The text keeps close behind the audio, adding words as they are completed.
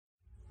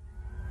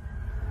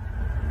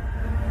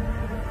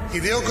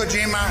Hideo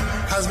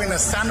Kojima has been a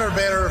standard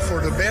bearer for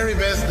the very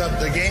best that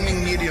the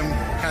gaming medium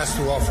has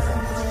to offer,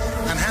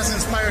 and has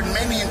inspired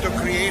many into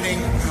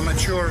creating a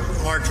mature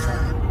art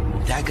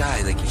form. That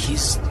guy, like,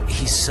 he's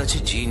such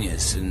a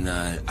genius, and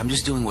I'm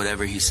just doing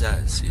whatever he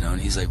says, you know,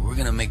 and he's like, we're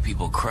gonna make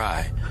people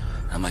cry.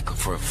 I'm like,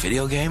 for a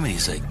video game? And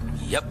he's like,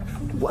 yep.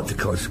 What,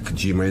 because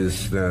Kojima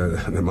is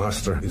the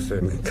master. He's the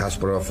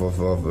Kasparov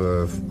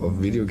of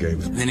video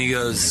games. And then he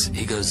goes,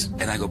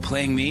 and I go,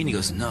 playing me? And he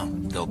goes, no,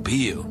 they'll be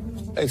you.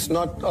 It's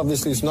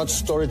not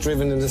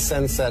story-driven in the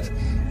sense that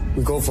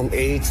we go from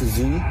A to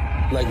Z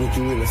like we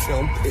do in a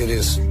film. It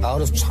is out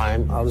of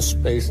time, out of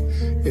space.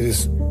 It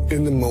is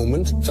in the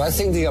moment. So I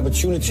think the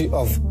opportunity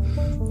of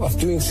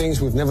doing things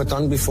we've never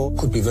done before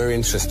could be very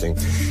interesting.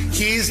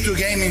 He is to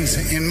gaming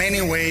in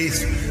many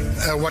ways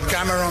what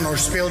Cameron or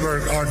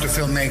Spielberg are to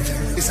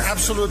filmmaking. His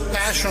absolute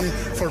passion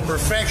for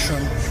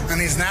perfection and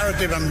his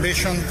narrative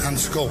ambition and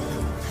scope.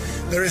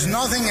 There is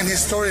nothing in his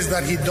stories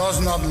that he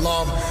does not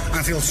love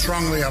and feel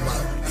strongly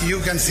about. You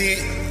can see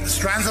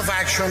strands of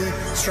action,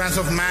 strands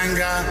of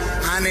manga,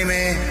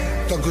 anime,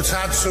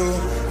 tokusatsu,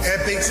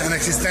 epics, and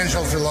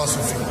existential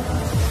philosophy.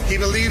 He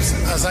believes,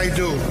 as I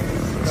do,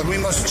 that we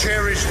must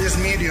cherish this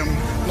medium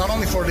not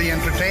only for the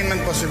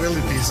entertainment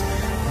possibilities,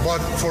 but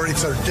for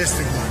its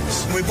artistic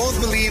ones. We both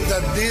believe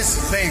that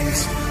these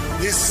things,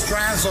 these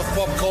strands of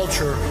pop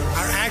culture,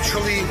 are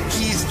actually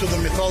keys to the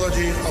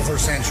mythology of our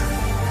century.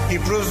 He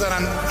proves that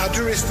an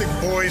altruistic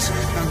boy's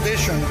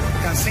ambition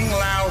can sing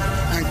loud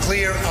and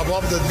clear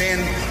above the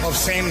din of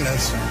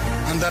sameness,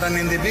 and that an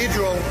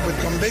individual with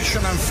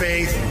conviction and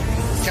faith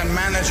can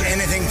manage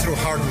anything through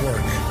hard work.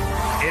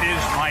 It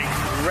is my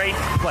great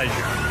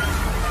pleasure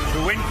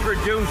to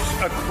introduce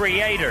a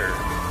creator,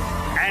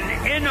 an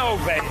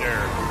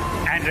innovator,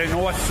 and an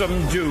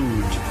awesome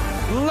dude.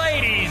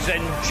 Ladies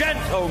and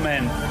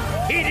gentlemen,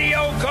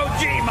 Hideo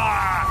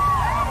Kojima!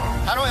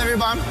 Hello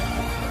everyone,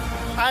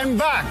 I'm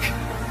back!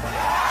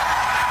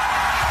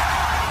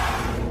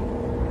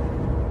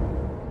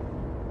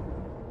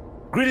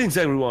 Greetings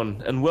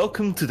everyone, and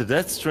welcome to the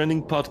Death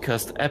Stranding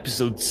podcast,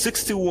 episode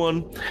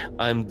 61.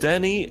 I'm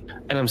Danny,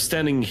 and I'm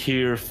standing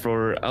here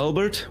for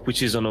Albert,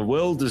 which is on a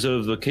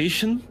well-deserved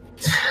vacation.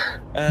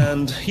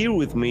 And here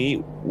with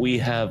me, we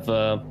have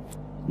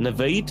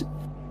Navaid.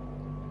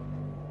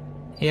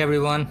 Hey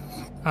everyone,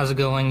 how's it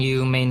going?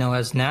 You may know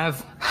as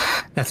Nav.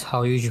 That's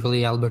how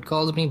usually Albert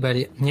calls me, but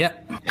yeah.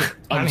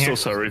 I'm so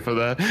sorry for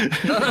that.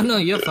 No,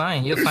 you're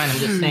fine. You're fine. I'm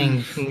just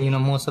saying,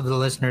 most of the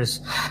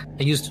listeners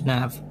are used to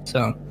Nav,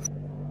 so.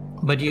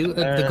 But you,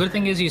 the good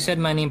thing is you said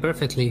my name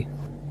perfectly.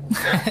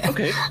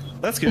 Okay,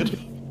 that's good.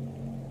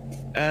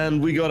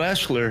 And we got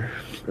Ashler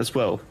as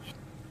well.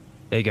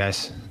 Hey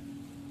guys.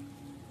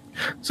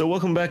 So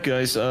welcome back,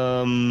 guys.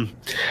 I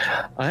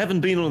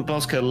haven't been on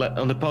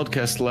the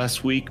podcast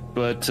last week,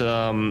 but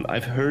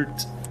I've heard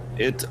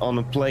it on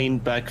a plane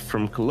back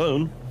from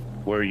Cologne,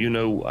 where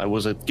I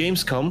was at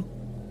Gamescom,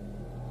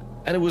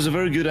 and it was a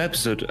very good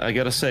episode, I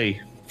gotta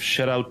say.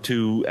 Shout out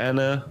to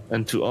Anna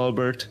and to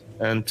Albert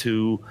and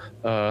to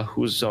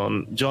who's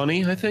on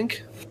Johnny, I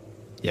think.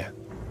 Yeah.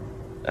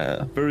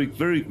 Very,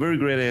 very, very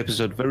great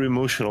episode. Very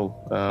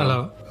emotional.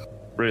 Hello.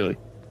 Really.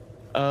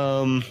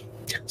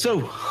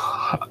 So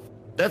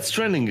that's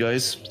trending,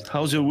 guys.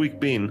 How's your week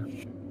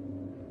been?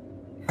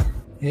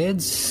 I'll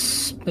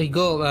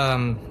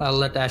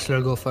let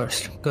Ashler go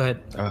first. Go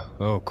ahead.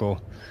 Oh, cool.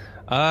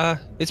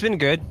 It's been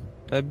good.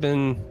 I've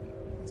been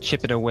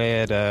chipping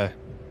away at a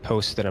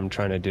post that I'm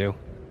trying to do.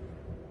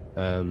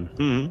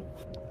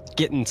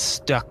 Getting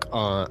stuck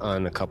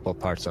on a couple of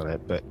parts on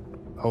it, but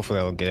hopefully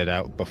I'll get it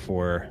out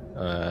before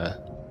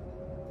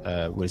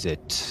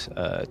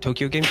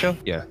Tokyo Game Show?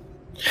 Yeah.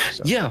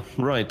 So. Yeah,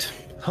 right.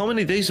 How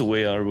many days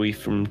away are we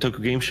from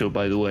Tokyo Game Show,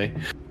 by the way?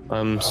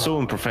 I'm so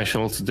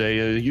unprofessional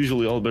today.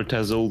 Usually Albert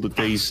has all the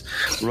days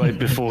right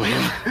before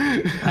him.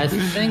 I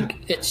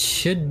think it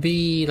should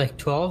be like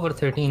 12 or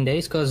 13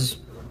 days, because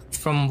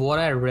from what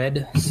I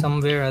read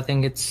somewhere, I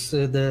think it's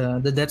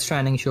the Death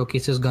Stranding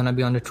showcase is going to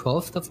be on the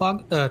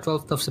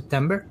 12th of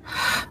September.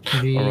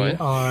 We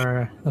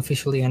are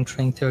officially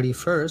entering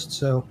 31st,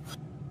 so...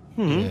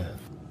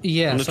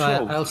 Yeah, so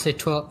I'll say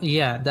 12.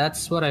 Yeah,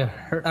 that's what I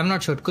heard. I'm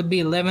not sure. It could be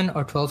 11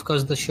 or 12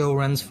 because the show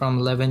runs from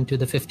 11 to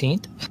the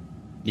 15th.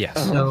 Yes.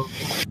 So,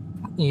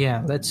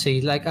 yeah, let's see.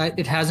 Like,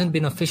 it hasn't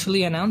been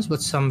officially announced,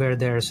 but somewhere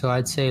there. So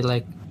I'd say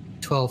like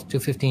 12 to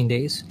 15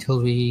 days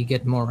till we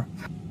get more.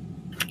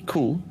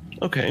 Cool.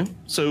 Okay.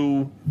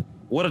 So,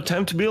 what a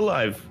time to be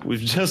alive.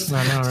 We've just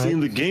seen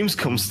the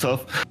Gamescom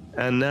stuff,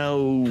 and now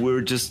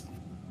we're just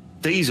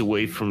days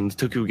away from the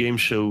Tokyo Game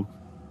Show.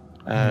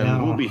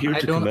 And we'll be here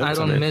to comment on it. I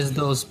don't miss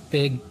those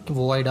big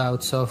void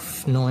outs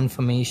of no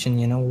information,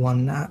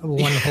 one whole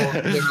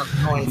year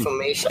of no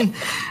information.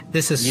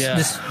 This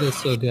feels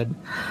so good.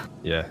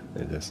 Yeah,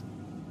 it is.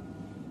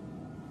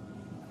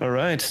 All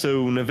right,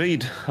 so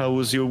Naveed, how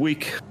was your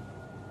week?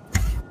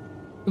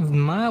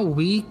 My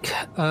week,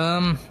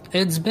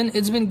 it's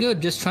been good.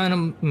 Just trying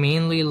to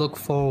mainly look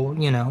for,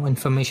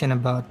 information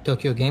about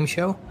Tokyo Game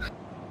Show.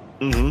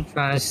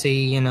 trying to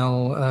see,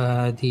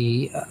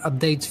 the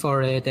updates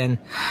for it and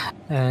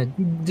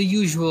the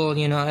usual,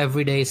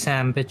 everyday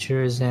Sam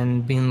pictures,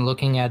 and been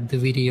looking at the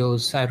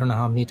videos. I don't know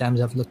how many times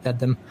I've looked at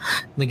them,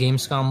 the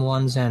Gamescom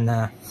ones, and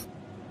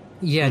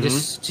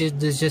just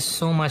there's just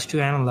so much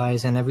to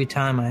analyze, and every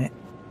time I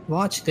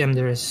watch them,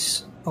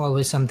 there's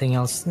always something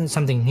else,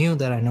 something new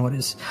that I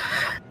notice.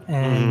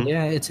 And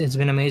it's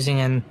been amazing.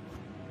 And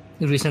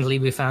recently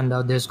we found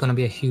out there's going to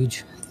be a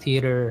huge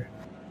theater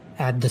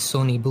at the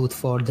Sony booth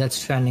for Death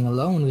Stranding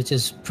alone, which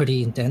is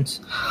pretty intense.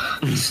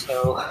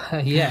 So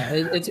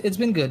it's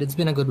been good. It's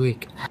been a good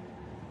week.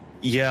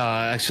 Yeah,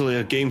 actually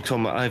at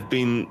Gamescom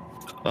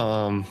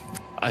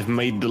I've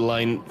made the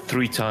line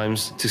 3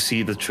 times to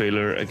see the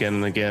trailer again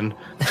and again.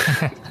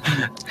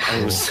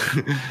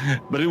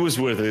 But it was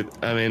worth it.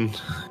 I mean,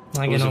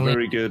 it was a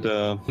very good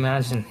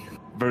imagine.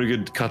 Very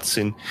good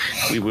cutscene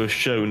we were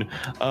shown.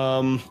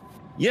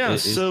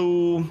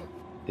 So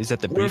is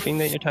that the briefing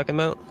that you're talking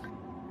about?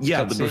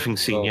 Yeah, the briefing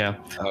scene. Yeah,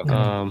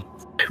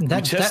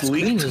 that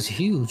screen is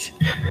huge.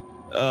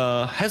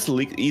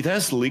 It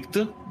has leaked,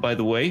 by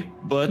the way,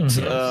 but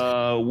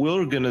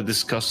we're gonna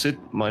discuss it,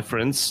 my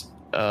friends,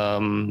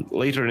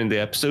 later in the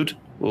episode.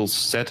 We'll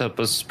set up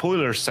a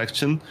spoiler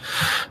section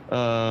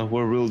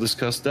where we'll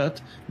discuss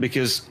that,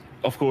 because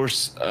of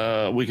course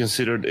we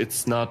considered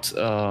it's not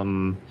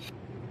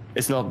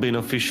been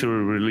officially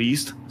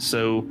released,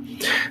 so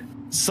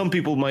some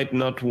people might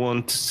not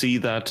want to see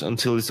that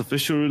until it's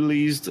officially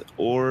released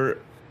or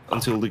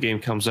until the game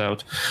comes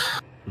out,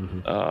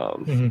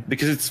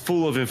 because it's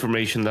full of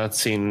information, that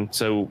scene.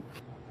 So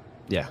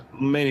yeah,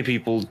 many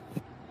people.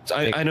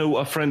 I know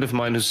a friend of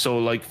mine who saw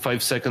like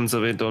 5 seconds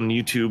of it on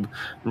YouTube,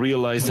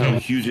 realized how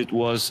huge it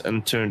was,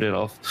 and turned it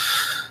off.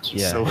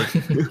 Yeah, so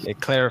it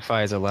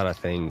clarifies a lot of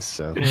things.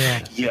 So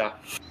yeah.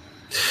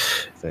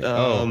 Like,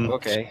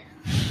 okay.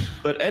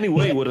 But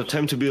anyway, what a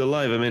time to be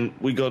alive. I mean,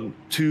 we got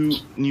 3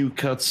 new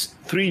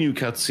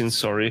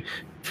cutscenes,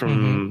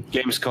 from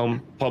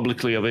Gamescom,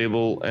 publicly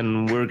available,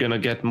 and we're gonna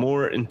get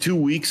more in 2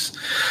 weeks.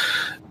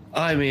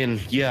 I mean,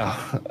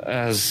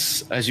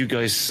 as you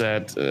guys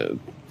said,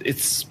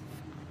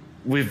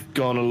 we've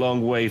gone a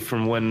long way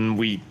from when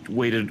we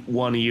waited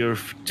 1 year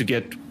to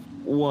get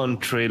one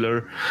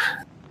trailer,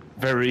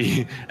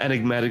 very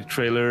enigmatic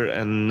trailer,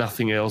 and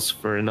nothing else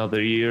for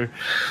another year.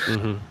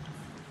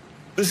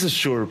 This is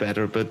sure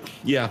better, but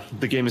yeah,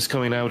 the game is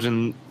coming out,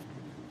 and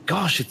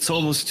gosh, it's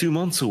almost 2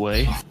 months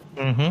away.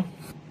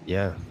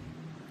 Yeah.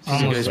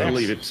 Can you guys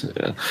believe it?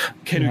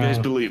 Can you guys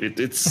believe it?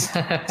 It's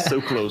so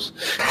close.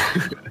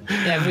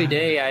 Every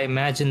day I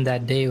imagine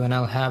that day when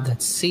I'll have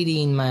that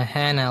CD in my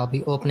hand, I'll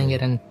be opening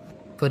it and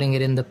putting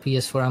it in the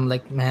PS4. I'm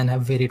like, man,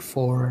 I've waited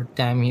 4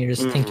 damn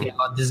years thinking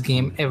about this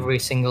game every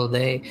single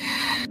day.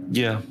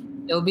 Yeah.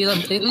 It'll be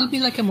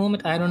like a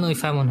moment. I don't know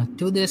if I want to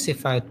do this,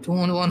 if I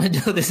don't want to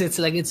do this. It's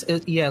like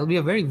it'll be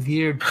a very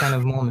weird kind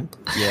of moment.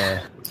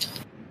 Yeah.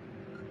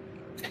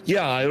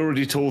 Yeah, I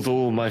already told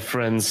all my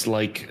friends,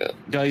 like,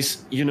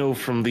 guys,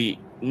 from the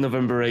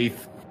November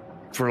 8th,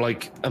 for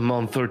like a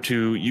month or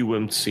 2, you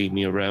won't see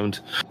me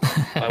around.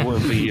 I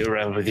won't be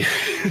around with you.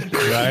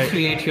 Right.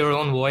 Create your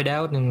own void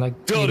out and like.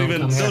 Don't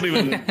even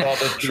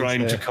bother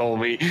trying to call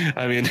me.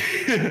 I mean.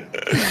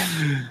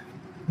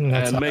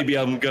 And maybe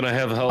I'm gonna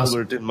have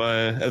Halbert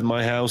at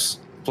my house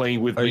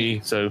playing with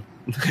me. So.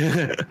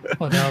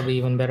 Well, that'll be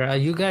even better.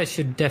 You guys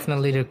should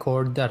definitely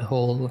record that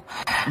whole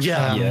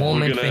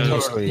moment when you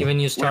start the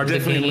game. We're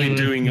definitely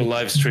doing a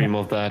live stream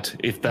of that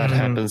if that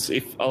happens.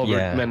 If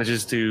Albert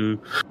manages to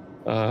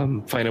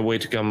find a way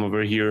to come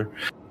over here,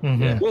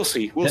 we'll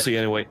see. We'll see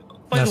anyway.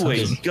 By the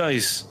way,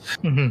 guys,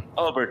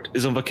 Albert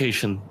is on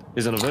vacation.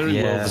 He's on a very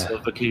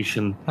well-deserved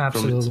vacation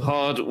from his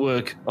hard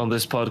work on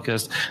this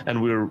podcast.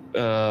 And we're...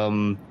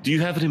 do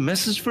you have any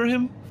message for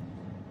him?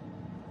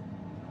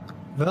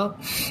 Well,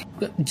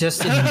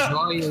 just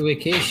enjoy your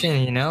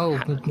vacation,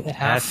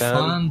 have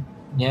fun.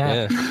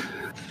 Yeah.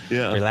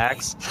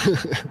 Relax.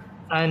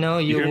 I know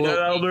you hear will that,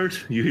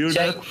 Albert? You hear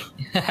that?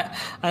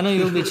 I know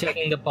you'll be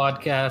checking the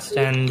podcast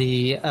and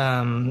the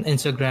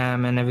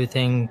Instagram and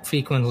everything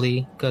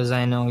frequently, because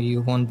I know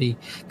you won't be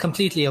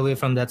completely away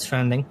from Death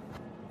Stranding.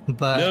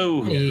 But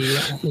no.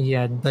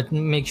 But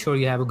make sure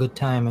you have a good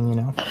time,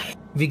 and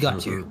we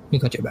got you. We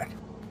got your back.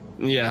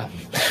 Yeah,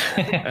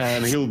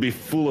 and he'll be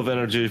full of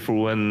energy for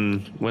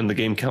when the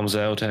game comes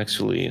out.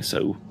 Actually,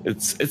 so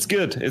it's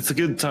good. It's a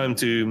good time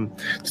to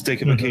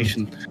take a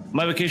vacation.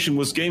 My vacation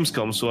was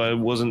Gamescom, so I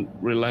wasn't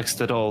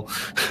relaxed at all.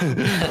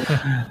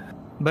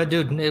 But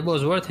dude, it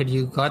was worth it.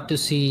 You got to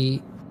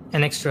see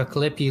an extra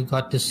clip. You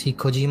got to see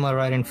Kojima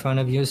right in front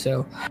of you.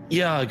 So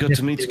yeah, I got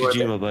to meet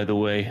Kojima, by the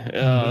way.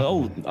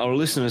 Our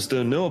listeners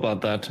don't know about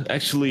that.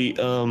 Actually,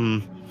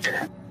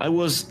 I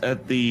was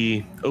at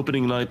the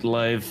opening night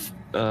live.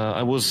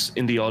 I was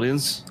in the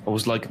audience. I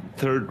was like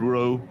 3rd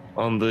row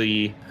on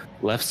the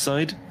left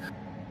side.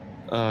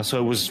 So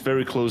I was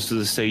very close to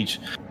the stage.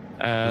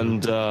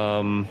 And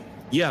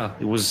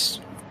it was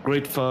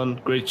great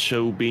fun, great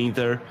show being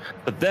there.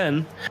 But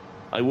then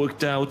I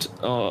walked out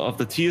of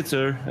the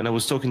theater and I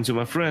was talking to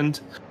my friend.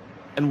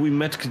 And and we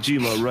met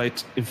Kojima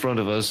right in front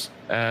of us,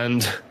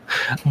 and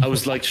I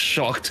was like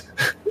shocked,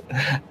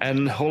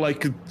 and all I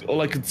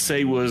could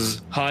say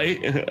was hi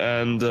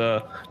and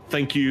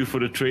thank you for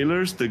the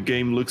trailers. The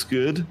game looks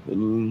good.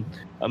 I'm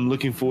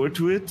looking forward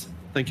to it.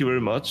 Thank you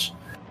very much.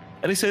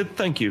 And he said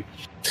thank you,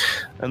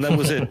 and that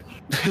was it.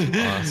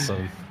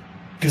 Awesome.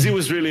 Because he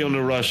was really on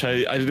a rush.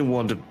 I didn't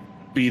want to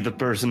be the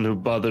person who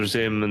bothers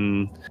him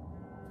and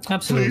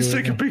Absolutely. please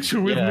take a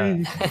picture with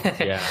me.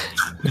 Yeah.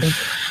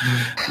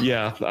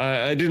 Yeah,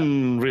 I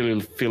didn't really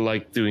feel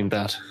like doing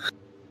that.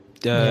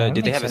 Did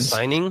they makes have a sense.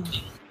 signing?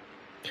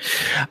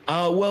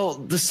 Well,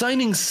 the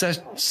signing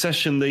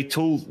session they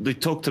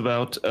talked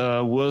about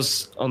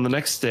was on the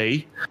next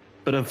day,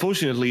 but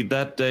unfortunately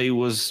that day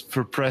was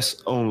for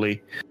press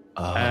only.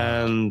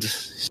 And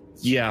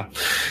yeah,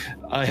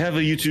 I have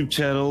a YouTube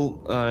channel.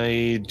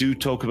 I do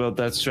talk about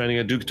Death Stranding.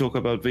 I do talk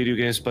about video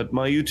games, but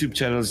my YouTube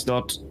channel is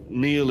not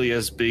nearly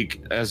as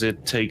big as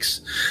it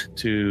takes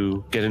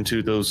to get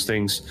into those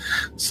things.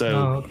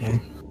 So, okay.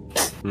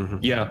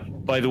 yeah,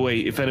 by the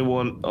way, if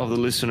anyone of the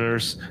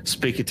listeners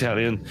speak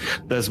Italian,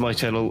 that's my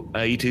channel,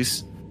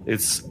 Ahytys.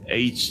 It's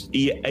Ahytys.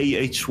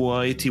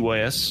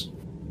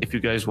 If you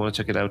guys want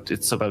to check it out,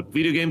 it's about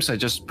video games. I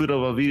just put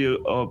up a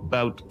video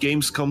about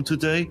Gamescom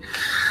today.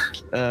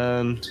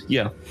 And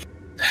yeah,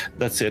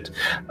 that's it.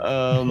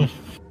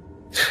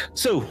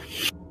 So,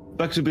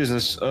 back to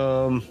business.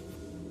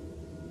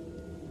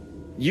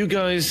 You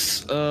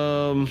guys, we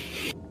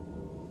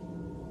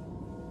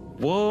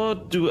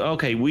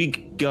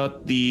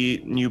got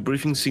the new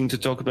briefing scene to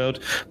talk about,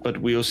 but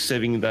we are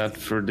saving that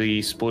for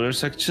the spoiler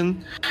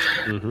section.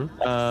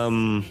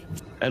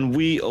 And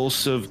we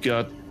also have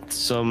got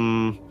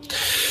some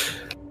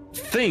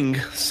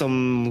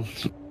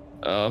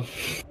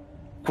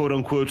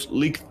quote-unquote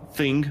leaked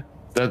thing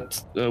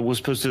that was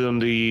posted on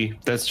the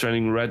Death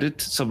Stranding Reddit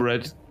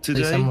subreddit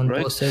today, Someone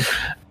right? posted.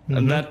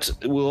 And that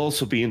will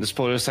also be in the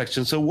spoiler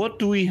section. So what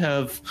do we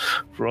have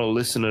for our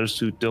listeners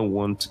who don't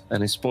want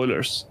any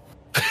spoilers?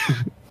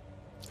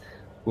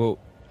 Well,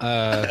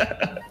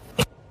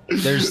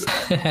 there's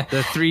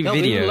the 3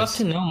 videos. We would love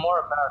to know more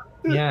about.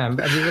 Yeah,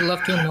 but we would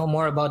love to know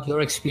more about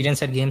your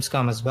experience at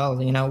Gamescom as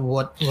well. You know,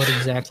 what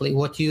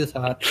you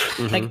thought.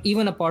 Like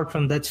even apart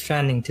from Death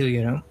Stranding too.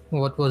 You know,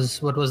 what was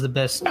the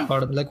best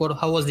part of it? Like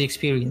how was the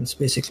experience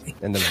basically?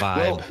 And the vibe.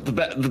 Well,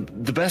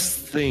 the best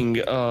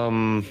thing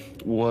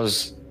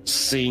was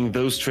seeing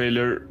those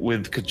trailer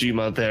with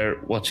Kojima there,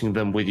 watching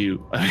them with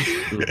you.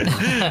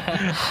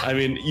 I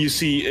mean, you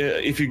see,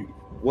 if you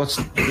watched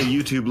the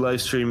YouTube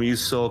live stream, you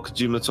saw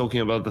Kojima talking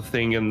about the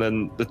thing and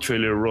then the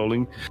trailer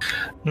rolling.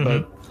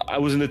 But I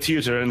was in the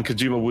theater and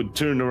Kojima would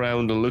turn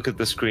around and look at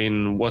the screen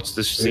and watch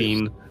the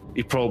scene.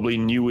 He probably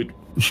knew it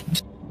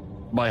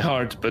by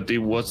heart, but he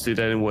watched it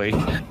anyway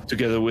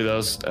together with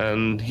us.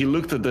 And he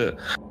looked at the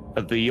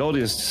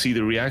audience to see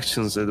the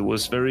reactions. It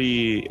was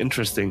very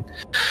interesting.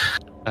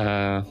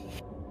 And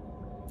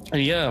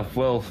yeah,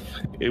 well,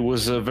 it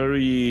was a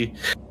very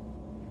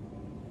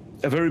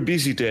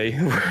busy day.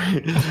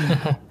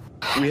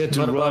 We had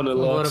to run a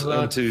lot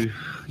and to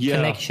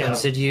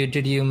connections. Did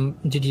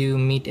you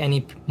meet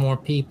any more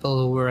people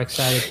who were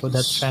excited for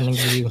that Stranding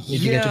with you?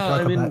 Did you get to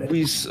talk about it?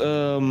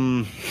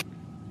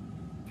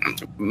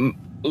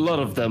 A lot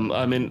of them.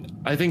 I mean,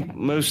 I think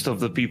most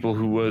of the people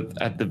who were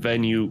at the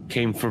venue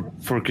came for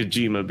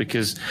Kojima,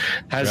 because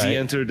as he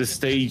entered the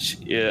stage,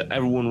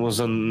 everyone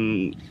was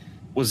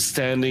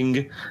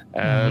standing,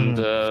 and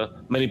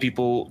many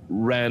people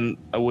ran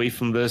away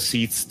from their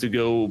seats to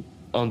go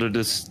under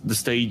the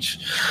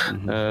stage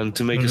and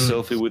to make a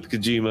selfie with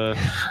Kojima.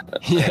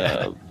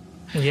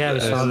 Yeah, we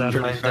saw that.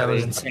 That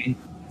was insane.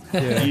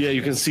 Yeah,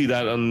 you can see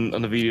that on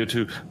the video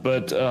too.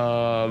 But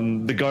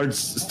the guards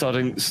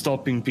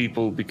stopping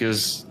people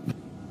because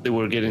they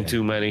were getting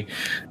too many.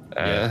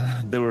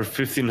 There were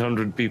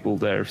 1,500 people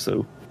there,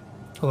 so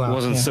it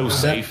wasn't so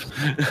safe.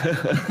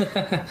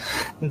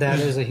 That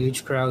is a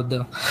huge crowd,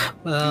 though.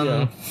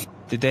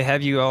 Did they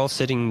have you all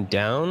sitting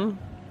down?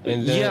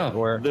 There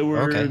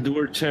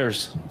were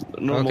chairs,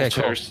 normal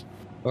chairs.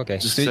 Cool. Okay,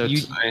 so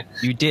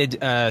you did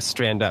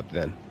stand up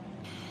then.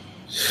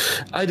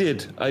 I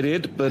did,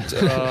 but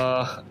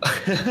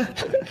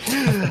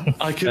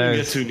I couldn't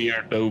get too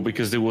near though,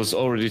 because there was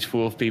already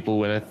full of people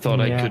when I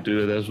thought I could do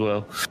it as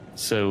well.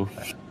 So,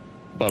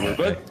 bummer.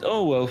 But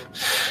oh well.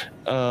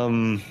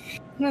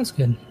 That's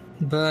good.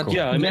 But cool.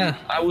 I mean,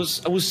 I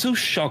was so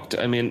shocked.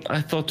 I mean,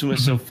 I thought to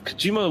myself,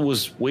 Kojima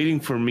was waiting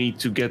for me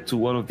to get to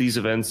one of these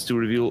events to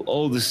reveal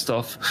all this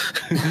stuff,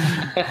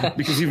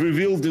 because he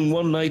revealed in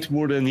one night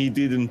more than he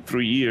did in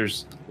 3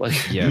 years. Like,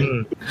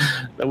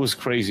 that was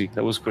crazy.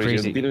 I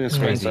didn't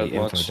expect that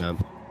much.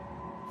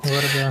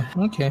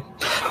 Okay.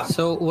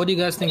 So, what do you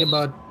guys think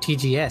about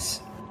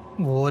TGS?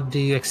 What do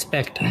you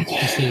expect to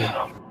see?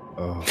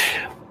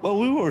 Well,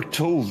 we were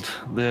told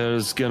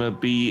there's gonna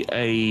be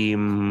a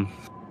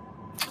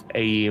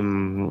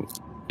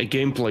a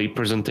gameplay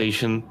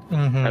presentation,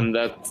 and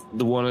that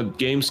the one at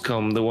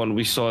Gamescom, the one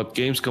we saw at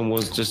Gamescom,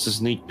 was just a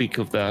sneak peek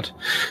of that.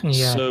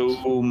 Yeah.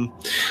 So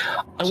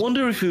I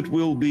wonder if it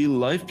will be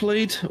live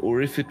played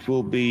or if it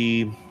will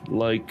be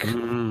like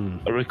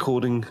a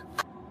recording.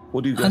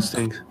 What do you guys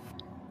think?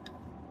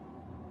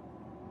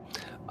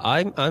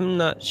 I'm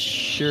not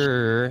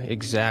sure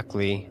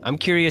exactly. I'm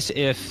curious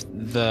if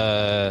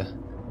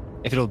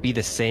it'll be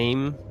the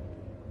same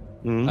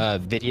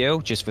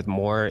video just with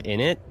more in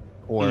it,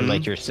 or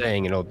like you're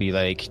saying, it'll be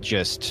like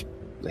just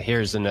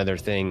here's another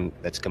thing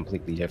that's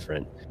completely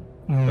different.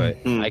 But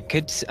I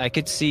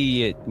could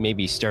see it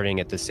maybe starting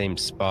at the same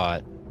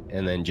spot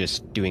and then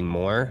just doing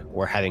more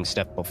or having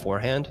stuff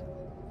beforehand,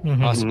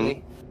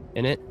 possibly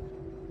in it.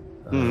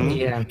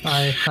 Yeah,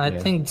 I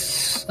think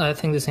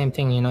the same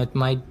thing. You know, it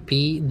might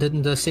be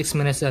the 6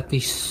 minutes that we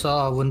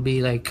saw wouldn't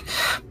be like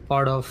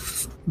part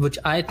of, which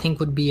I think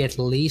would be at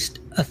least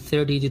a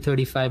 30 to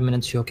 35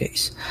 minute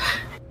showcase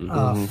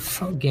of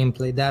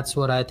gameplay. That's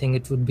what I think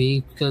it would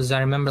be, because I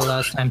remember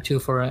last time too,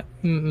 for a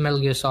Metal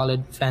Gear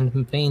Solid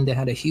Phantom Pain, they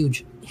had a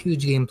huge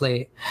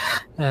gameplay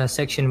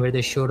section where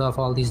they showed off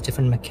all these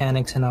different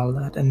mechanics and all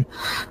that, and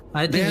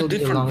I think it'll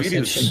be a long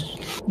section.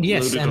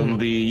 Yes, loaded on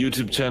the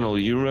YouTube channel.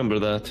 You remember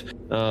that?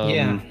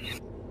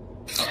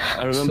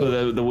 I remember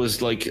that there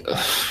was like,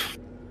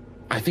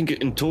 I think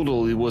in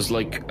total it was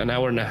like an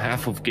hour and a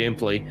half of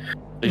gameplay.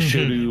 They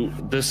showed you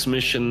this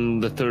mission,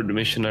 the third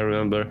mission, I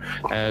remember,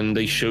 and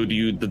they showed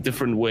you the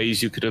different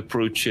ways you could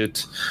approach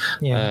it.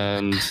 Yeah,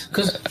 and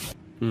because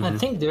I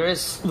think there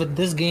is, with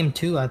this game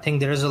too, I think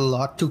there is a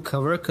lot to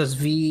cover, because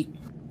we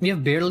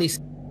have barely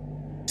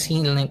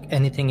seen like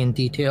anything in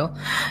detail.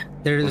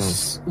 There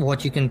is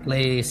what you can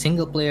play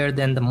single player,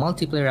 then the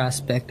multiplayer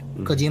aspect.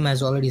 Kojima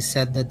has already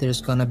said that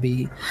there's gonna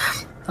be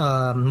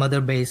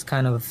mother base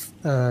kind of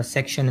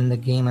section in the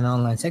game, and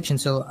online section.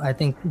 So I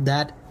think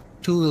that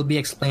too will be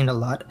explained a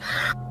lot.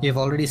 We've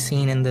already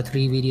seen in the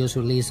 3 videos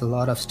released a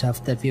lot of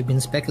stuff that we've been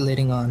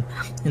speculating on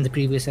in the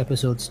previous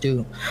episodes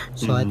too.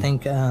 So I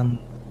think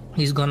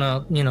he's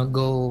gonna,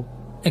 go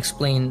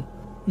explain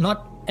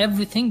not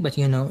everything, but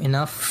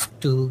enough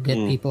to get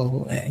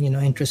people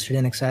interested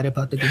and excited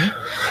about the game.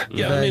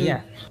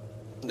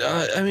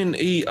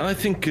 I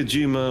think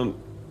Kojima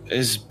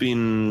has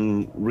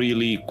been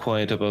really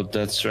quiet about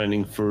Death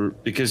Stranding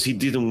because he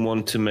didn't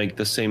want to make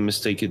the same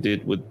mistake he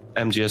did with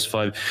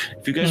MGS5.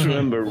 If you guys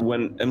remember,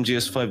 when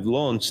MGS5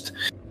 launched,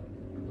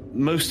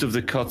 most of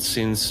the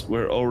cutscenes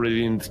were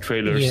already in the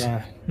trailers,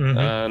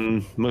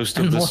 and most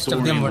of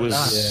them were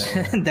was.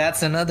 Not.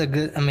 That's another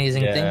good,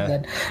 amazing thing,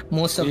 that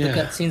most of the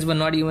cutscenes were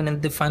not even in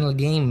the final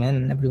game,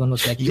 and everyone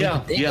was like,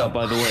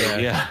 by the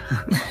way,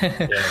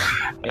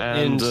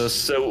 and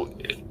so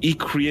he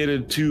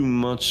created too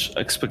much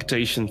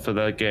expectation for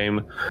that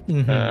game.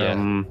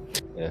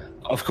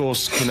 Of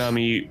course,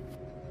 Konami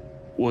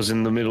was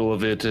in the middle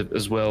of it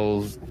as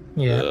well.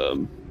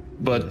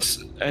 But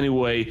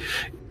anyway,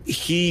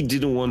 he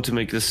didn't want to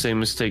make the same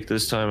mistake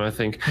this time, I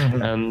think,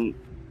 and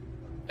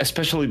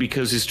especially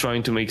because he's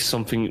trying to make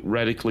something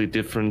radically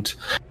different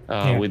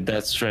with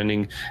Death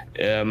Stranding.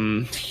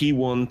 He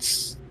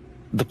wants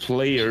the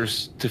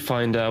players to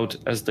find out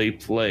as they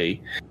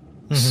play.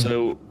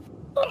 So,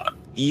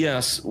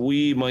 yes,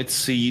 we might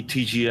see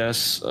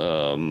TGS,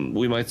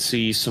 we might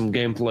see some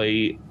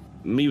gameplay,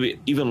 maybe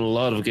even a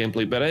lot of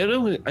gameplay, but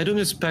I don't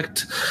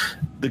expect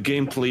the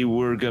gameplay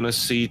we're gonna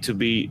see to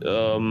be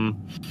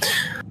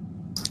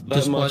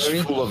that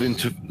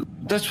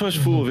much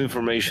full of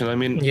information. I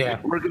mean,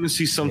 we're going to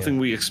see something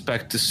we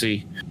expect to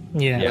see.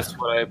 That's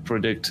what I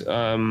predict.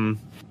 And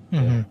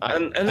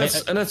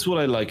that's what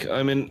I like.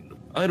 I mean,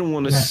 I don't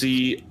want to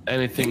see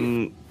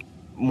anything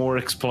more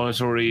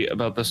explanatory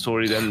about the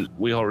story than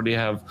we already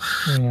have.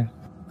 I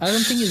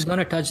don't think he's going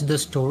to touch the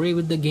story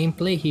with the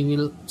gameplay. He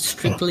will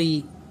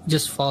strictly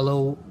just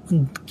follow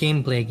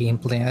gameplay.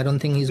 I don't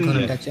think he's going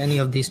to touch any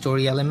of these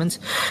story elements,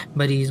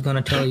 but he's going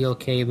to tell you,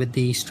 okay, with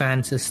the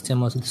strand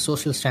system or the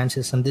social strand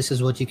system, this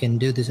is what you can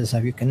do, this is how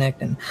you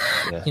connect, and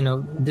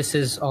this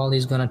is all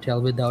he's going to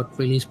tell without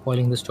really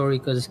spoiling the story,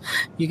 because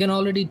you can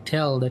already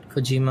tell that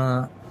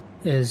Kojima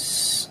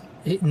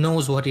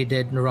knows what he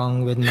did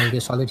wrong with Metal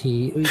Gear Solid.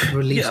 He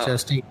released a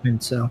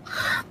statement, so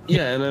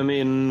and I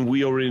mean,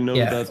 we already know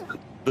that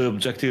the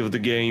objective of the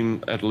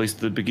game, at least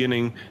at the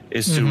beginning,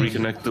 is to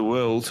reconnect the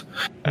world,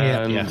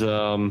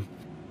 and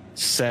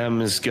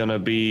Sam is gonna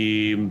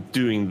be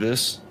doing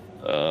this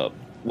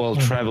while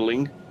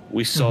traveling.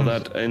 We saw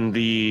that in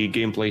the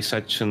gameplay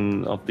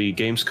section of the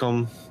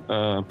Gamescom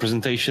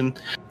presentation.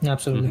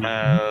 Absolutely.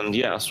 And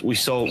yes, we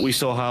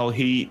saw how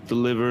he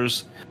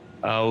delivers,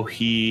 how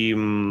he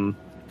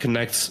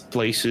connects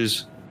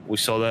places. We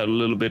saw that a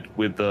little bit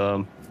with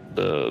the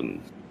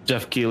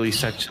Jeff Keighley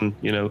section,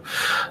 the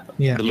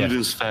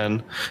Ludus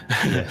fan.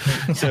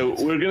 So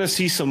we're gonna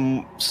see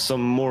some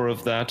more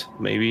of that.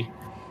 Maybe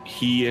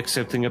he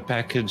accepting a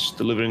package,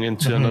 delivering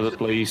into another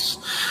place.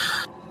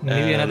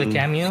 Maybe another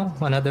cameo,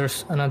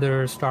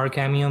 another star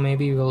cameo.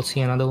 Maybe we'll see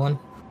another one.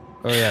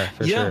 Oh yeah,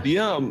 for sure.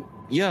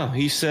 Yeah,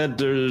 he said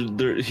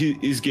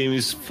his game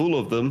is full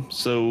of them.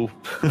 So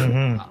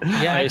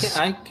Yeah,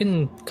 I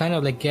can kind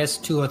of like guess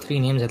 2 or 3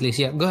 names at least.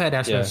 Yeah, go ahead,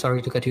 Asher. Yeah.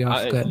 Sorry to cut you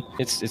off. Go ahead.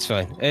 It's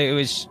fine. It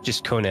was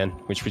just Conan,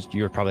 which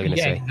you were probably going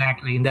to say.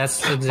 Exactly.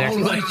 That's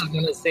exactly what I was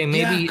going to say.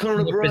 Maybe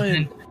Conan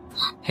O'Brien.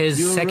 His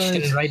You're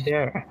section right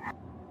there.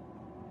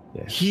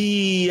 Yeah.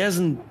 He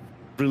hasn't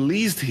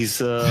released his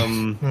the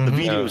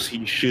videos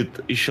he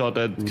shot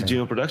at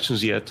Kojima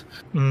Productions yet.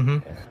 Mm-hmm.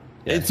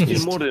 Yeah, It's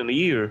been more than a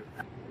year.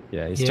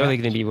 Yeah, he's totally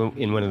going to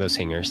be in one of those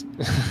hangars.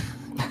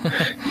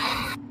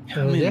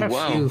 There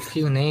are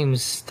few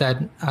names that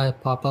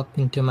pop up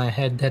into my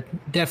head that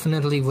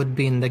definitely would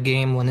be in the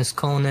game. One is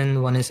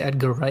Conan, one is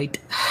Edgar Wright,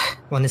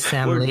 one is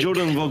Sam Or Lake.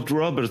 Jordan Vogt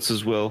Roberts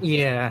as well.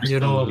 Yeah,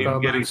 Jordan Vogt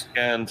Him getting Roberts.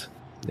 scanned.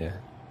 Yeah.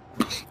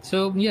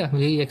 So yeah,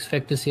 we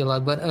expect to see a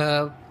lot.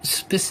 But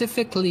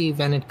specifically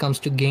when it comes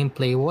to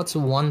gameplay, what's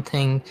one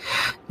thing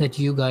that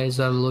you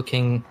guys are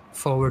looking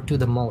forward to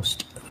the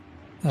most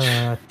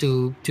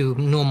to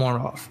know more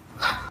of?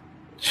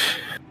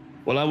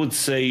 Well, I would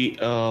say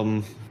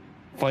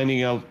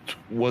finding out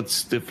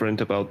what's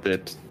different about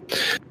it.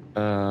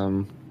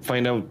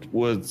 Find out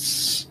what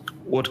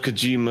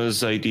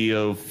Kojima's idea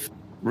of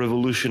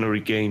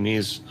revolutionary game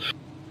is.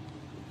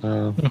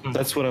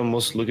 That's what I'm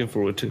most looking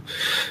forward to,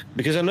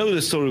 because I know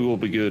the story will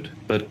be good.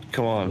 But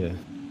come on,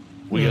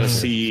 we gotta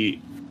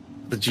see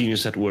the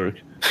genius at work.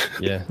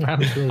 Yeah,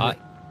 Absolutely.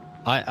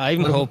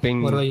 I'm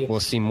hoping we'll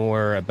see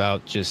more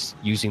about just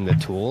using the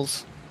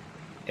tools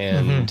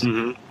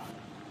and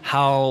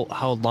how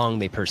long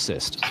they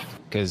persist.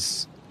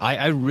 Because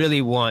I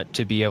really want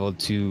to be able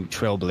to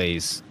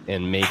trailblaze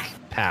and make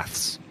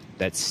paths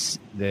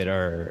that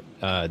are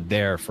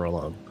there for a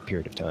long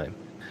period of time.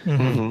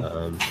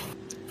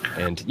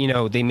 And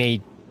they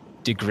may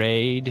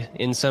degrade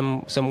in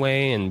some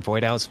way, and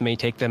void outs may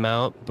take them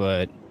out,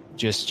 but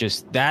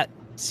just that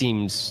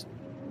seems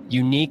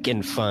unique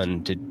and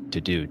fun to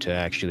do, to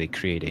actually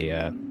create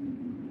a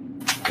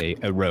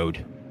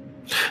road.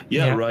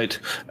 Yeah, right.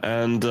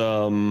 And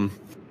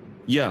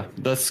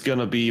that's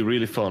gonna be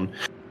really fun.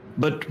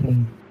 But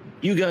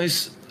you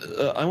guys,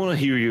 I want to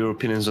hear your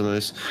opinions on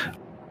this.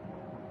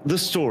 The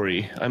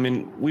story, I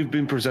mean, we've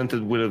been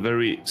presented with a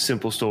very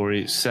simple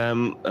story.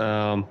 Sam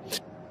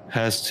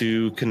has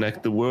to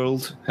connect the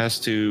world, has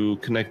to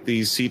connect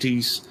these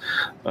cities.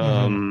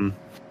 But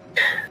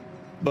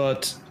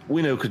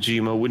we know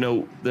Kojima, we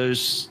know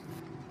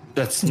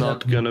that's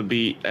not going to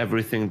be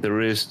everything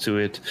there is to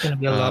it. It's going to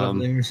be a lot of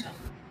layers.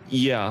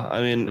 Yeah,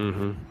 I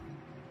mean,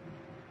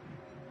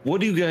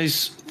 what do you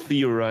guys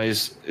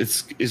theorize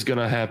is going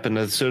to happen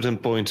at a certain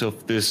point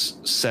of this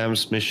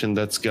Sam's mission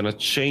that's going to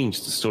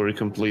change the story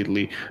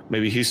completely?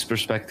 Maybe his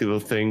perspective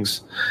of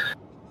things.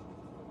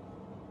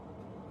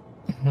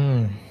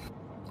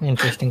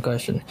 Interesting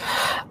question.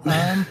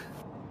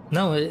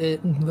 No,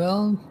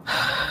 well,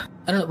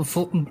 I don't know.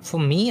 For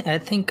me, I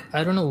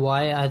don't know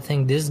why I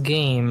think this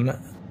game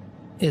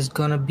is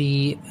gonna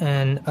be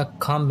a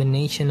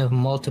combination of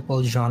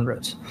multiple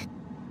genres.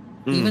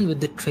 Even with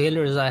the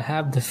trailers, I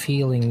have the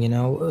feeling,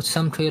 in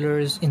some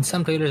trailers,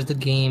 the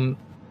game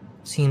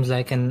seems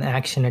like an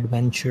action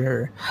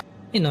adventure,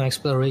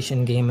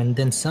 exploration game, and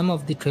then some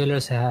of the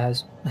trailers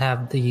have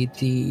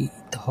the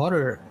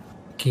horror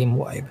game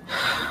vibe.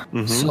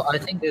 So I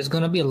think there's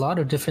going to be a lot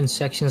of different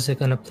sections that are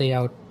going to play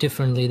out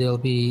differently. There'll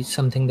be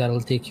something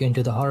that'll take you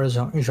into the horror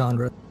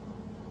genre.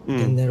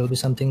 And there'll be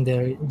something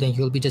there that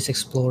you'll be just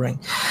exploring.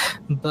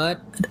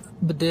 But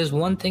there's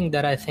one thing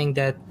that I think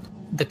that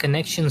the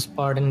connections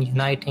part and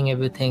uniting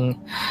everything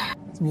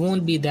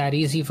won't be that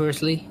easy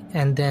firstly,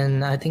 and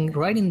then I think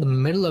right in the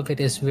middle of it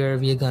is where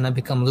we're gonna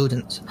become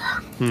Ludens.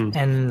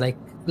 And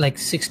like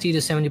 60 to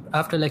 70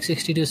 after like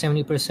 60 to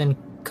 70%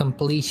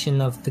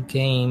 completion of the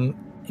game,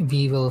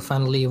 we will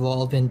finally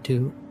evolve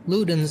into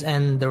Ludens,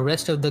 and the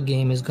rest of the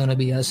game is gonna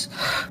be us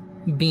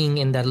being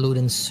in that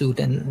Luden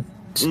suit, and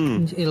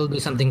it'll be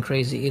something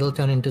crazy. It'll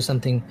turn into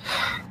something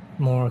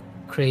more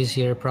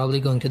crazier, probably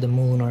going to the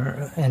moon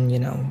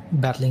and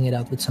battling it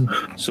out with some.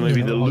 So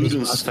maybe the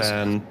Ludens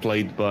fan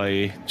played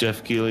by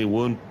Jeff Keighley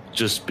won't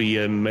just be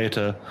a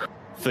meta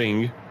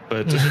thing,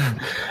 but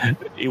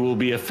it will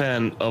be a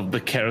fan of the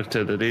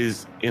character that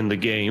is in the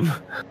game.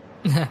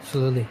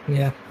 Absolutely,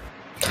 yeah.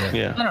 I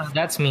don't know,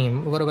 that's me.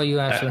 What about you,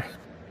 Ashley?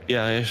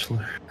 Ashley.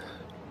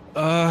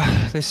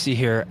 Let's see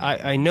here.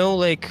 I know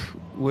like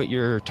what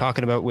you're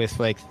talking about with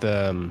like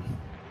the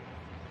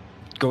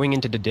going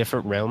into the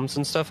different realms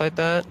and stuff like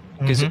that,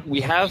 because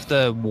we have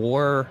the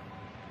war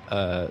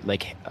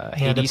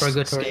Hades the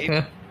purgatory.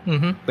 state,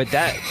 but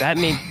that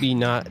may be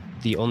not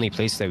the only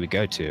place that we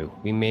go to.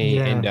 We may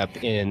end up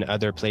in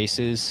other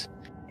places.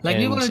 Like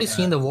we've already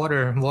seen the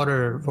water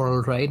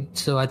world, right?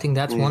 So I think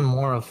that's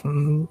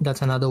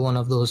that's another one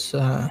of those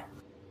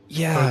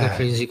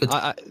purgatories you could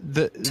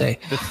say.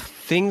 The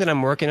thing that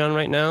I'm working on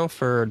right now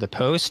for the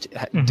post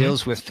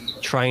deals with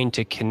trying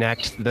to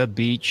connect the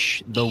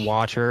beach, the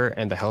water,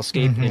 and the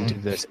hellscape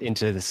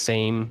into the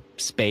same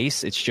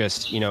space. It's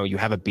just, you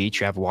have a beach,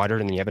 you have water,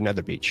 and then you have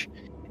another beach,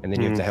 and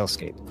then you have the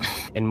hellscape.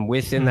 And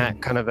within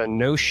that kind of a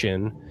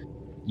notion,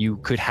 you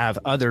could have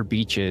other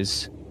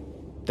beaches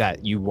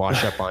that you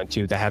wash up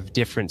onto that have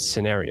different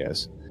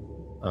scenarios.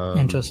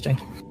 Interesting.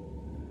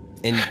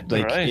 And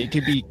like Right. it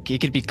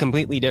could be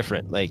completely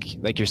different,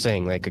 like you're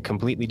saying, like a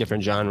completely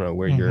different genre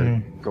where you're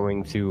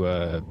going through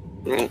a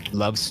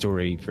love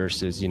story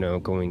versus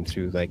going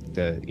through like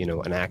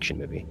an action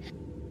movie.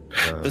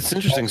 That's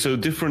interesting. So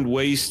different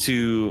ways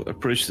to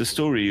approach the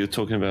story you're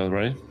talking about,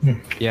 right?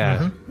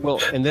 Yeah. Well,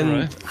 and then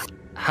Alright.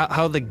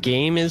 how the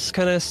game is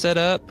kind of set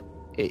up,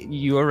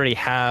 you already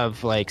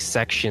have like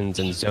sections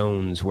and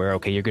zones where,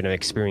 okay, you're going to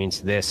experience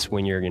this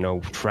when you're,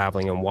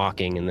 traveling and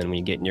walking. And then when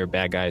you get near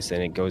bad guys,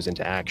 then it goes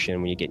into action.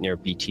 When you get near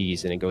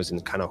BTs, then it goes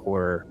into kind of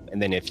horror. And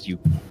then if you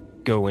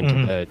go into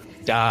the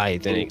die,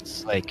 then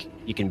it's like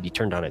you can be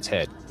turned on its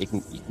head. You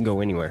can go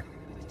anywhere.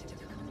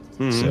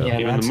 So, Yeah,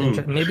 Even that's the moon.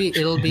 interesting. Maybe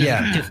it'll be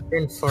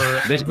different for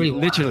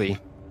everyone. literally.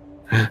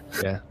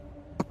 Yeah.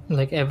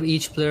 Like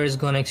each player is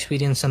going to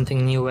experience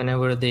something new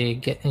whenever they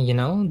get,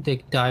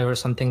 they die or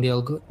something.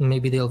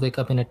 Maybe they'll wake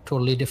up in a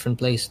totally different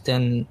place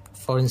than,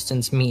 for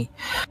instance, me.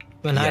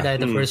 When I die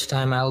the first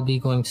time, I'll be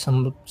going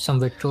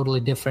somewhere totally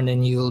different,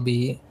 and you'll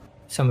be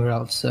somewhere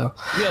else. So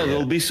Yeah,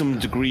 there'll be some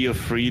degree of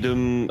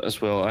freedom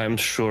as well. I'm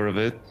sure of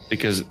it,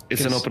 because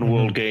it's an open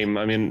world game.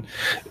 I mean,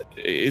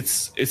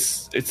 it's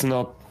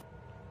not.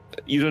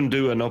 You don't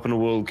do an open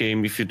world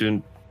game if you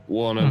don't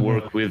want to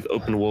work with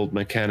open world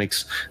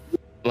mechanics,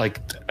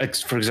 like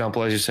for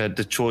example, as you said,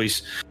 the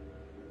choice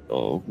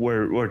of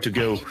where to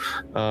go.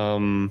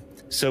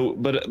 So,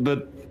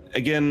 but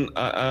again,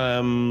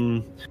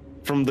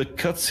 from the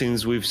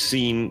cutscenes we've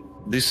seen,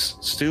 this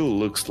still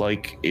looks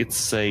like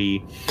it's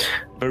a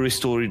very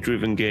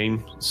story-driven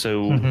game.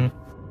 So,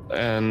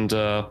 and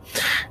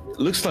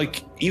looks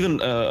like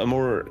even a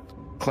more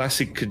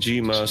classic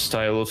Kojima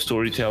style of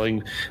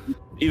storytelling,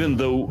 even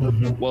though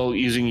while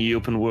using the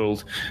open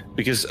world,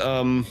 because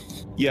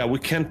we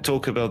can't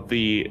talk about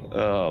the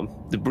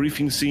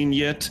briefing scene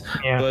yet,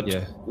 but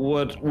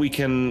what we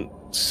can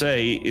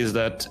say is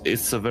that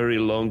it's a very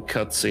long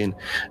cutscene,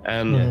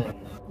 and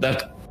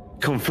that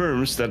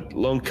confirms that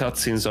long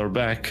cutscenes are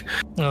back.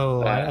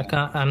 Oh,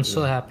 I'm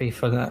so happy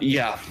for that.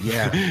 Yeah.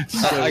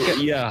 So, I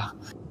got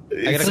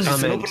it's a an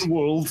comment. open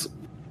world.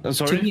 I'm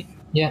sorry.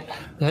 Yeah,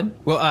 good.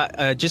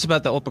 Well, just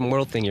about the open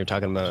world thing you're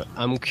talking about,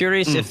 I'm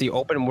curious if the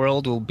open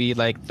world will be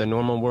like the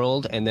normal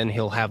world, and then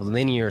he'll have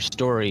linear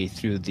story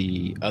through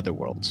the other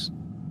worlds.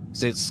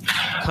 So it's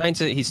kind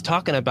of, he's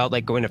talking about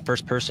like going to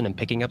first person and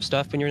picking up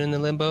stuff when you're in the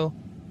limbo,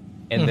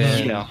 and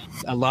then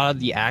a lot of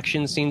the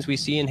action scenes we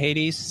see in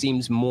Hades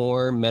seems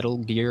more Metal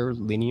Gear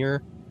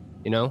linear,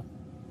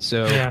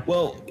 So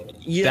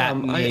that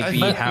may be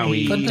how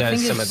he But the does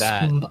thing some is, of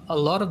that. a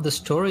lot of the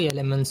story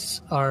elements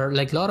are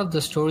like, a lot of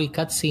the story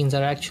cutscenes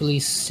are actually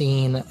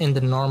seen in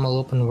the normal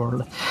open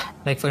world.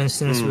 Like for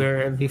instance,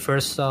 where we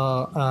first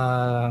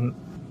saw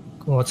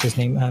what's his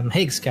name,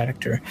 Higgs'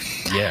 character.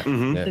 Yeah.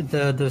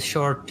 The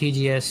short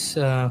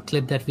TGS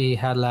clip that we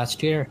had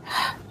last year.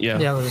 Yeah.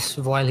 That was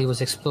while he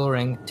was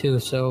exploring too.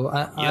 So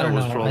I don't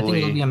know. I think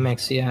it'll be a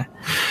mix. Yeah.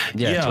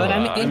 But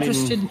I'm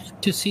interested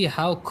to see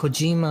how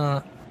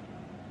Kojima,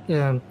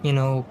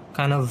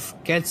 kind of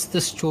gets the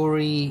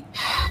story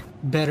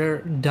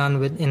better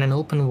done in an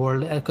open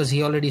world, because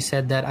he already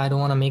said that I don't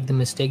want to make the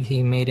mistake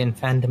he made in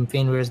Phantom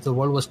Pain, whereas the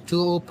world was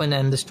too open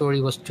and the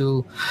story was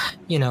too,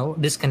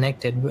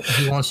 disconnected.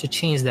 He wants to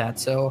change that.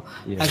 So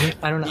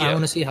I don't know. I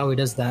want to see how he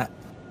does that.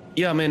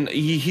 Yeah, I mean,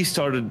 he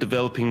started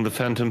developing the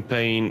Phantom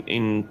Pain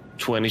in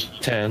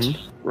 2010,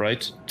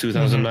 right?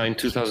 2009,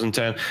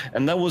 2010.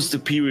 And that was the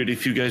period,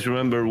 if you guys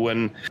remember,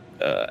 when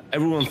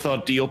everyone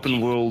thought the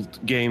open world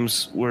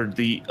games were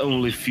the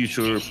only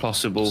future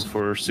possible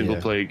for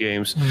single-player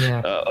games.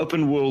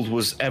 Open world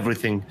was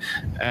everything.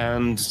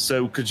 And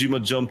so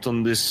Kojima jumped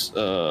on this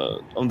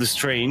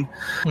train.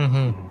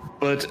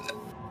 But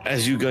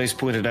as you guys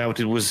pointed out,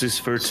 it was his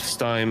first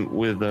time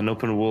with the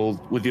open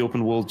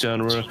world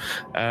genre,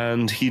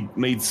 and he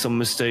made some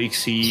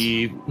mistakes.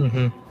 He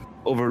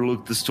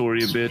overlooked the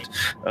story a bit.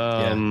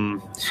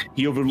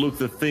 He overlooked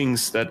the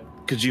things that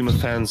Kojima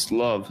fans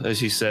love, as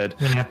he said.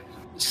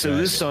 So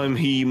this time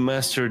he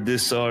mastered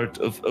this art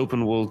of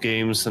open world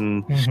games,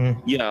 and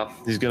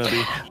he's gonna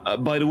be.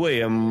 By the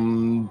way,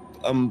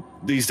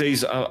 these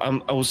days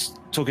I was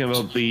talking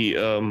about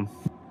the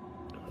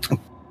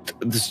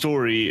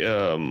story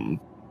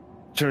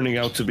turning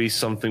out to be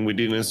something we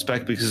didn't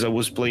expect, because I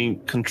was playing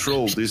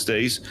Control these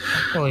days.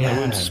 I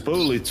won't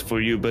spoil it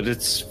for you, but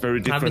it's very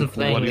different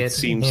from what it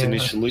seems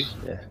initially.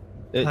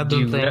 I've Do been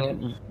you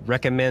playing it.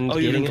 recommend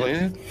You've been getting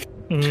playing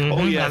it?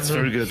 Oh yeah, it's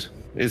very good.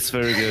 It's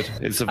very good.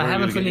 It's a very I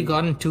haven't good really game.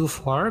 gotten too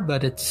far,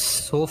 but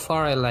so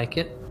far I like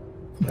it.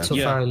 So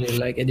far I really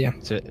like it. Yeah.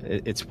 So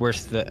it's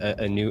worth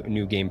a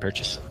new game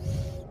purchase.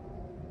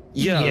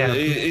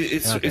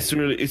 It's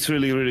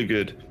really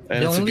good.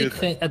 And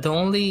The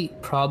only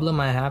problem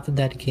I have with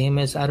that game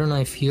is, I don't know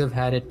if you have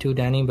had it too,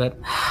 Danny, but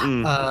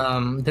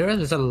there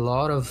is a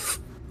lot of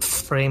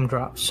frame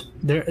drops.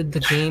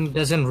 The game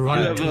doesn't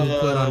run too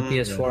good on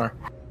PS4.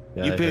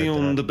 You play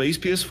on the base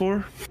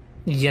PS4?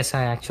 Yes,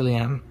 I actually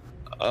am.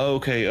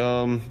 Okay.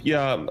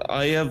 Yeah,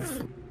 I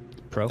have.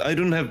 Pro? I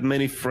don't have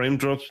many frame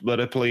drops,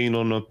 but I play in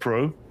on a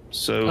Pro.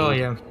 So. Oh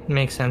yeah,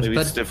 makes sense. Maybe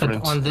it's But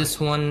different. on this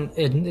one,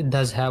 it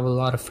does have a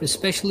lot of,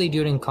 especially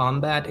during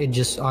combat, it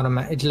just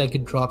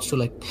it drops to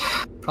like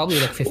probably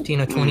like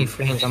 15 or 20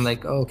 frames. I'm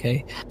like,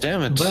 okay,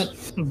 Damn it.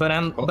 but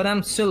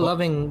I'm still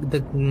loving the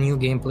new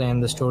gameplay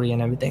and the story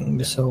and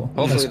everything. So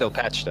Hopefully they'll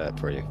patch that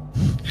for you.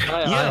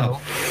 Yeah,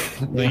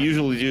 they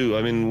usually do.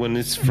 I mean, when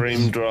it's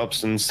frame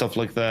drops and stuff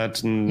like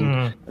that,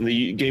 and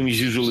the game is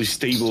usually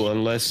stable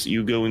unless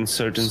you go in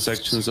certain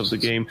sections of the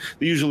game,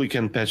 they usually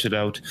can patch it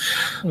out.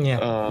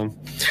 Yeah.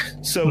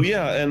 So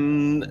yeah,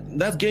 and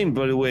that game,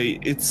 by the way,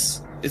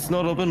 it's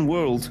not open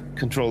world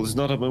control. It's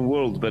not open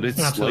world, but it's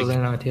Absolutely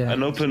like not, yeah.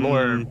 an open.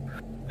 More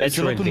It's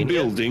an open Metroidvania.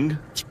 building.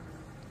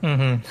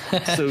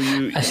 So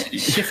you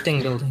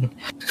Shifting building.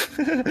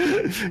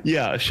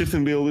 Yeah,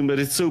 shifting building, but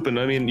it's open.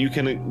 I mean, you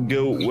can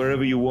go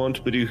wherever you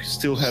want, but you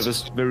still have a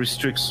very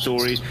strict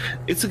story.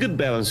 It's a good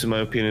balance, in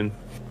my opinion.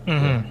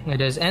 It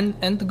is, and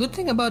the good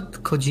thing about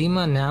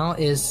Kojima now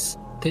is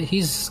that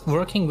he's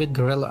working with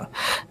Guerrilla,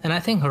 and I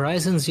think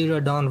Horizon Zero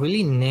Dawn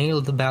really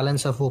nailed the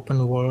balance of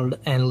open world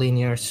and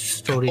linear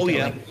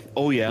storytelling.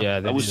 Oh yeah.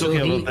 Yeah, I was they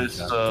talking did.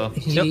 about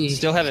this.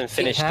 Still haven't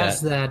finished he has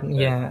that.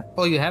 Yeah.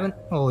 Oh, you haven't?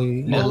 Oh,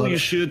 You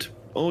should.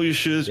 Oh, you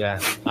should. Yeah,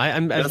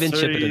 I've been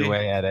chipping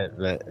away at it,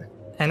 but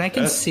And I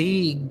can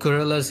see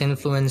Guerrilla's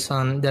influence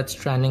on Death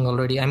Stranding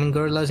already. I mean,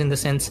 Guerrilla's in the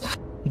sense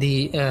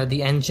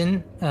the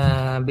engine,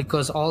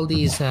 because all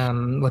these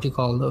what do you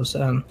call those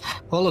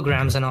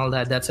holograms and all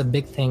that. That's a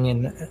big thing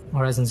in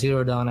Horizon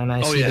Zero Dawn, and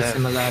I see the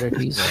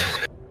similarities.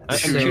 I'm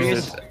So-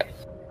 curious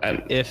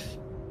if.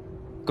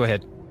 Go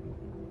ahead.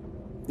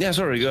 Yeah,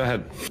 sorry. Go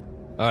ahead.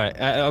 All right,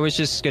 I was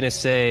just gonna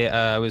say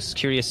I was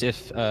curious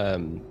if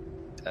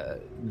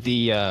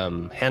the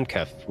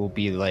handcuff will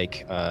be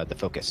like the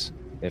focus.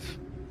 If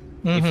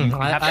you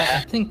have to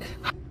I think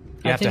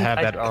you have to have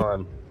that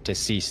on to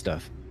see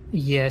stuff.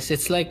 Yes,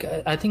 it's like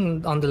I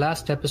think on the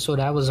last episode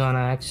I was on,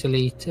 I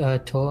actually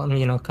told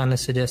kind of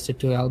suggested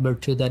to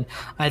Albert too that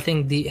I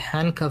think the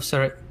handcuffs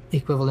are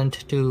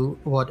equivalent to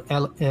what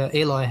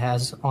Aloy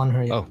has on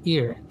her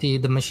ear, the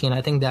machine.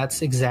 I think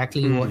that's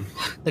exactly what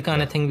the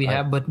kind of thing we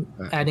have, but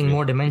adding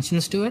more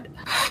dimensions to it.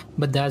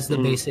 But that's the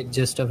basic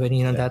gist of it.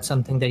 That's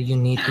something that you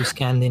need to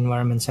scan the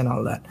environments and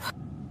all that.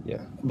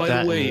 Yeah.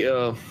 By the way,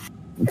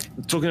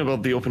 talking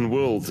about the open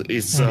world,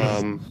 it's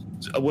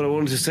what I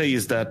wanted to say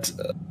is that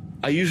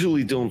I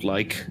usually don't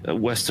like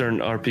Western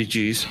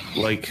RPGs.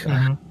 Like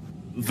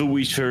The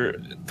Witcher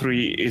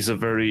 3 is a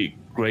very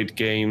great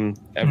game.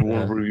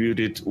 Everyone reviewed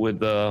it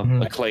with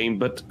acclaim,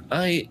 but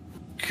I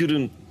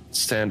couldn't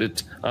stand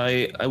it.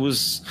 I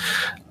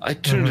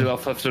turned it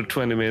off after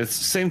 20 minutes.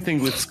 Same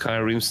thing with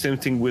Skyrim. Same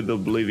thing with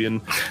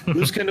Oblivion.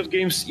 Those kind of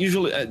games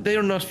usually they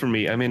are not for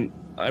me. I mean,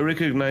 I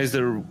recognize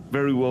they're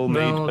very well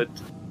made, but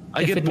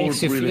I get bored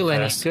really fast. If it makes you feel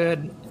any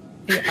good,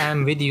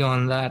 I'm with you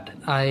on that.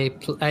 I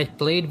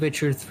played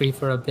Witcher 3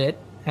 for a bit,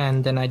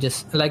 and then I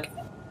just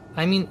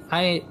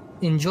I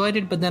enjoyed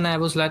it, but then I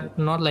was like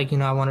not like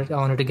I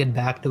wanted to get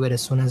back to it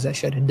as soon as I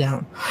shut it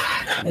down.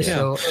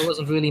 So it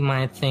wasn't really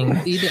my thing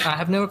either. I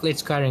have never played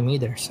Skyrim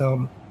either,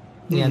 so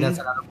that's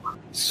another one.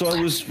 So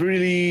I was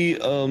really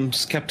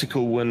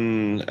skeptical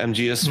when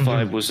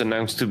MGS5 was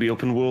announced to be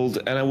open world,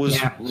 and I was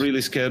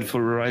really scared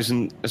for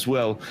Horizon as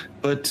well.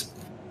 But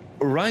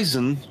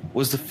Horizon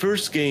was the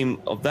first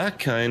game of that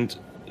kind.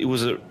 It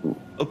was an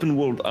open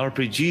world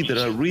RPG that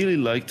I really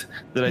liked,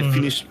 that I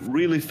finished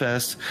really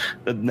fast,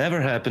 that never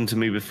happened to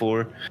me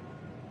before.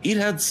 It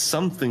had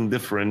something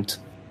different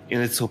in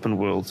its open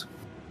world.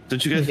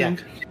 Don't you guys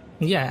think?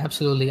 Yeah,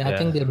 absolutely. I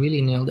think they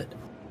really nailed it.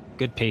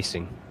 Good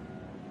pacing.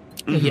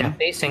 Yeah,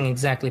 pacing,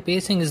 exactly.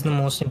 Pacing is the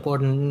most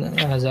important,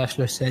 as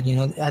Ashler said.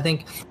 I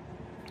think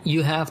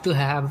you have to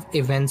have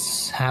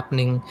events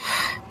happening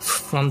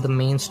from the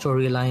main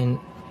storyline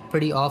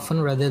pretty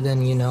often rather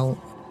than,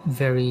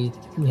 very,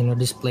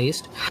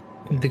 displaced,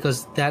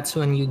 because that's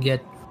when you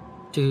get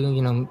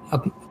to,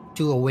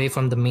 away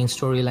from the main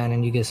storyline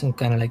and you get some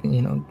kind of like,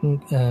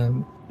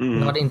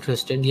 not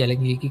interested. Yeah,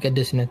 like you get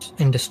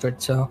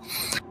disinterested. So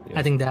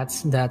I think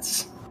that's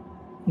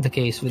the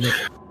case with it.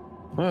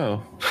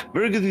 Wow.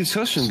 Very good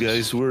discussion,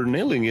 guys. We're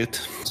nailing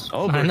it.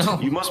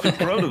 Albert, you must be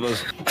proud of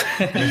us.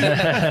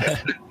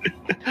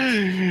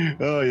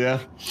 Oh, yeah.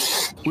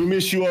 We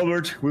miss you,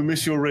 Albert. We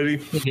miss you already.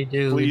 We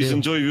do. Please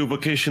enjoy your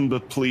vacation,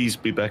 but please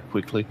be back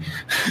quickly.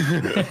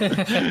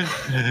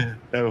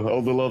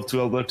 All the love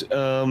to Albert.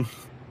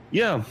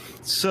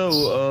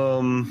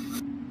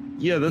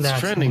 That's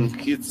trending.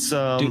 It's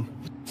do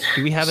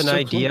we have an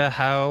idea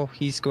how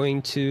he's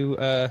going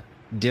to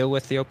deal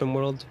with the open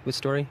world with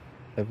story?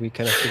 Have we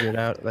kind of figured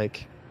out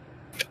like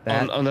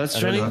that? On that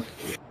trending?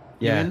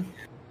 Yeah.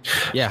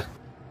 Yeah.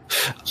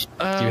 Do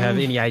you have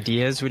any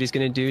ideas what he's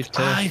going to do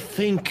to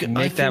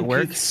make that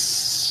work?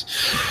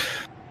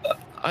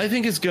 I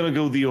think it's going to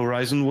go the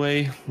Horizon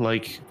way,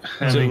 like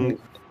having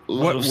a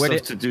lot of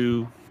stuff to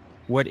do.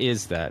 What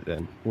is that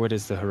then? What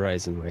is the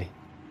Horizon way?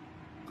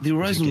 The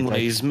Horizon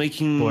way is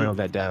making... Boil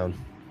that down.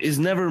 is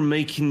never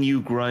making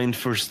you grind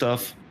for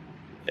stuff.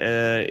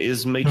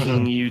 Is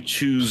making you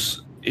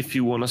choose if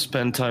you want to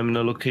spend time in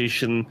a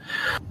location.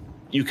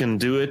 You can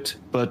do it,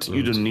 but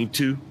you don't need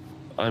to.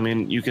 I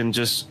mean, you can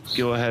just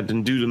go ahead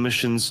and do the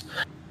missions,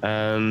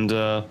 and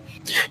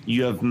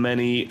you have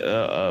many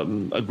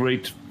a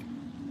great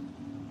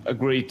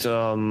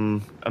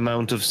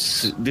amount of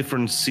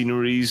different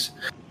sceneries,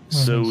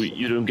 so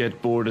you don't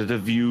get bored at the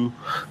view.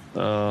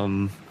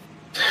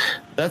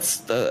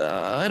 That's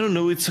I don't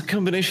know. It's a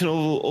combination of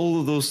all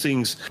of those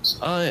things.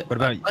 I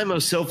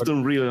myself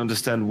don't really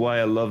understand why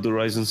I love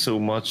Horizon so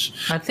much.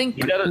 I think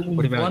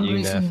What about one you,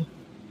 reason.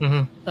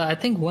 I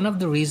think one of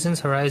the reasons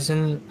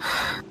Horizon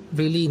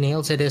really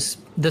nails it is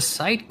the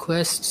side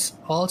quests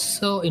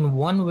also, in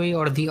one way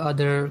or the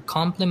other,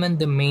 complement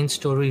the main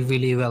story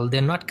really well.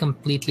 They're not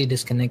completely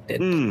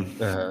disconnected.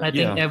 I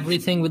think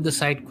everything with the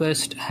side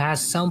quest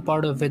has some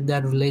part of it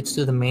that relates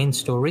to the main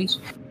story.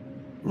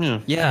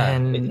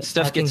 And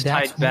stuff gets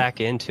tied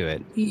back into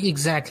it.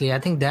 Exactly. I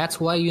think that's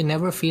why you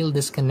never feel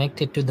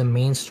disconnected to the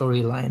main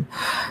storyline.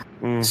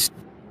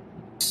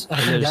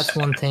 I think that's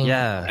one thing.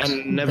 Yeah,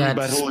 and every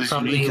battle is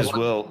unique as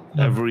well.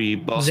 Every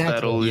boss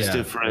battle is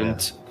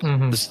different.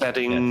 The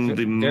setting,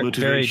 the motivations.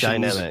 Very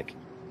dynamic.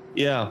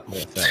 Yeah.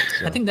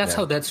 I think that's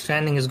how Death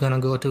Stranding is going to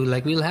go too.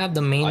 Like, we'll have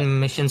the main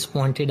missions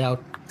pointed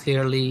out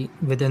clearly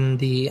within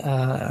the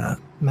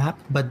map,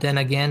 but then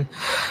again,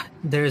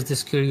 there's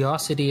this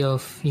curiosity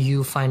of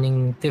you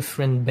finding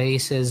different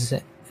bases,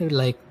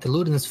 like the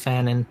Ludens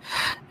fan, and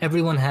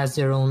everyone has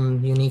their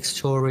own unique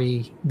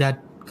story that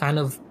kind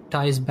of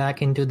ties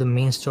back into the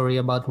main story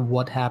about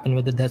what happened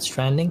with the Death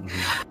Stranding.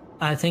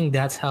 I think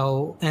that's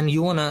how, and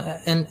you wanna,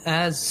 and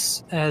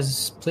as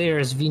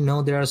players, we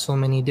know there are so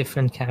many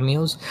different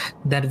cameos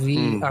that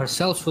we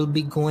ourselves will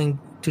be going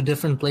to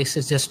different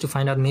places just to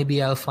find out.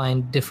 Maybe I'll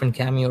find different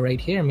cameo right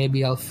here.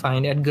 Maybe I'll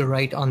find Edgar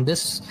Wright on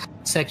this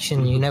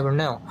section. You never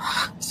know.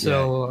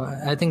 So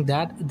I think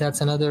that's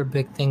another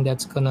big thing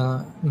that's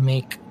gonna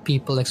make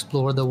people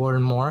explore the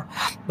world more.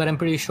 But I'm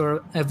pretty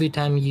sure every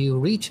time you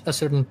reach a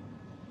certain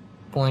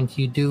point,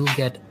 you do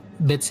get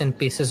bits and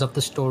pieces of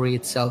the story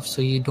itself,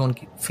 so you don't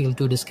feel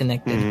too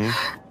disconnected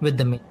with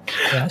the main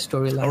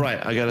storyline. All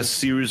right, I got a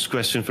serious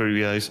question for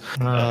you guys.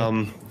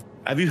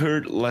 Have you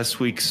heard last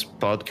week's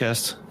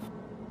podcast?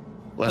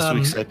 Last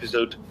week's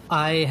episode?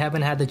 I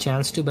haven't had the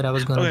chance to, but I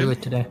was going to do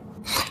it today.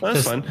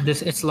 That's fine.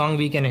 It's long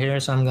weekend here,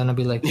 so I'm going to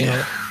be like,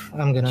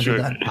 I'm going to do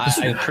that.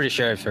 I'm pretty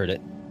sure I've heard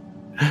it.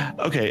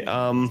 Okay.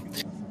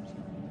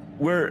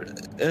 We're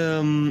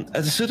at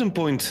a certain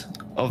point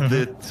of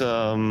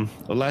that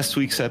last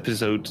week's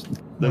episode,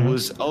 there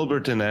was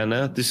Albert and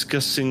Anna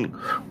discussing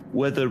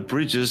whether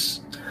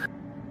Bridges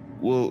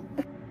will,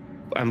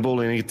 I'm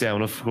boiling it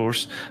down, of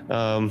course,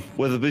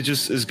 whether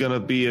Bridges is going to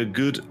be a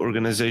good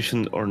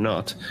organization or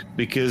not,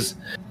 because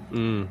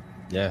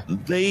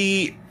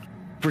they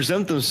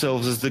present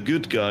themselves as the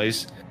good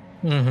guys,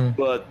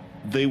 but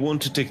they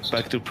want to take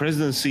back the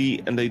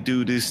presidency, and they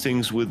do these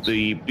things with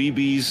the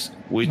BBs,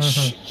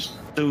 which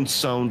don't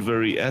sound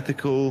very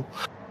ethical,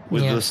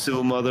 with the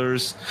still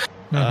mothers.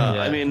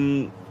 I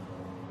mean,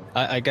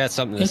 I got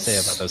something to say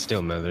about those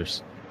still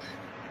mothers.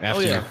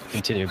 After you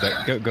continue,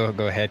 but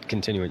go ahead,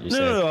 continue what you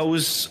said. No, I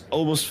was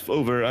almost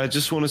over. I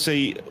just want to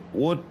say,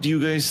 what do you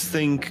guys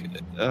think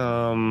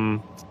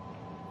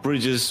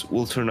Bridges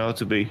will turn out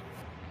to be?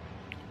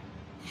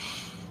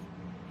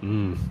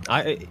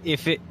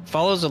 If it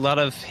follows a lot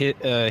of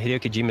Hideo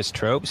Kojima's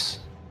tropes,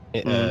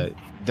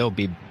 they'll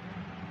be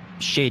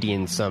shady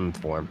in some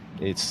form.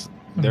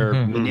 They're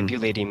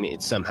manipulating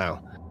it somehow.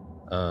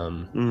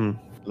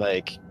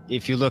 Like,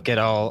 if you look at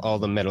all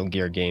the Metal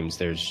Gear games,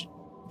 there's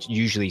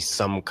usually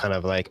some kind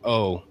of like,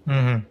 you're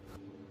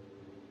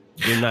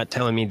not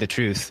telling me the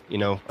truth,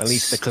 at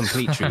least the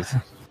complete truth.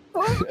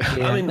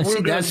 I mean,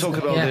 we're going to talk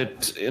about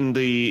it in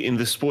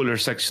the spoiler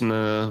section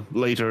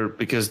later,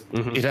 because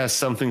it has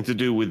something to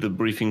do with the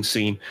briefing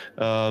scene.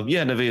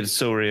 Naveed,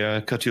 sorry,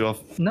 I cut you off.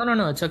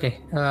 No, it's okay.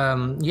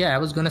 I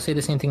was going to say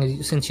the same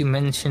thing since you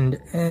mentioned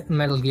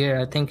Metal Gear.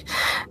 I think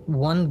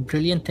one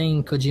brilliant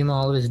thing Kojima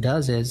always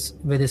does is,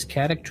 with his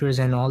characters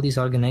and all these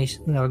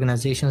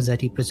organizations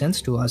that he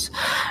presents to us,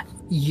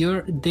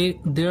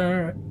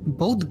 they're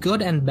both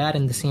good and bad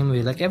in the same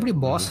way. Like, every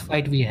boss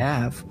fight we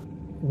have,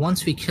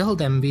 once we kill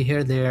them, we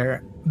hear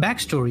their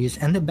backstories,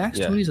 and the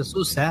backstories are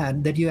so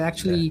sad that you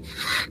actually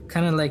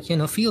kind of like,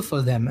 feel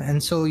for them.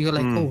 And so you're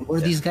like,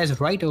 were these guys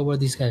right or were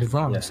these guys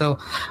wrong? So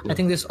I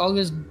think there's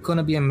always going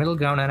to be a middle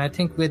ground. And I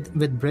think with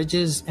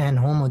Bridges and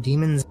Homo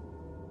Demons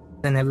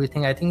and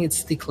everything, I think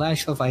it's the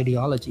clash of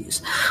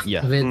ideologies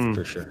with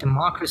for sure.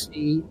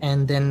 democracy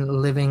and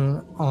then living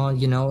on,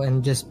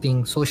 and just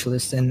being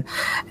socialist. And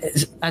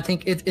I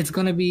think it's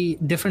going to be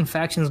different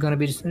factions going to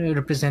be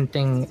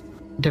representing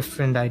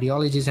different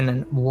ideologies, and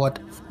then what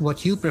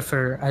you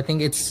prefer. I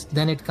think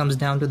it comes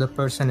down to the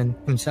person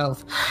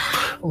himself.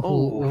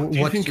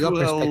 What your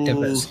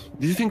perspective is.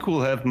 Do you think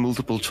we'll have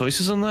multiple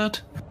choices on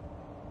that?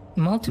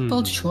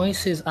 Multiple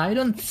choices? I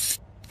don't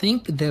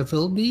think there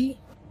will be.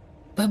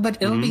 But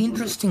it'll be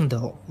interesting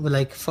though.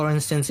 Like for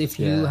instance, if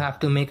you have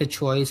to make a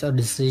choice or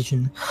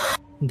decision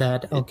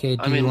that do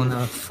you want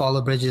to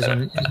follow Bridges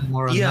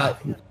anymore or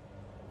not? Do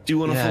you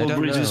want to follow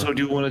Bridges or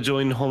do you want to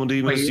join Homo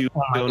Demons?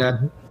 Oh my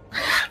God.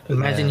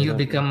 Imagine you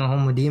become a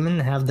Homo Demon,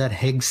 have that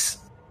Higgs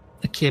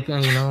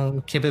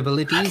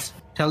capabilities,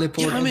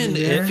 teleport. Yeah, I mean,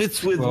 if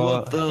it's with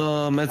what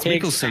Matt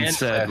Mikkelsen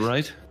said,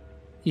 right?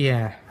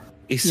 Yeah.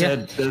 He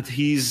said that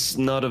he's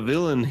not a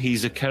villain,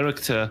 he's a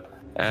character.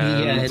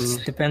 And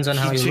it depends on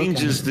how you look at it.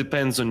 Changes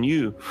depends on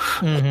you.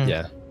 Mm-hmm.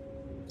 Yeah.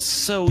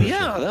 So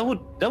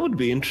that would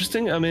be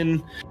interesting. I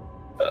mean,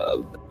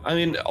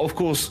 of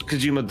course,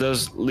 Kojima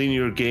does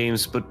linear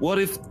games, but what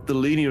if the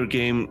linear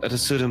game at a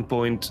certain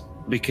point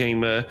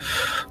became it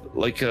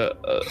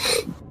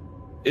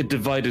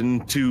divided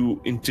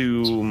into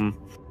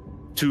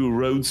two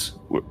roads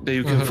that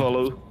you can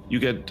follow? You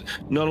get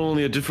not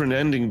only a different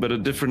ending, but a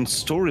different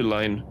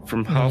storyline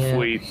from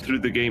halfway through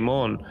the game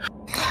on,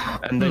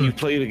 and then you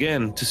play it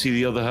again to see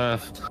the other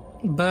half.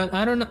 But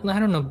I don't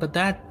know. But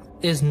that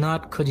is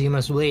not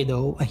Kojima's way,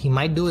 though. He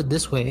might do it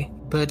this way,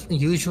 but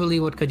usually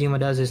what Kojima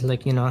does is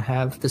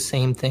have the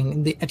same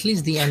thing. At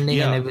least the ending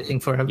and everything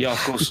for everyone. Yeah, of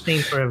course. The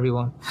same for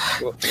everyone.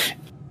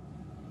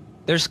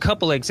 There's a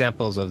couple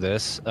examples of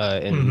this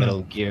in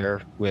Metal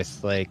Gear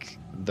with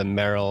the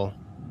Meryl,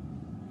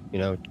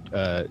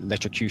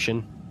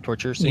 electrocution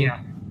torture scene. Yeah.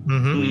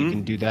 Where you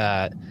can do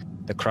that.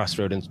 The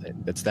crossroad,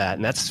 that's that,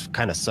 and that's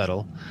kind of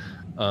subtle.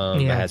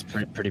 That has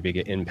pretty big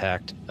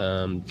impact.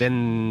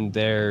 Then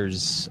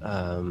there's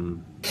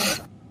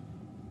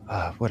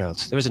what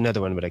else? There was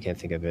another one, but I can't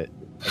think of it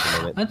at the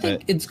moment. I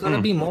think it's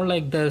gonna be more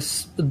like the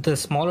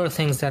smaller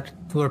things that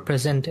were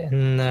present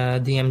in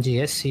the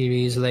MGS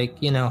series,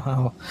 like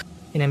how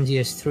in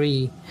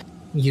MGS3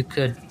 you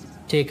could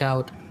take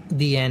out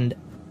the end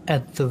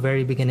at the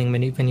very beginning.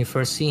 When you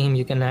first see him,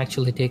 you can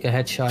actually take a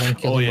headshot and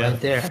kill him right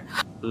there.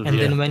 And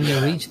then when you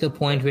reach the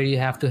point where you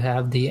have to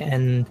have the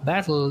end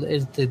battle,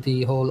 is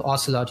the whole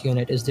Ocelot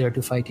unit is there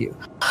to fight you.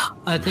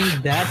 I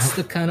think that's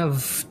the kind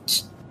of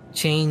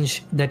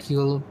change that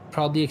you'll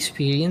probably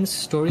experience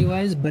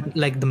story-wise, but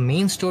the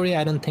main story,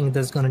 I don't think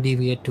that's going to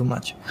deviate too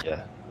much.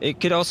 Yeah.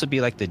 It could also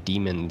be like the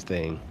demon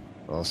thing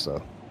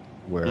also,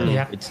 where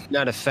it's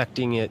not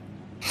affecting it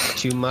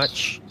too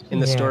much in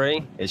the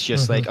story. It's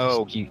just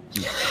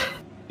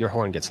your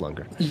horn gets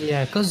longer.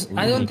 Yeah, because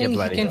I don't think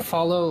you can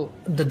follow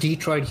the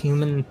Detroit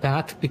human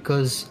path,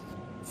 because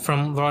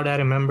from what I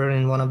remember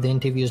in one of the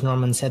interviews,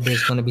 Norman said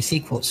there's going to be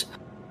sequels.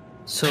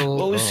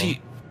 So,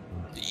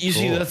 you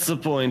see, that's the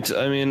point.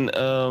 I mean,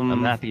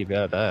 I'm happy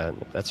about that.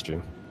 If that's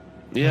true.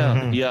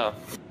 Yeah,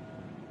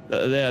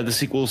 the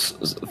sequels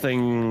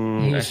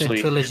thing. It's a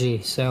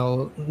trilogy,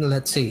 so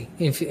let's see.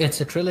 If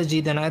it's a trilogy,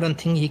 then I don't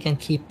think he can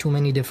keep too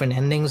many different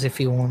endings if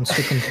he wants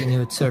to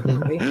continue it certain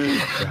way.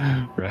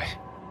 Right.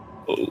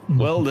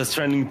 Well, Death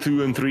Stranding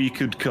 2 and 3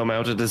 could come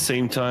out at the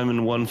same time,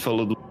 and one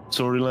follow the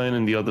storyline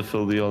and the other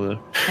follow the other.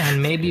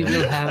 And maybe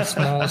we'll have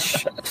small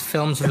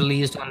films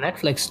released on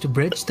Netflix to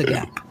bridge the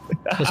gap.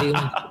 Because you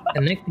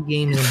connect the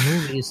games and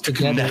movies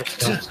together.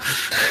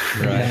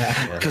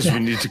 Right. Because we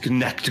need to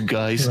connect,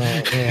 guys.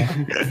 Right,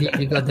 yeah.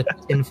 You got the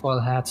tinfoil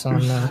hats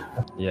on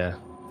now. Yeah.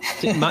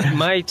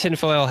 My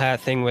tinfoil hat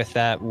thing with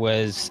that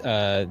was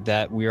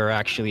that we are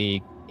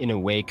actually, in a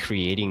way,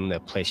 creating the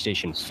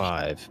PlayStation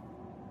 5.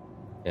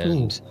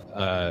 And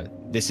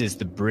this is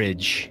the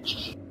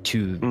bridge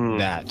to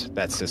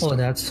that system. Oh,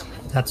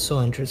 that's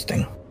so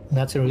interesting.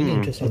 That's a really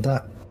interesting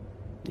thought.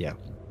 Yeah,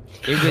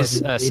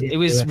 it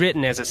was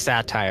written as a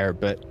satire,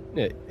 but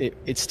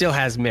it still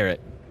has merit.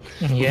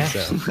 Yeah,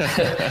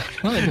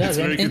 well, it does.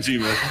 Very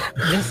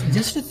Kojima.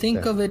 Just to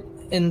think of it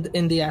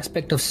in the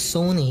aspect of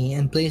Sony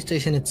and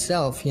PlayStation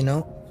itself,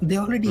 they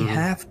already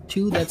have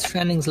 2 Death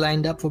Strandings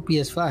lined up for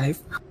PS5.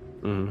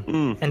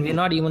 And we're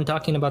not even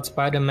talking about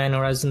Spider-Man,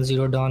 Horizon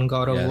Zero Dawn,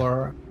 God of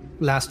War,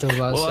 Last of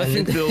Us. Well,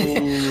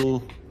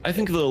 I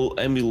think they'll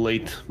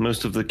emulate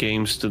most of the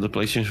games to the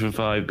PlayStation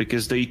 5,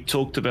 because they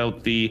talked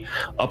about the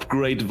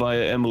upgrade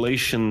via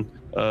emulation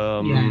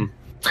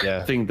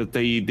thing that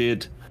they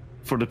did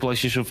for the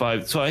PlayStation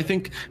 5. So I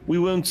think we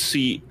won't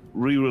see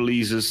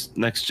re-releases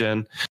next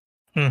gen.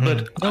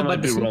 But I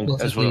might be wrong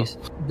as well.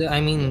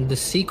 The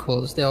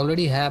sequels, they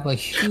already have a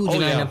huge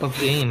lineup of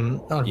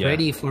game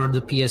ready for the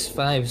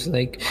PS5s.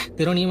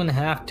 They don't even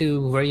have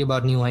to worry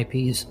about new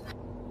IPs.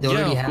 They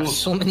already have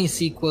so many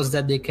sequels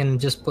that they can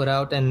just put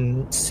out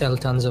and sell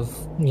tons of,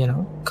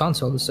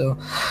 consoles. So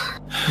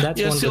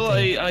that's one still, good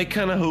thing. I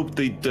kind of hope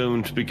they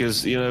don't,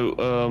 because,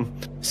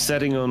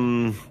 setting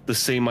on the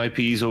same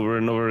IPs over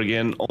and over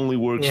again only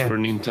works for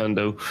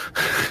Nintendo.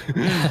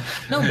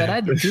 No, but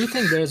I do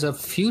think there's a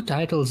few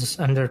titles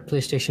under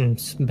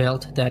PlayStation's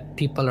belt that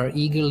people are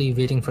eagerly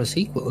waiting for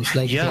sequels,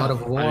 like God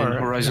of War,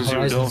 Horizon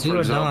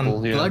Zero Dawn,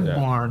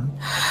 Bloodborne,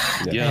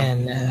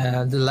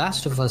 and The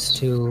Last of Us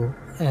 2,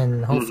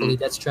 and hopefully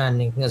Death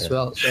Stranding as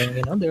well. So,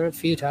 there are a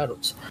few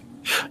titles.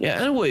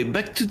 Yeah, anyway,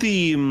 back to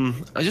the...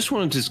 I just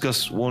want to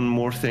discuss one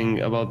more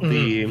thing about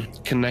the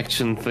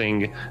connection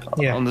thing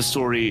on the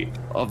story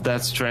of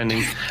Death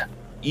Stranding.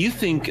 you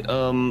think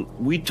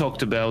we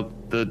talked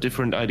about the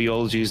different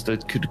ideologies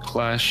that could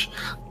clash,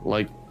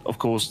 like, of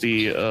course,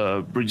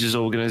 the Bridges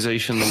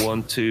organization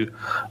want to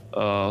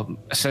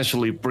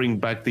essentially bring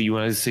back the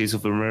United States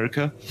of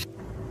America,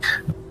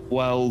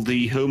 while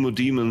the Homo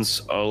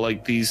Demons are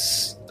like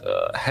these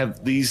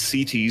have these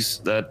cities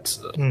that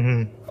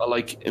are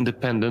like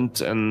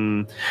independent,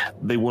 and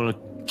they want to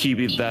keep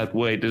it that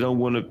way. They don't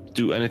want to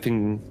do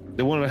anything.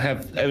 They want to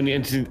have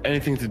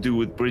anything to do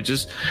with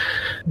Bridges.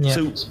 Yeah.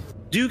 So,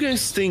 do you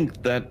guys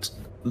think that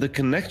the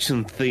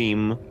connection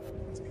theme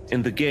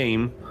in the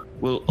game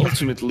will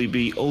ultimately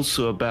be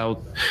also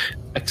about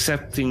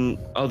accepting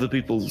other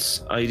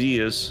people's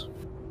ideas?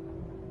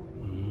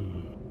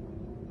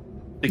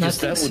 Because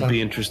that would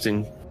be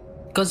interesting.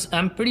 Because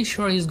I'm pretty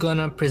sure he's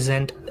gonna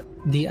present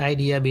the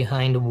idea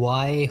behind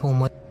why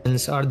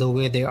Homos are the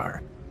way they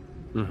are.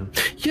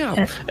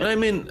 Yeah, and I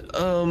mean,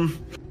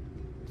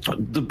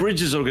 the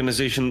Bridges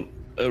organization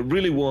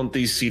really want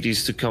these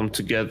cities to come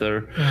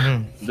together.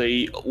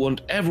 They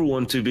want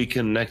everyone to be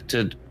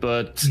connected,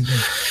 but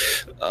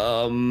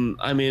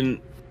I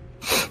mean,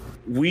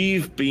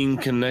 we've been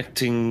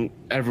connecting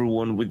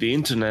everyone with the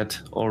internet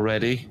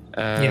already,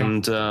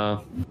 and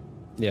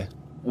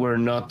we're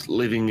not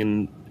living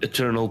in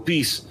eternal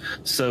peace.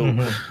 So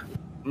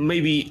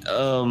maybe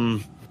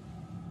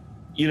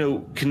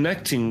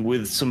connecting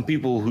with some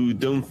people who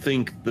don't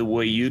think the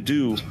way you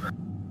do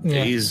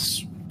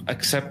is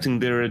accepting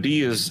their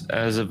ideas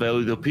as a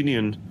valid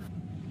opinion.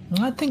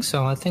 I think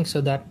so.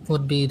 That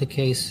would be the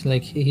case.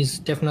 Like, he's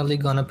definitely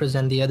gonna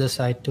present the other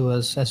side to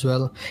us as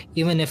well,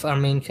 even if our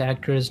main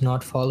character is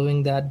not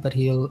following that, but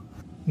he'll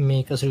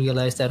make us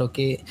realize that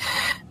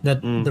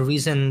the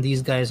reason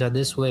these guys are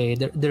this way,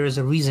 there is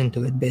a reason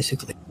to it,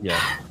 basically.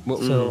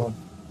 So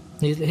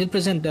he'll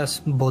present us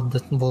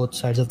both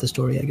sides of the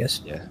story, I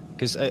guess. Yeah,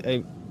 because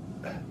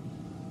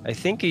I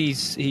think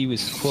he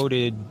was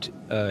quoted.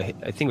 I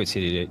think it was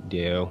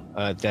Hideo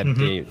that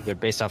they're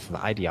based off of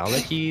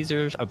ideologies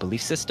or a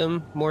belief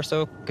system more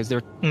so, because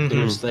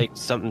there's like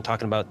something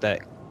talking about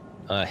that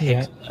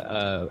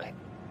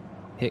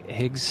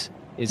Higgs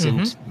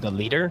isn't the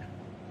leader,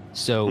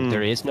 so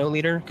there is no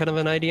leader, kind of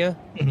an idea.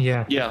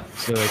 Yeah.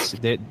 So it's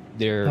they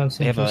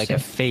have like a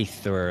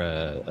faith or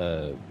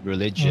a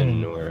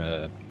religion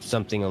or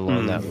something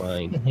along that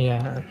line.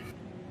 Yeah.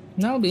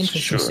 That'll be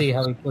interesting to see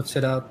how he puts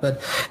it out.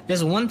 But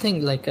there's one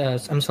thing, like,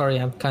 I'm sorry,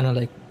 I'm kind of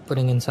like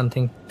putting in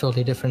something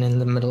totally different in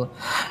the middle.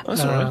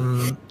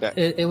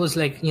 It was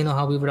like,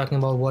 how we were talking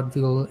about what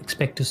we will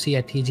expect to see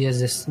at TGS.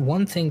 This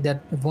one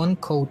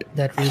quote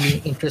that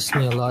really interests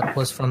me a lot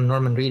was from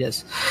Norman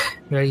Reedus,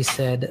 where he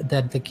said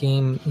that the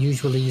game,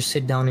 usually you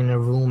sit down in a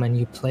room and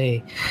you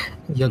play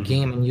your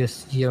game and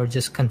you're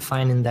just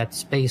confined in that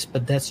space,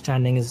 but Death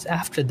Stranding is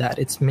after that.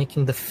 It's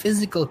making the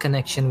physical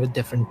connection with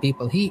different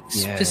people. He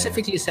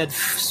specifically said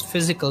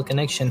physical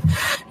connection,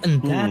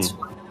 and that's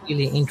what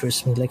really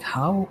interests me. Like,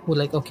 how,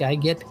 okay, I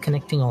get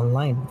connecting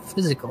online,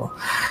 physical.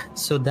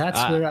 So that's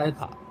where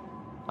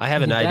I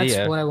have an idea.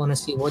 That's what I want to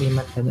see. What he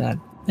meant by that.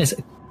 It's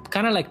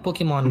kind of like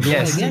Pokemon Go,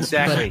 yes, I guess,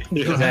 exactly.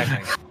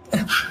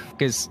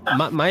 Because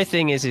my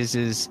thing is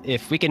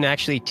if we can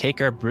actually take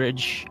our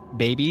bridge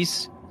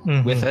babies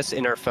with us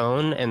in our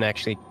phone and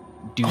actually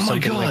do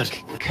something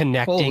like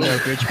connecting our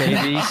bridge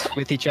babies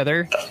with each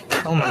other.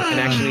 Oh my god! And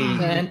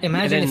actually,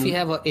 imagine if you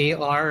have an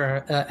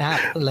AR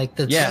app like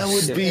the. That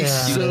would be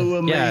so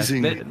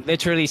amazing. Yeah,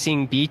 literally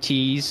seeing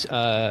BTs,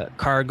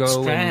 cargo,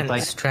 strands,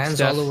 and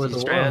strands all over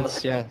the world.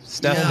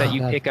 Stuff that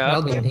you pick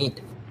up.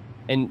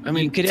 And I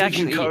mean, you could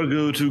taking actually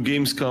cargo to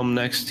Gamescom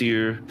next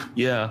year.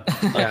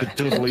 I could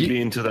totally be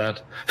into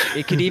that.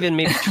 It could even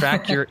maybe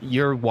track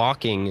your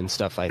walking and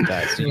stuff like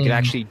that, so you could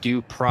actually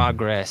do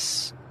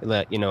progress,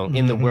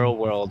 in the real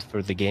world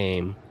for the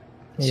game.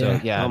 So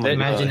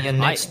imagine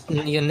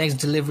your next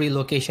delivery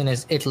location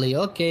is Italy.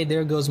 Okay,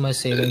 there goes my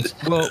savings.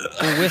 Well,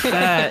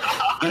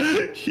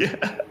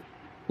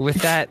 with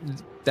that,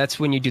 that's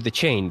when you do the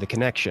chain, the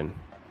connection.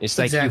 It's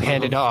like you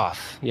hand it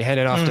off. You hand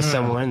it off to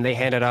someone. They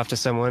hand it off to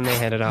someone. They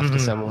hand it off to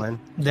someone.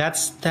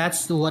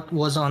 That's what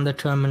was on the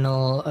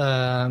terminal.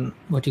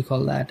 What do you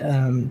call that?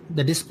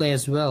 The display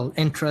as well.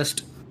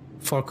 Entrust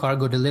for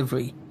cargo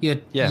delivery.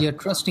 You're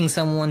trusting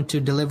someone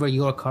to deliver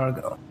your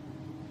cargo.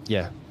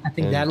 Yeah. I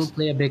think that'll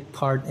play a big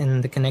part in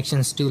the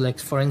connections too. Like,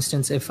 for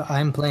instance, if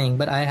I'm playing,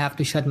 but I have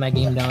to shut my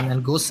game down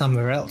and go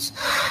somewhere else,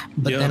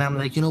 but then I'm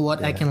like, you know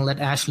what? I can let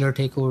Ashler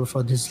take over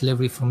for this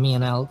delivery for me,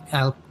 and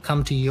I'll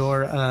come to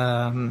your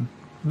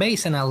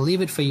base and I'll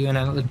leave it for you, and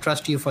I'll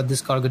trust you for this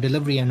cargo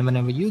delivery. And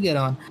whenever you get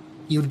on,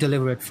 you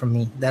deliver it for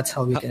me. That's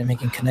how we're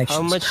making connections.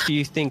 How much do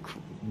you think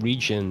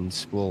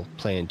regions will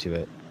play into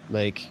it?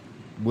 Like,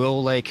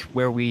 will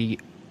where we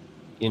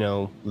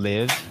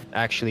live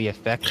actually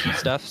affect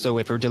stuff? So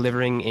if we're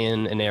delivering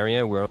in an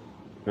area, we're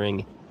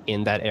delivering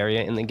in that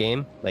area in the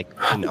game, like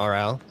in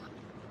RL?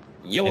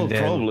 Yeah, well,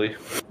 probably.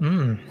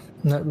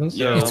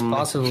 It's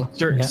possible.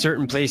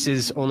 Certain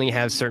places only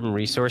have certain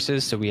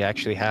resources, so we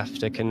actually have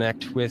to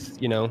connect with,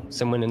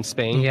 someone in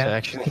Spain to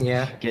actually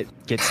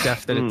get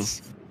stuff that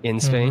it's in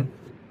Spain.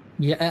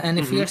 Yeah, and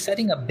if we are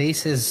setting up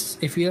bases,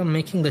 if we are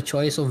making the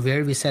choice of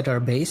where we set our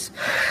base,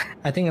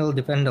 I think it will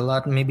depend a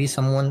lot. Maybe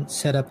someone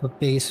set up a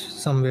base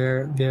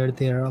somewhere where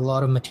there are a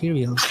lot of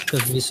materials,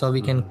 because we saw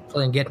we can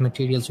get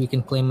materials, we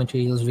can claim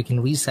materials, we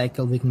can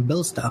recycle, we can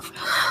build stuff.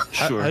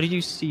 How do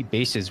you see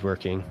bases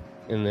working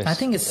in this? I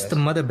think it's the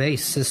mother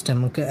base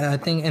system. I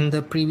think in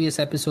the previous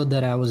episode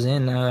that I was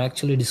in, I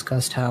actually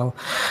discussed how,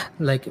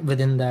 like,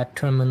 within that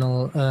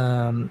terminal,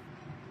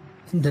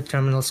 the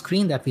terminal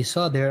screen that we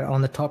saw there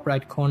on the top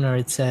right corner,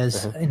 it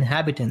says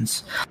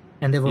inhabitants,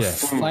 and there were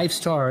 5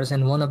 stars,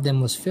 and one of them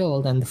was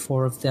filled and the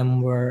 4 of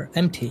them were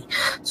empty.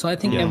 So I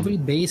think every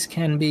base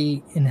can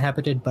be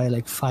inhabited by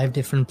like 5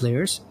 different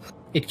players.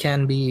 It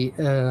can be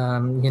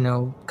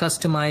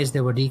customized.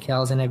 There were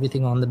decals and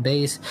everything on the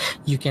base.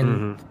 You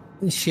can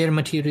share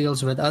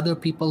materials with other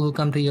people who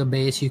come to your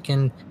base. You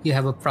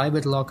have a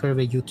private locker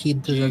where you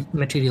keep the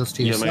materials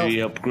to yourself. Yeah,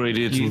 maybe upgrade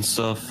it and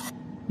stuff.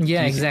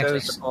 Yeah, exactly.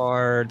 Those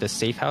are the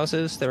safe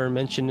houses that were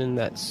mentioned in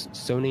that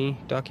Sony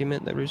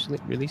document that was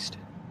released?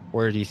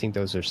 Or do you think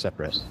those are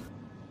separate?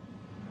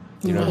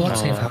 What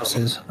safe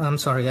houses? I'm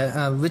sorry.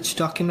 Which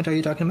document are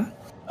you talking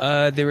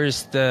about? There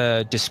was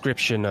the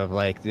description of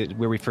like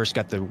where we first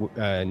got the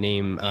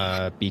name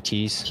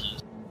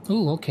BTs.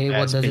 Oh, okay.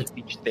 What does it?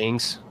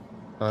 Things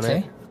on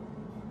say?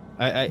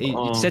 It.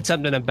 It said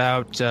something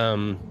about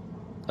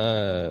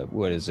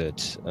what is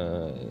it?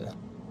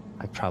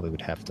 I probably would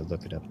have to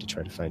look it up to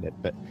try to find it,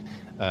 but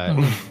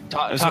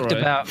talked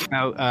about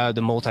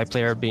the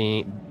multiplayer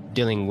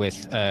dealing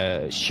with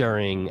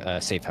sharing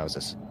safe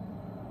houses.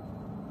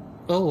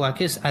 Oh, I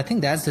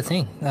think that's the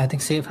thing. I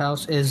think safe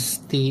house is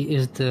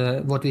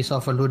the what we saw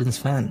for Luden's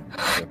fan,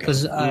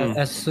 because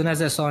as soon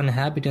as I saw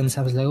inhabitants,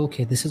 I was like,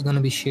 okay, this is going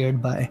to be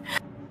shared by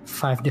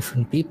 5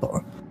 different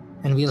people,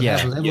 and we'll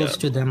have levels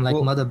to them, like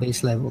mother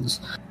base levels.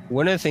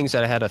 One of the things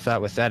that I had a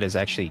thought with that is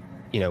actually,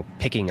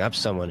 picking up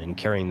someone and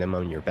carrying them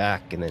on your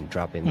back and then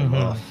dropping them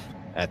off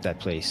at that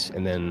place,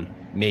 and then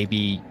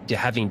maybe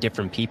having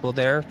different people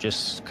there,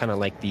 just kind of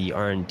like the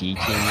R&D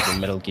teams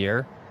in Metal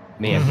Gear,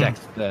 may affect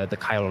the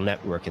chiral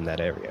network in that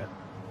area,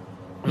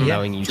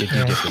 allowing you to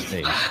do different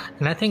things.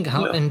 And I think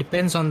it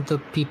depends on the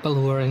people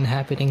who are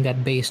inhabiting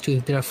that base too.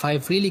 If there are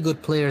 5 really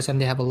good players and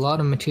they have a lot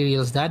of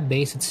materials, that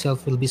base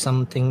itself will be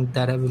something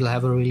that will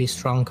have a really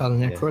strong chiral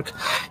network.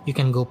 You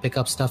can go pick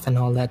up stuff and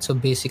all that. So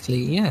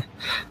basically,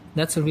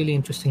 that's a really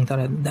interesting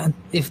thought.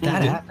 If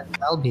that happens,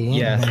 I'll be in.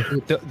 Yeah.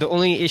 The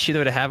only issue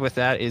that I have with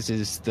that is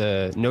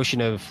the notion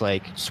of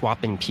like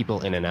swapping people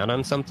in and out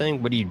on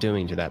something. What are you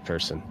doing to that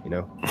person?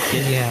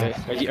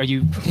 Are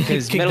you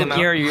because Metal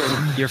Gear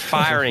you're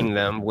firing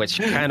them, which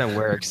kind of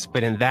works,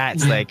 but in that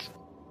it's like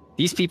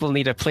these people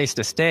need a place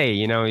to stay.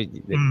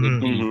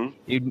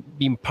 It'd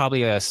be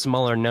probably a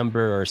smaller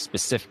number or a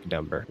specific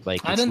number. Like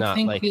I don't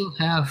think we'll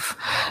have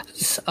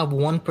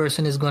one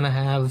person is going to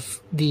have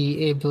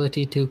the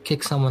ability to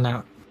kick someone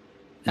out.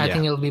 I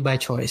think it'll be by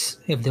choice.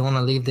 If they want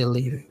to leave, they'll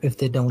leave. If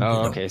they don't,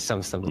 okay,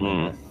 something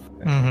like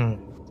that.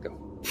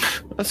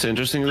 That's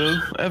interesting, though.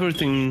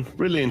 Everything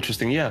really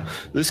interesting. Yeah,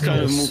 this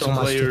kind of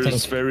multiplayer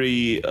is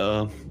very.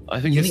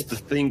 I think it's the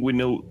thing we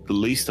know the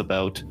least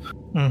about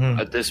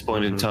at this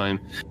point in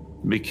time.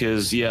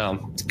 Because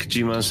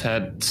Kojima's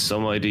had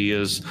some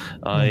ideas.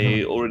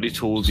 I already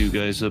told you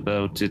guys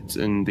about it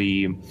in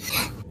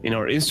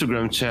our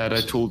Instagram chat. I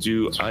told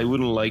you I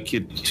wouldn't like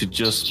it to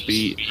just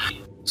be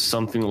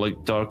something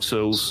like Dark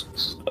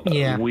Souls.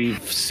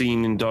 We've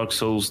seen in Dark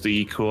Souls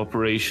the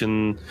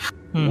cooperation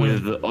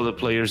with other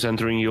players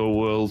entering your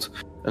world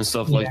and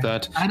stuff like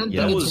that.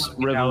 That was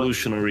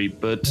revolutionary,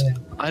 but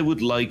I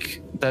would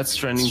like Death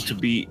Stranding to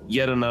be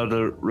yet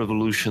another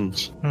revolution.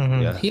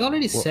 He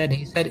already said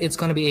it's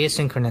going to be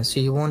asynchronous, so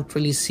you won't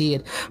really see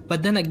it.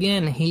 But then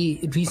again,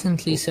 he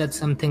recently said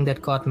something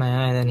that caught my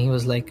eye, and he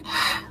was like,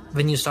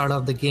 when you start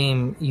off the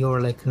game, you're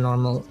like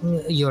normal,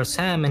 you're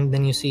Sam, and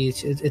then you see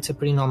it's a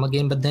pretty normal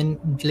game, but then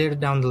later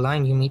down the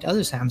line, you meet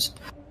other Sams.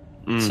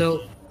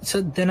 So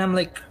then I'm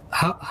like,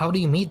 how do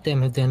you meet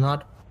them if they're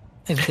not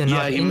he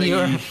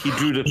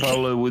drew the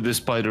parallel with the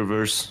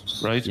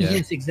Spider-Verse, right?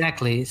 Yes,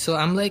 exactly. So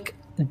I'm like,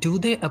 do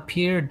they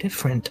appear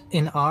different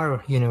in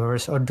our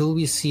universe, or do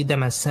we see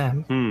them as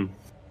Sam?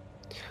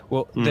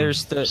 Well,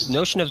 there's the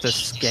notion of the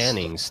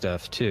scanning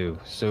stuff too.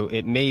 So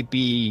it may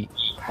be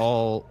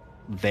all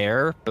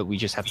there, but we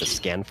just have to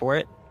scan for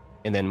it,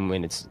 and then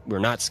when we're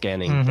not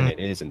scanning, then it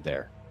isn't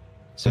there.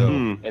 So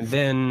and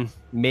then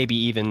maybe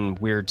even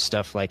weird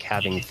stuff like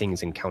having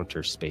things in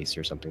counter space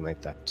or something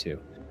like that too.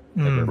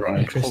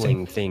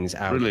 Pulling things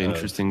out. Really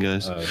interesting,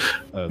 guys.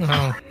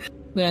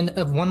 And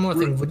one more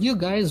thing, would you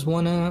guys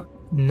want to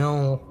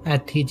know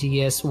at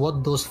TGS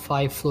what those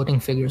 5 floating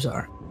figures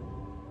are?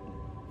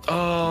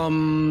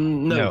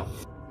 No.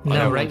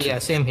 No, right? Yeah,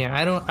 same here.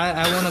 I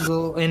want to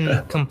go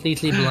in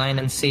completely blind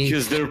and see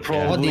because they're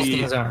probably, what these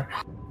things are.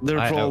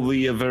 They're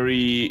probably a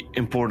very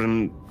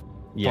important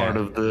part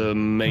of the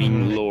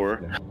main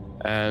lore.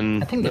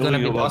 And I think they're going to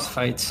be boss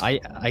fights. I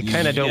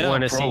kind of don't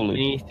want to see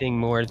anything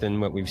more than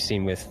what we've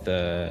seen with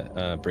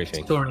the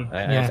briefing. Story.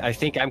 I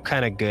think I'm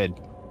kind of good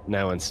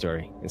now on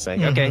story. It's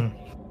like, okay.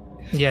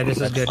 Yeah, this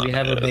is good. We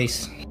have a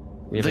base.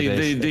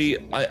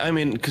 I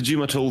mean,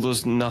 Kojima told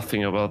us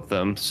nothing about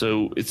them,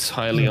 so it's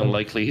highly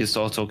unlikely he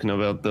starts talking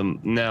about them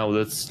now.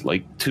 That's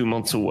like 2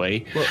 months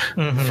away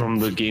from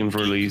the game's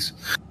release.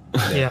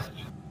 Yeah.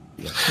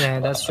 Yeah,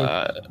 that's true.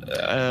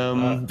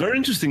 Very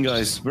interesting,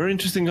 guys. Very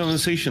interesting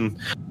conversation.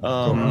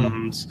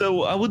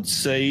 So I would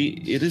say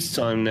it is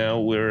time now.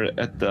 We're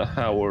at the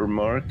hour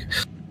mark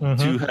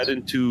to head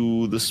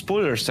into the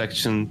spoiler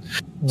section.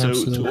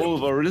 Absolutely. So to all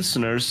of our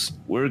listeners,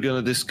 we're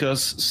going to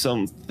discuss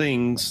some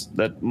things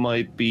that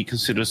might be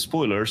considered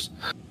spoilers.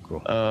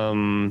 Cool.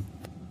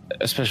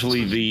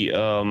 Especially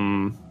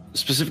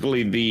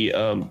specifically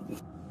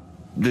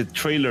the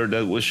trailer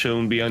that was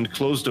shown behind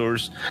closed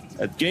doors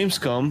at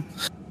Gamescom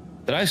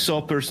that I saw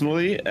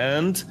personally,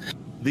 and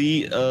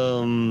the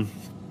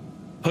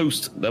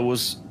post that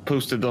was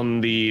posted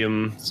on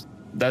the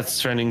Death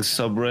Stranding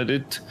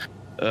subreddit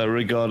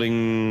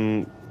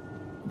regarding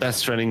Death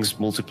Stranding's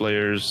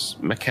multiplayer's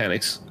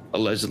mechanics,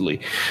 allegedly.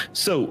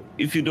 So,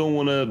 if you don't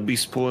want to be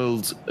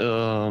spoiled,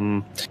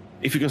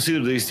 if you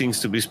consider these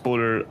things to be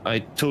spoiler, I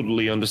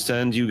totally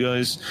understand you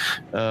guys.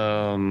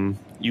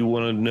 You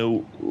want to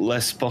know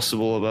less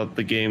possible about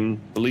the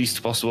game, the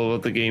least possible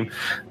about the game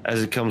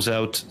as it comes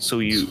out, so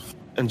you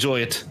enjoy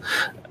it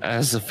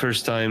as a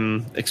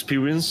first-time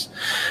experience.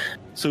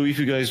 So if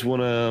you guys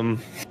want to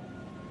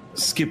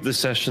skip the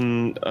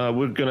session,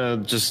 we're gonna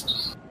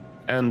just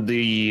end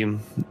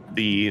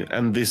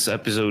end this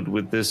episode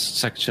with this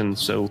section.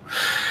 So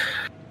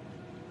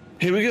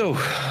here we go.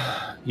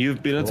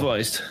 You've been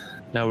advised.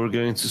 Now we're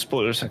going to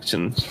spoiler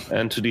section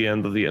and to the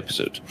end of the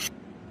episode.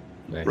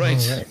 Nice.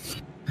 Right.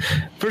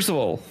 First of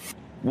all,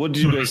 what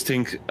did you guys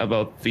think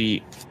about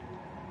the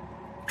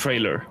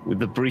trailer with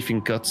the briefing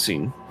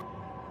cutscene?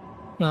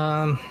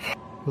 A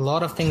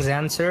lot of things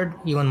answered,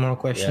 even more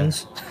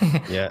questions.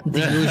 Yeah. The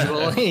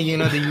usual,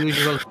 the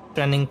usual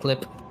trending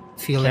clip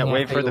feeling. Can't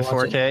wait for the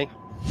 4K.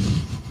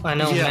 I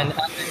know, man.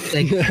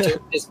 Like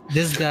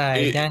this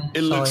guy.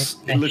 It looks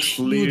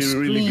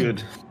really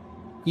good.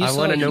 I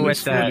want to know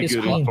what really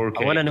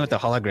I want to know what the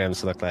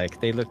holograms look like.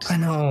 They looked. I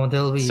know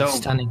they'll be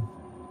stunning.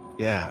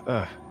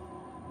 Yeah.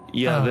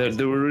 Yeah,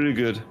 they were really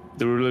good.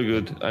 They were really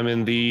good. I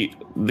mean, the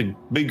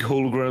big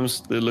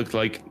holograms, they looked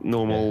like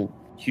normal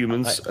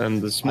humans,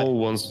 and the small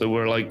ones, they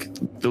were like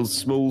those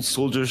small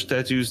soldier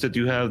statues that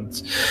you had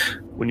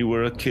when you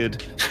were a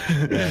kid.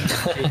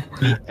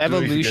 The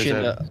evolution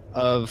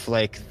of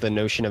like the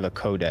notion of a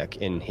codec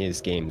in his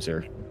games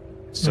are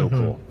so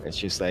cool. It's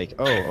just like,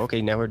 oh,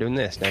 okay, now we're doing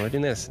this.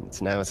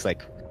 It's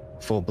like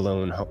full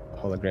blown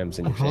holograms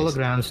in your face.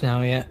 Holograms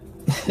now, yeah.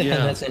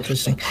 That's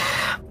interesting.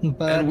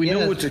 But and we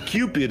know what a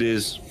Cupid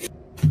is.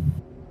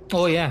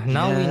 Oh yeah,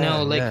 now we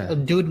know.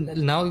 Like, dude,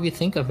 now we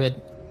think of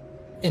it.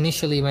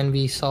 Initially, when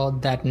we saw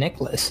that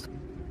necklace,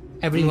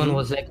 everyone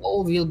was like,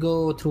 "Oh, we'll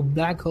go through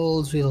black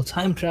holes. We'll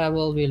time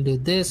travel. We'll do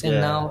this." And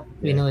now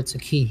we know it's a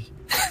key.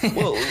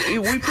 Well,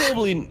 it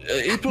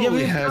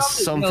probably has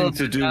something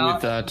to do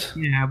with that.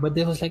 Yeah, but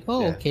they was like,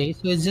 "Oh, okay, so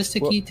it's just a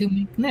key to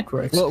make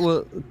networks."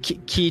 Well,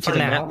 key to the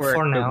network.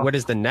 But what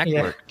does the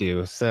network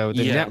do? So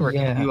the network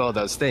can do all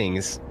those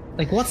things.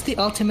 Like, what's the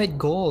ultimate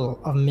goal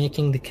of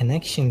making the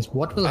connections?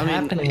 What will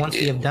happen once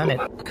we have done it?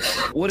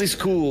 What is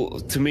cool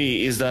to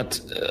me is that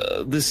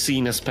this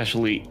scene,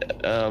 especially,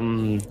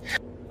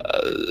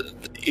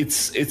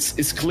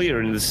 it's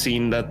clear in the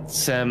scene that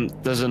Sam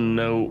doesn't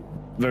know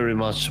very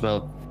much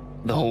about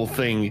the whole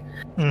thing.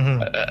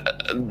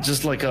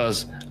 Just like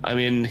us. I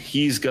mean,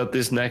 he's got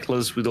this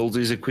necklace with all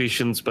these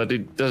equations, but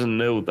it doesn't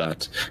know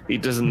that. He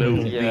doesn't know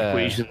the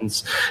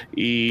equations.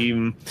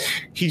 He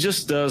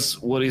just does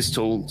what he's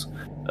told.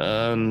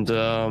 And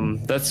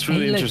that's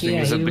really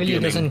interesting. He really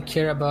doesn't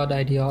care about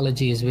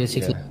ideologies,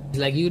 basically.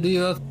 Like, you do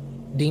your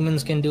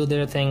demons can do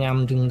their thing,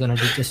 I'm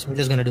just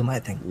gonna do my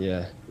thing.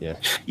 Yeah,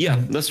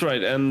 that's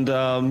right. And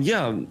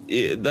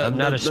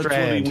that's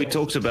what we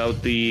talked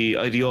about, the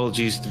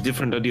ideologies, the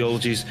different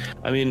ideologies.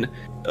 I mean,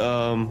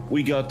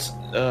 we got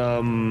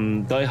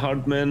Die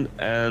Hardman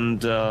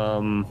and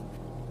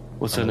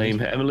what's her name,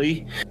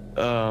 Emily,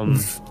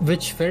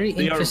 which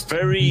they are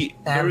very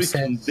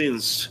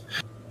convinced.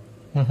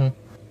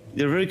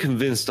 They're very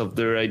convinced of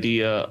their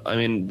idea. I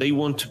mean, they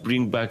want to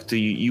bring back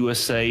the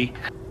USA,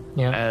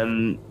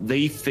 and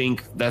they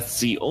think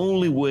that's the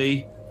only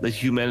way that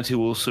humanity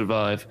will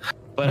survive.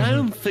 But I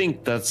don't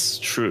think that's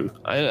true.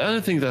 I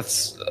don't think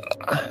that's...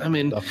 I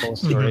mean,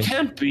 it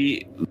can't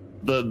be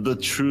the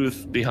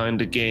truth behind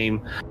the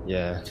game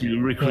to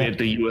recreate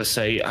the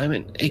USA. I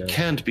mean, it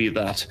can't be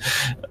that.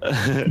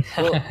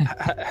 Well,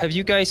 have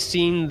you guys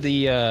seen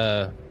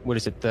the... what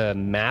is it? The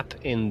map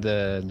in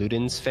the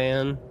Ludens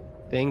fan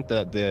thing?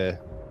 The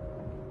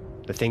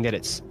thing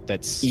that's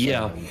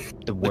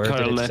the word the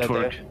that it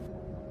network. said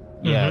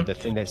there? The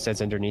thing that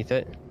says underneath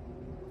it.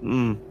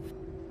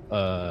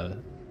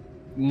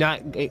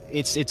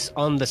 It's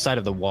on the side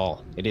of the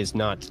wall. It is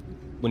not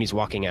when he's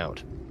walking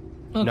out.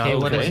 Okay,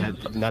 what is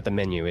it? Not the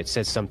menu. It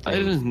says something.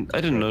 I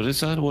didn't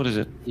notice that. What is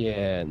it?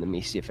 Yeah, let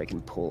me see if I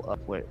can pull up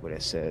what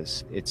it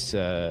says. It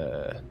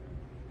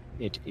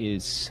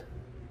is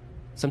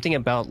something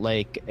about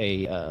like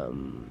a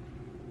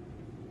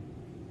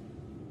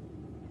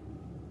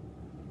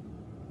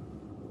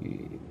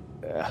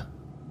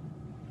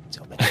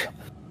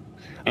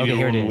okay,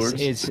 here it is.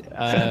 Words. It's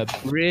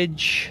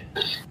bridge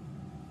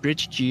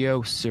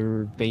geo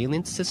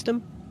surveillance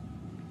system.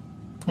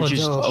 Bridge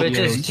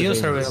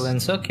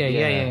geosurveillance.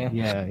 Okay,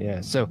 Yeah.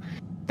 So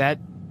that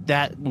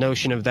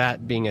notion of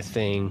that being a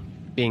thing,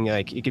 being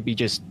like it could be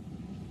just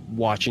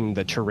watching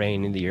the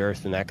terrain in the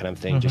earth and that kind of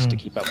thing, just to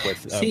keep up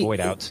with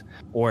void outs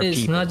or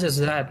it's people. not just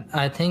that.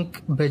 I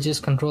think Bridges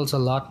controls a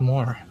lot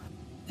more.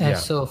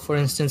 So, for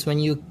instance, when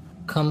you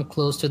come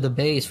close to the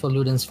base for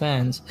Luden's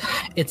fans,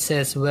 it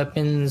says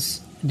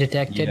weapons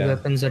detected,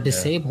 weapons are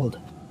disabled.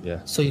 Yeah.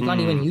 So you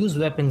can't even use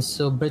weapons.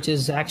 So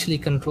Bridges actually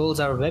controls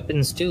our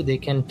weapons too. They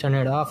can turn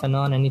it off and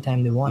on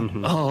anytime they want.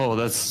 Oh,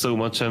 that's so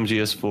much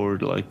MGS4.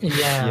 Like,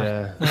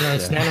 yeah. I know,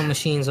 it's nano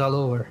machines all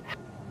over.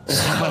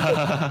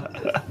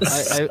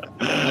 I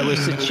was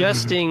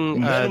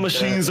suggesting nano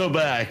machines are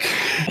back.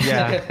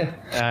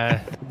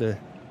 Yeah, the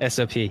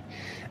SOP.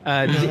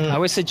 I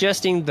was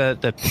suggesting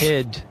the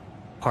PID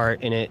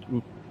part in it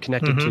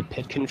connected to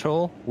PID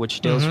control, which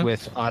deals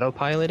with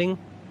autopiloting.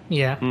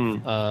 Yeah.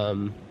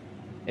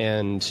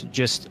 And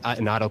just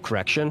an auto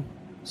correction.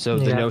 So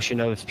the notion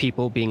of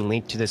people being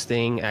linked to this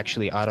thing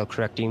actually auto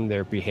correcting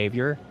their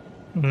behavior,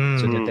 so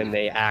that then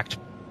they act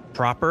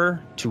proper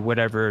to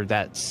whatever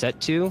that's set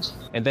to,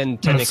 and then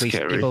technically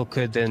people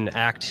could then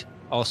act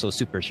also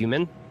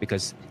superhuman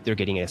because they're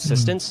getting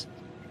assistance,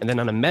 and then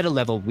on a meta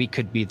level we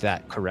could be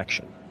that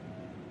correction.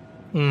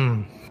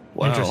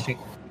 Wow. Interesting.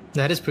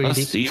 That is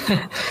pretty deep.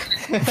 Well,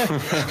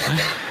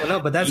 no,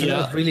 but that's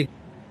a really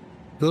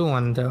good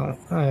one though.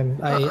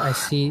 I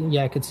see.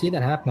 Yeah, I could see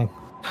that happening.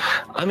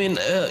 I mean,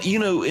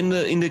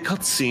 in the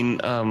cutscene,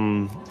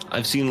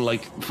 I've seen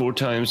like 4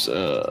 times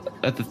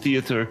at the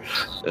theater.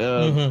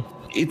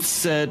 It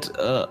said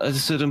at a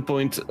certain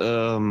point,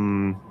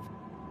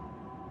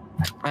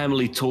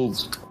 Emily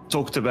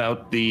talked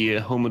about the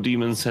homo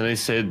demons, and they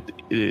said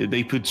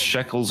they put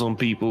shackles on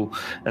people,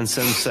 and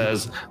Sam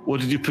says, "What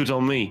did you put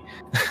on me?"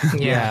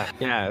 Yeah.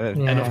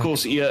 And of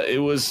course,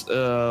 it was.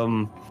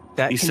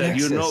 He said,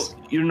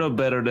 "You're not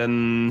better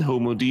than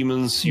homo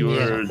demons.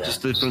 You're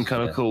just a different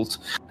kind of cult."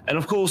 And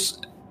of course,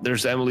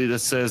 there's Emily that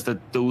says that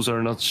those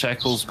are not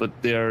shackles, but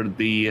they're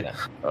the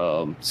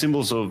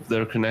symbols of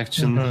their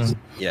connection.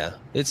 Yeah,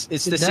 it's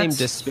the same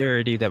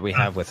disparity that we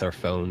have with our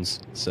phones.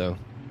 So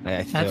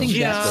I think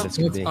that's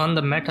what it's on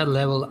the meta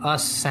level.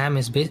 Us, Sam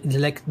is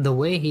like the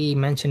way he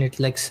mentioned it.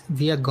 Like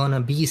we are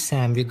gonna be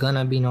Sam, we're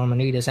gonna be Norman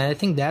Reedus, and I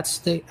think that's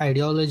the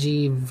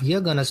ideology we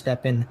are gonna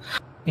step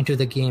into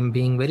the game,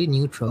 being very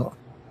neutral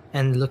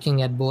and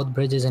looking at both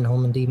Bridges and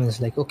Homo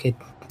Demons. Like, okay,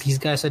 these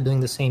guys are doing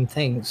the same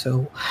thing.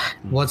 So,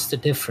 what's the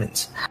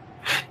difference?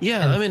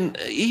 Yeah, I mean,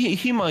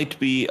 he might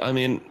be. I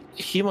mean,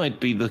 he might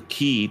be the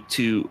key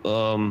to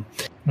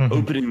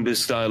opening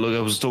this dialogue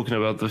I was talking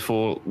about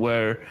before,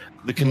 where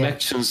the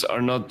connections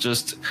are not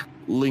just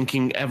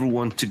linking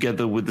everyone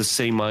together with the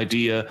same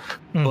idea,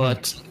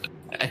 but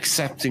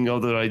accepting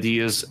other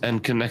ideas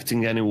and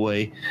connecting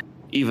anyway,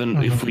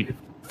 even if we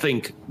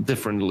think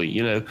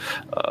differently.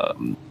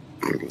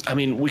 I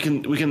mean, we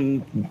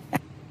can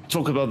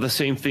talk about the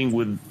same thing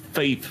with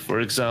faith. For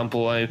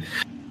example,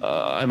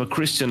 I'm a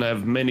Christian. I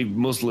have many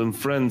Muslim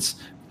friends,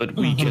 but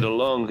we get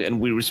along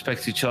and we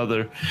respect each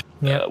other.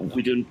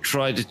 We don't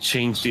try to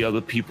change the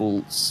other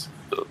people's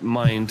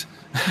mind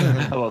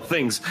about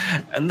things,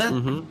 and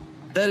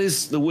that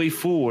is the way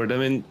forward. I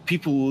mean,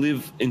 people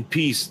live in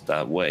peace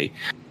that way,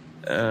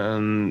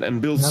 and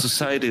build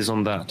societies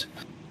on that.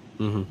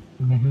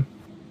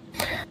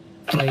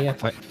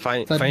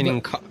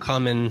 Finding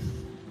common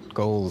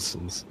goals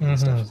and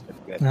stuff.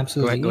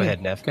 Absolutely. Go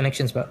ahead, Nev.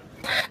 Connections, but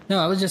no,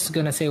 I was just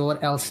gonna say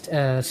what else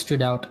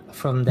stood out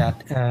from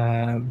that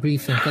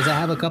briefing, because I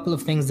have a couple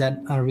of things that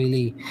are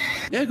really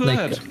Go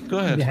ahead.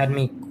 They had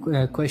me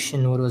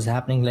question what was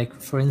happening. Like,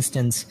 for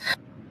instance,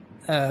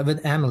 with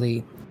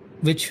Emily,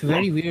 which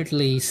very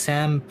weirdly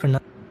Sam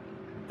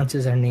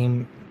pronounces her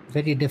name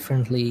very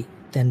differently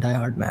than Die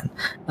Hard Man.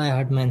 Die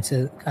Hard Man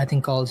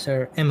calls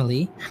her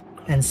Emily,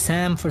 and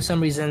Sam for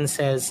some reason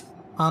says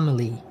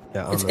Amelie.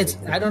 It's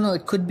I don't know.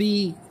 It could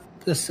be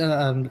this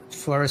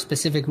for a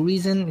specific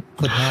reason. It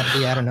could not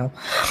be. I don't know.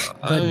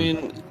 But, I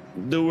mean,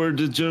 there were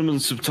the German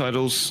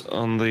subtitles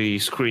on the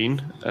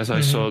screen as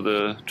I saw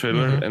the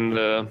trailer, and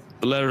the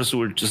letters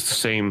were just the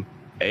same.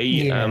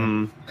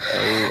 A-M-L-I-E.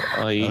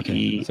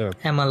 So,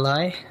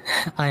 Emily.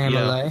 I am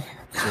alive.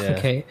 Yeah.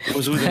 Okay. It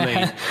was with an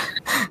A.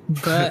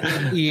 But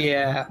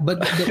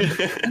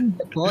the thing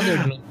that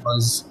bothered me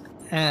was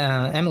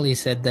Emily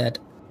said that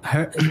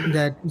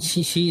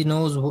she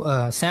knows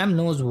Sam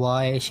knows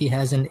why she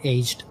hasn't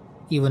aged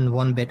even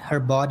one bit. Her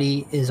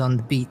body is on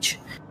the beach.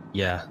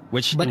 Yeah,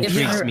 which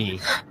intrigues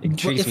me.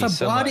 If her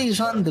body is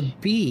on the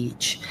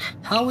beach,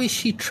 how is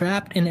she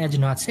trapped in Edge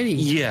Knot City?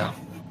 Yeah.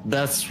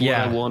 That's what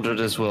I wondered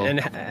as well.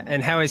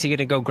 And how is he going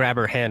to go grab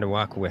her hand and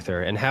walk with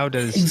her? And how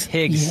does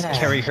Higgs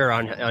carry her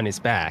on his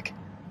back?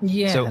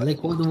 Yeah, So like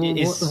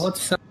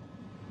what's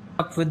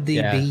up with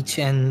the beach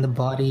and the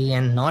body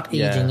and not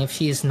aging? If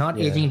she is not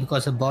aging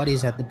because her body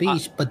is at the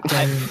beach, but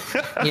then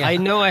I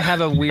know I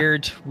have a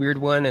weird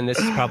one, and this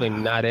is probably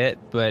not it,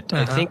 but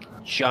I think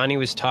Johnny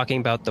was talking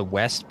about the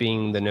West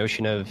being the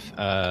notion of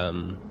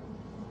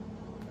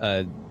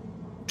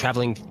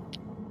traveling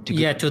to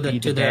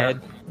the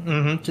dead.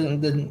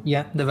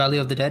 The Valley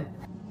of the Dead.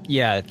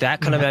 Yeah,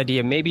 that kind of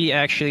idea. Maybe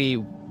actually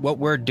what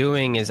we're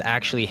doing is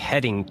actually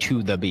heading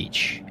to the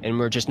beach, and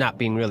we're just not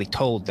being really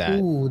told that.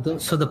 Ooh,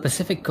 so the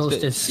Pacific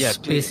Coast is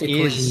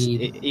basically...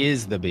 It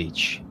is the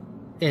beach.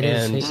 It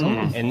is.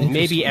 And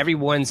maybe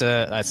everyone's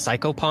a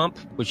psychopomp,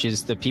 which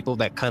is the people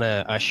that kind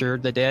of usher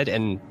the dead,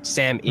 and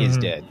Sam is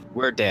dead.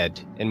 We're dead,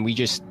 and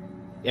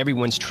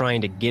everyone's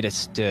trying to get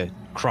us to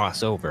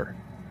cross over.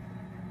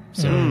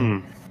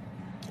 So...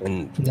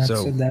 And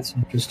that's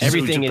interesting.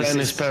 Everything Japan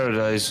is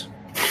paradise.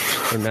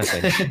 Or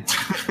nothing.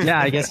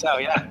 Yeah, I guess so.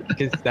 Yeah,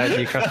 because that'd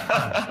be cool.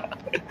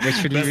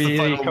 Which would That's be the really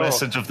final cool.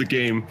 message of the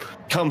game.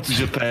 Come to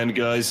Japan,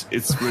 guys.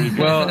 It's really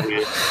Well,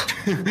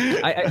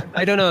 beautiful.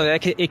 I don't know.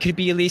 It could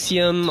be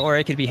Elysium or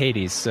it could be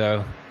Hades.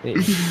 So,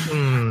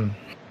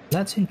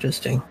 that's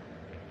interesting.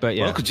 But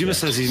yeah, well, Kojima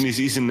says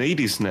he's in the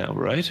 80s now,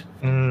 right?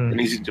 And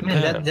he's in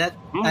Japan.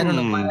 I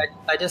don't know.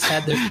 I just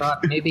had this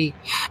thought. Maybe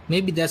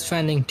Death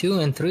Stranding 2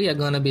 and 3 are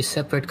gonna be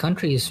separate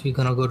countries. We're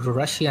gonna go to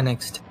Russia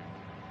next.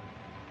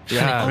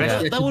 Yeah,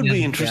 that would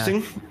be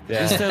interesting.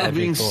 Yeah, instead of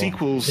being cool.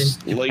 sequels,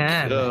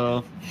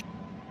 no,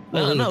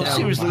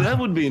 seriously, that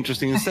would be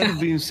interesting. Instead of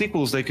being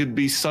sequels, they could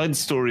be side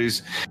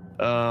stories.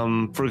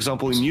 For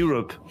example, in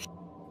Europe.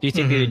 Do you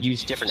think they would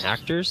use different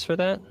actors for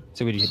that?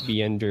 So would it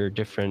be under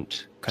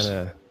different kind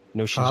of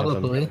notions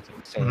Probably.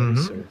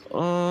 of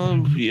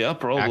them? Yeah,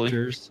 probably.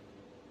 Actors.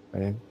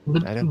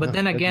 But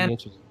then again,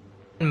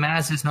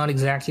 Maz is not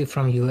exactly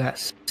from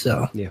US,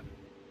 so yeah.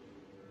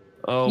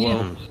 Oh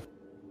well.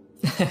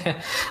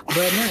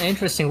 But no,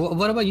 interesting.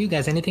 What about you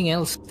guys? Anything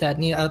else that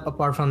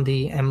apart from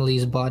the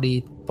Emily's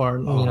body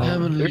part,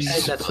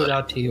 that stood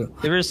out to you?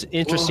 There was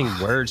interesting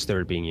words that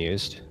were being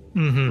used.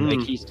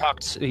 Like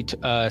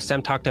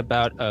Sam talked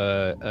about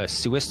a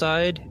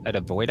suicide at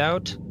a void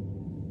out,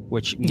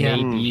 which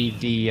may be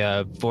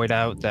the void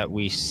out that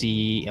we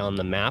see on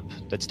the map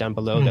that's down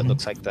below. That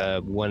looks like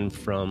the one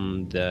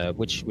from the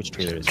which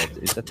trailer is that?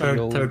 Is that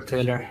the third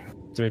trailer?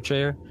 Third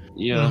trailer?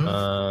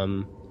 Yeah.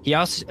 He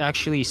also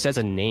actually says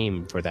a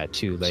name for that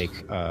too, like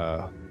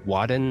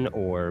Wadden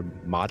or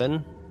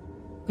Modden.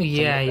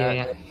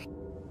 Yeah.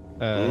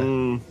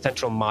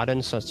 Central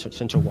Modden,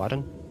 Central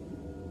Wadden.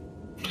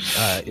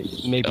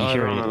 Maybe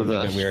hearing it a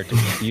little bit weird.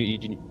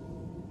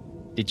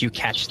 Did you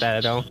catch that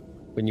at all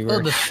when you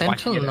were? The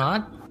Central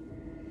Knot.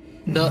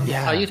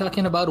 Are you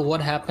talking about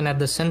what happened at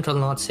the Central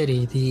Knot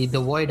City,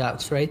 the void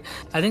outs, right?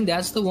 I think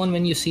that's the one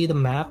when you see the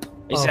map.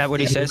 Is that what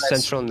he says?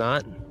 Central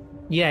Knot.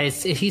 Yeah,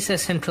 he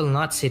says Central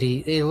Knot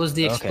City. It was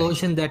the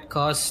explosion that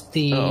caused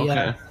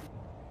the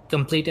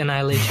complete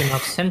annihilation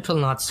of Central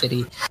Knot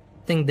City. I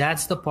think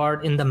that's the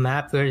part in the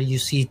map where you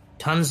see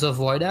tons of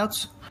void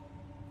outs.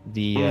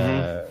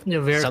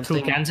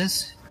 Through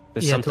Kansas.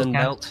 The something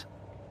belt.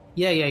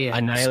 Yeah.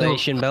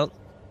 Annihilation belt.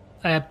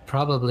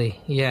 Probably,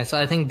 yeah. So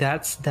I think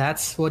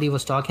that's what he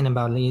was talking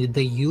about.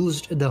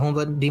 The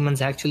Home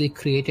Demons actually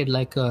created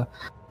like a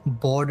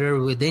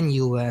border within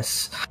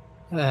US.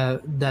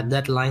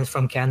 That lines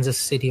from Kansas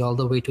City all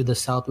the way to the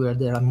south, where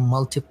there are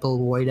multiple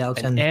void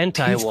outs and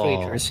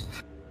anti-wall. Craters.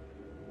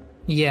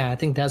 Yeah, I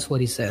think that's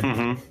what he said.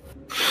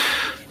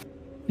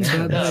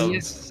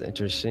 That's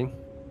interesting.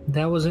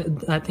 That was,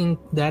 I think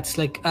that's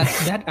like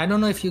that. I don't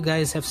know if you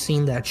guys have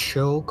seen that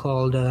show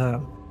called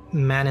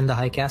Man in the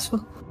High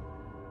Castle.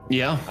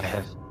 Yeah, I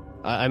have.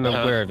 I'm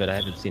aware of it. I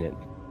haven't seen it.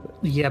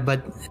 Yeah,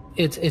 but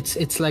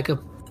it's like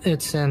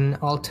it's an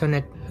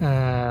alternate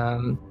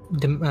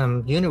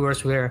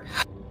universe where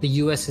the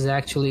U.S. is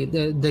actually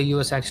the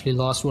U.S. actually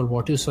lost World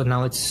War II, so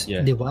now it's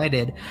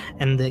divided,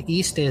 and the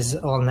East is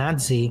all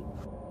Nazi.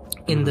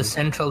 In the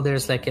central,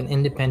 there's like an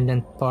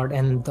independent part,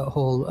 and the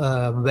whole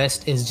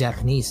West is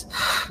Japanese.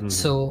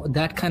 So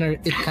that kind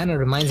of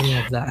reminds me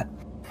of that.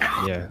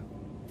 Yeah.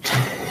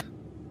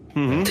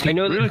 I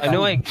know. Really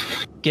cool. I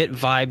get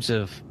vibes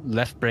of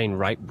left brain,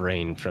 right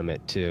brain from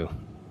it too.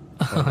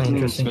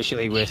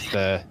 Especially with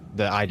the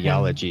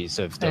ideologies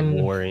of the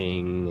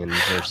warring and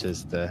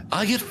versus the.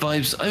 I get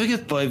vibes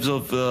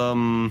of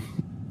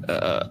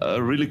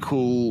a really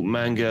cool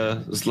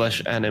manga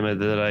 / anime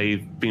that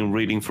I've been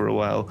reading for a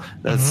while.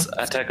 That's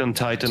Attack on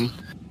Titan.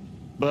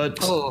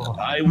 But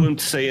I won't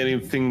say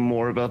anything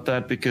more about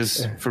that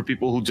because for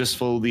people who just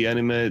follow the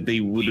anime, they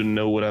wouldn't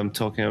know what I'm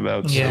talking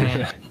about.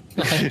 Yeah.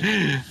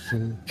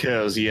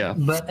 Because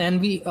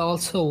and we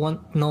also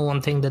know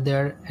one thing, that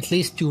there are at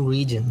least two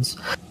regions,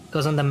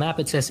 because on the map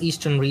it says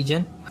Eastern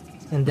region,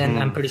 and then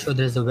I'm pretty sure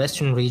there's the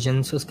Western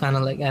region. So it's kind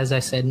of like, as I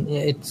said,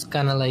 it's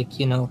kind of like,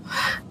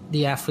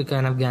 the Africa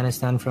and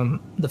Afghanistan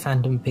from the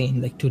Phantom Pain,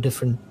 like two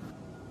different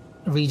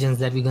regions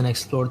that we're gonna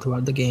explore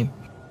throughout the game.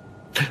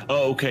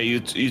 Oh, okay.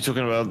 You're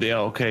talking about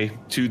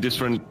two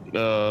different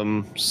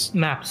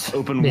Maps,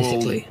 open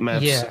basically. world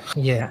maps.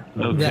 Yeah.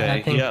 Okay.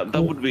 I think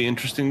That would be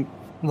interesting.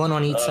 one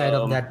on each side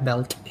of that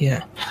belt.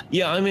 Yeah.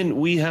 Yeah, I mean,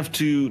 we have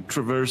to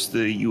traverse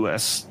the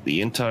U.S.,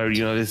 the entire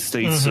United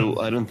States, so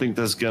I don't think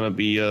there's gonna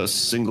be a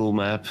single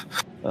map.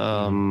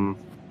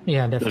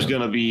 Yeah, definitely. There's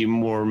gonna be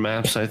more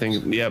maps, I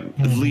think. Yeah,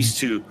 at least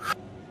 2,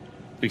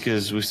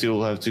 because we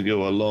still have to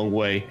go a long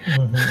way.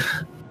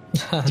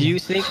 Do you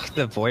think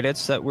the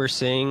voidets that we're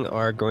seeing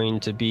are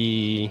going to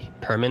be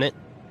permanent?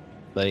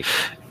 Like,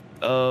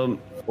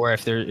 or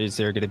if is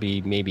there going to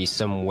be maybe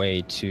some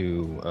way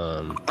to?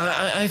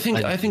 I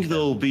think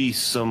there'll be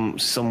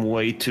some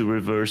way to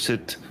reverse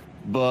it,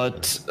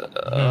 but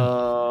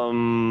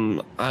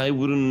I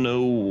wouldn't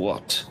know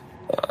what.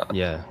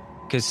 Yeah,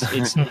 because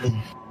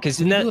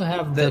in You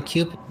have the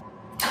cube.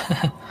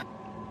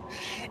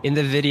 in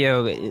the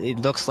video, it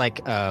looks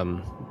like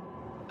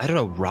I don't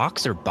know,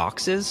 rocks or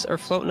boxes are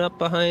floating up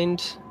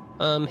behind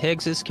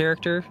Higgs's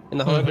character in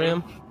the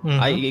hologram.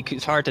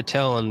 It's hard to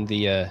tell on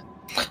the.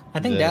 I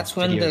think that's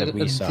when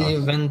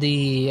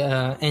the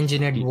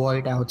engineered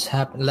void outs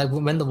happen. Like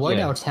when the void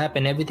outs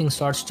happen, everything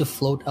starts to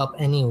float up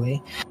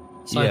anyway.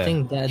 So I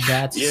think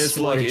that's it's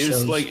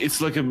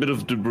like a bit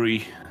of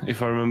debris,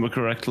 if I remember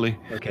correctly.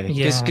 Okay.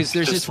 Because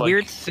there's this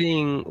weird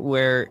thing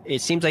where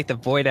it seems like the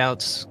void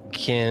outs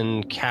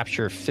can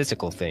capture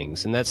physical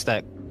things, and that's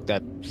that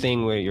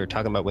thing where you're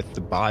talking about with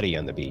the body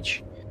on the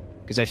beach.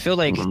 Because I feel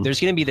like there's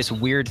going to be this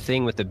weird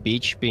thing with the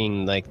beach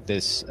being like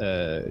this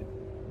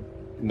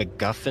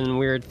MacGuffin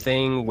weird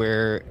thing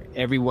where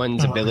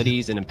everyone's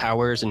abilities and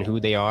powers and who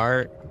they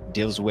are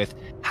deals with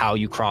how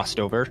you crossed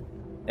over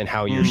and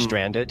how you're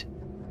stranded.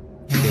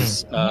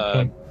 Because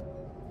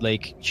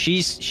like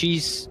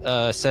she's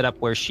set up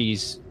where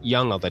she's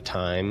young all the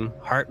time.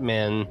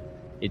 Heartman,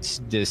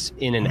 it's this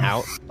in and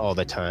out all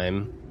the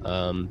time.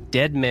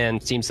 Dead Man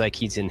seems like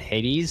he's in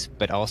Hades,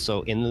 but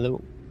also in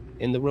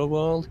the real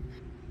world.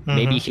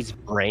 Maybe his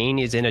brain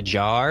is in a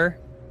jar,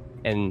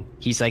 and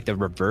he's like the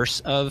reverse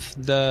of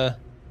the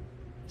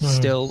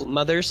still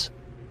mothers,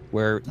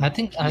 where I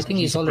think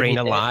he's already brain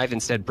dead. alive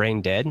instead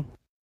brain dead.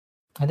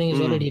 I think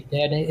he's already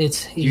dead.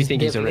 You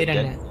think he's already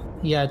dead?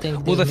 Yeah, I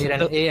think they made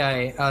an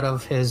AI out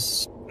of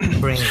his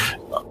brain.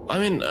 I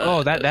mean,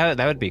 that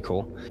would be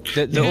cool.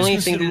 The only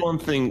thing, one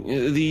thing,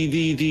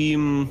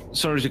 the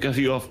sorry to cut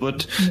you off,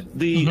 but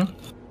the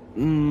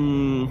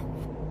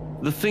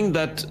thing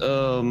that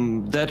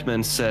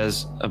Deadman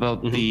says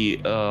about the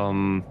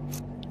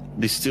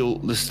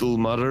still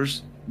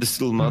mothers,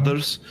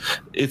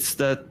 it's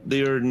that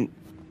they're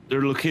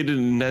located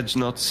in Edge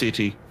Knot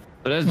City,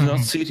 but Edge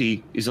Knot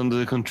City is under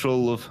the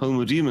control of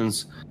Homo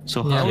Demons.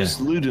 So how is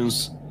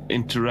Ludens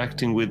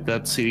interacting with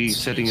that city,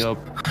 setting up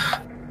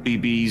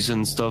BBs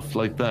and stuff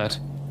like that,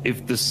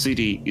 if the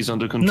city is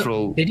under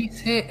control? No, did he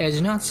say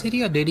Edge Knot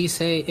City or did he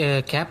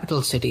say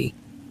Capital City?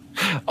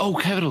 Oh,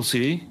 Capital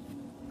City.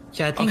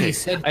 Yeah, I think he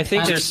said. I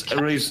think just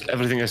erase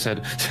everything I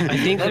said. I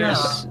think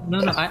there's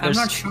I'm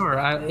not sure.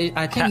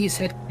 I think he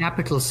said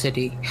Capital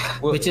City,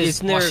 which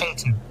is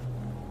Washington.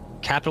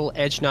 Capital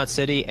Edge Knot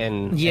City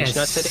and Edge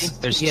Knot City.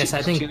 There's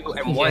two,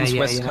 and one's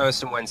West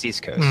Coast and one's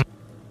East Coast.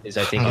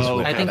 I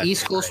think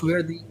East Coast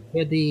where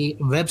the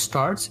web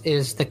starts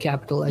is the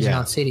capital Edge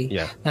Knot City.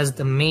 Yeah. As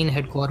the main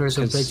headquarters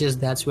of Bridges,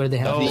 that's where they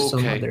have these still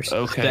mothers.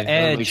 Okay. The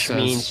edge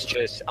means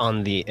just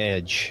on the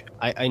edge.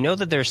 I know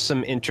that there's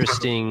some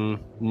interesting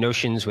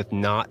notions with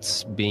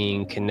knots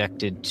being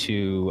connected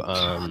to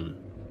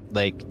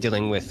like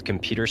dealing with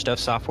computer stuff,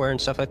 software and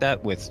stuff like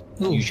that, with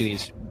usually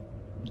is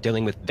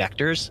dealing with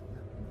vectors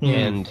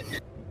and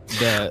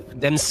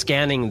them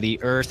scanning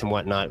the earth and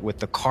whatnot with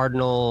the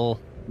cardinal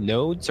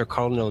nodes or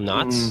cardinal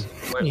knots.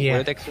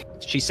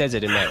 She says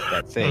it in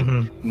that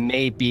thing.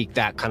 May be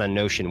that kind of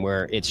notion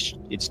where it's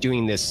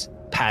doing this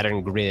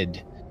pattern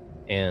grid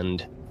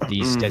and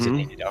these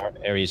designated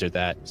areas are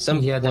that.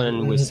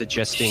 Someone was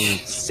suggesting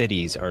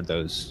cities are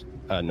those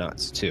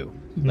knots too.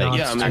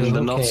 Like,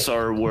 the knots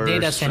are where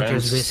data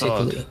centers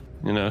basically.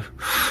 You know.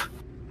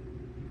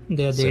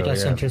 They're data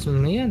centers.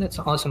 Yeah, that's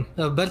awesome.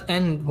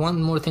 And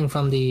one more thing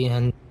from the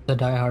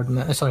Die Hard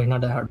man. Sorry,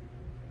 not Die Hard.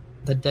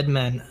 The Dead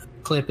Man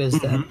clip is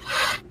that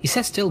he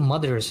says still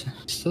mothers.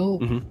 So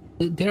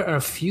there are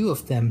a few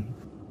of them.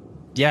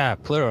 Yeah,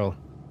 plural.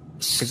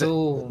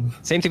 So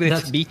same thing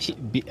with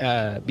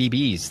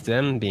BBs,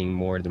 them being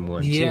more than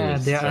one. Yeah,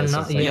 too. there are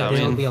not. Yeah,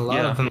 there will be a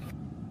lot of them.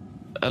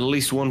 At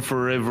least one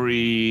for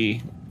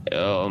every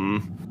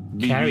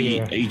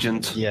BB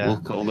agent. Yeah. We'll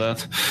call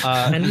that.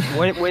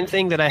 One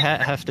thing that I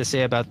have to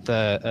say about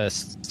the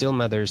still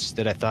mothers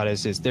that I thought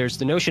is there's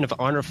the notion of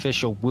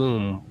artificial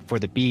womb for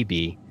the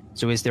BB.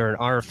 So is there an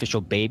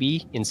artificial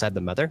baby inside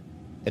the mother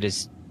that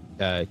is,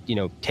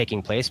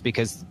 taking place?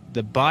 Because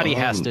the body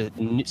has to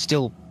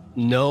still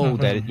know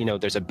that,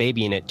 there's a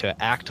baby in it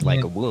to act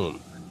like a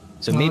womb.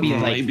 So maybe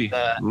the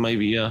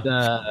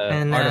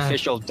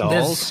artificial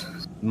dolls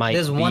might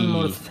there's one be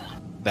more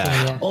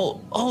that.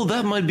 Oh,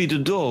 that might be the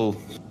doll.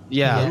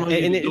 Yeah,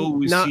 Yeah. And it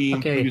always not- see in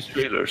okay. previous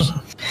trailers.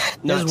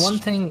 There's Nuts. one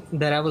thing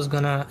that I was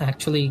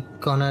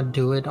gonna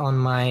do it on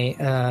my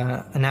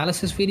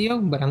analysis video,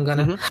 but I'm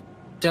gonna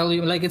tell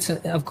you, like,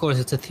 of course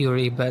it's a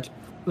theory, but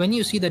when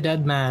you see the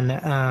dead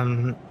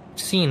man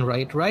scene,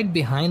 right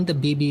behind the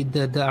baby,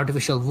 the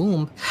artificial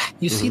womb,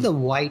 you see the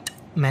white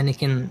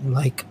mannequin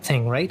like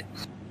thing, right?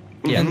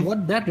 Yeah. And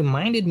what that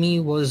reminded me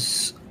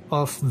was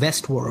of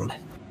Westworld.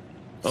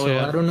 Oh, So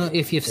yeah. I don't know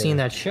if you've seen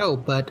that show,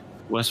 but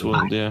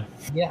Westworld, yeah.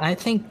 yeah, I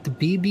think the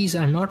babies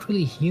are not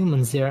really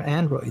humans, they are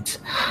androids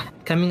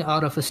coming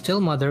out of a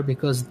still mother,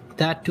 because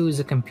that too is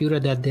a computer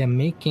that they're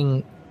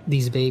making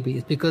these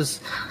babies. Because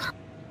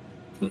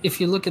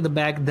if you look at the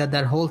back,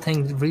 that whole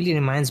thing really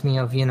reminds me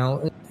of,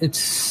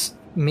 it's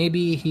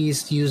maybe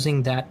he's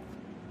using that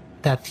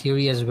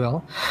theory as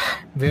well,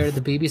 where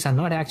the babies are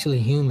not actually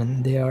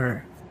human,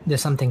 they're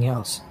something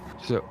else.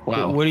 So,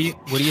 Wow. what are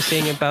you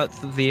saying about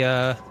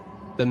the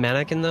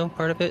mannequin though?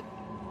 Part of it?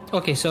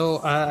 Okay,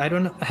 so I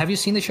don't know, have you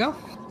seen the show?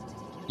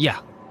 Yeah.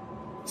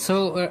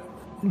 So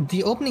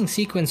the opening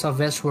sequence of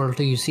Westworld,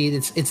 you see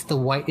it's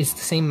the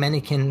same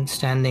mannequin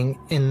standing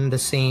in the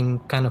same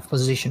kind of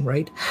position,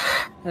 right?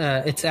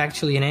 It's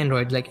actually an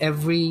android. Like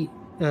every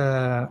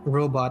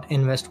robot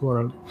in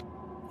Westworld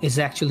is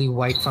actually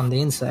white from the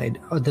inside.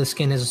 The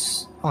skin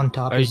is on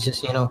top. It's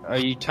just Are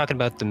you talking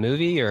about the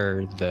movie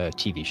or the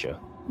TV show?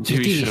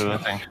 TV show, I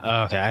think.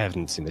 Oh, okay, I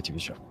haven't seen the TV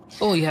show.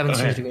 Oh, you haven't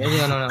seen it?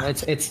 No.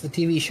 It's the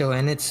TV show,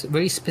 and it's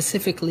very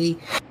specifically.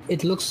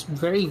 It looks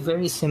very,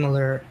 very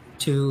similar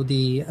to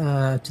the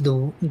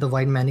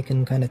white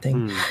mannequin kind of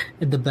thing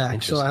at the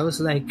back. So I was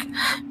like,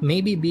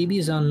 maybe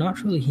babies are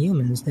not really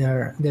humans.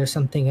 They're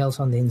something else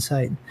on the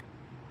inside.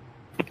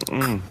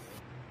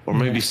 Or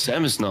maybe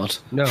Sam is not.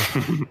 No.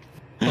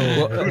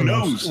 Who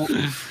knows?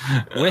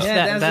 With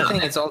That's the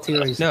thing. It's all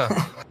theories. No.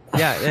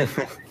 Yeah,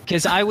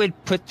 because I would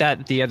put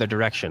that the other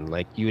direction.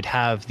 Like you would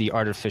have the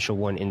artificial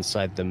one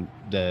inside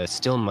the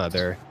still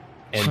mother,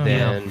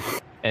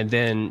 and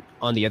then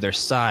on the other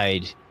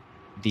side,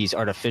 these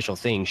artificial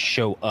things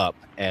show up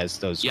as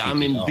those. Yeah, I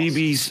creepy mean,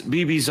 dolls.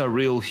 BBs are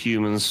real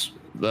humans.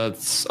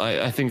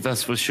 I think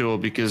that's for sure,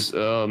 because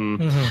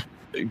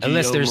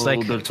Unless there's,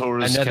 like, Del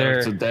Toro's another-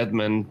 character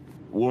Deadman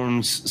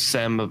warns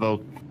Sam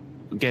about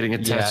getting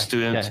attached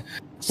to him. Yeah.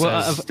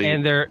 Well, Says the-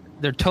 and they're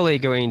totally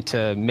going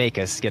to make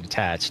us get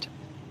attached.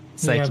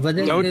 It's like, Yeah, but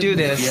then- don't do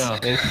this. Yeah.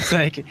 It's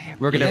like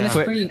we're And gonna it's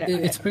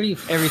put pretty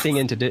everything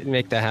into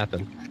make that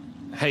happen.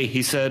 hey,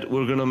 he said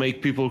we're gonna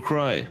make people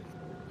cry.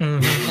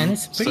 and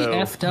it's pretty So-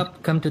 effed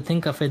up. Come to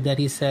think of it, that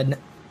he said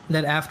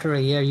that after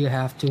a year you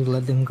have to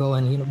let them go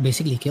and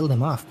basically kill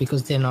them off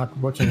because they're not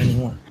working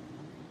anymore.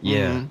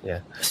 Yeah, yeah.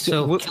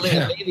 So killing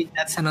a baby,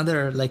 that's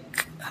another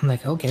like. I'm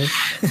like, okay.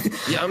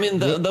 Yeah, I mean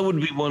that would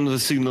be one of the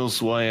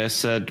signals why I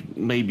said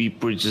maybe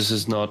Bridges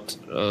is not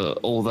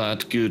all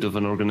that good of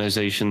an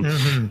organization.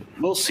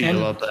 We'll see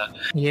about that.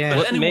 Yeah.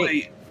 But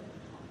anyway.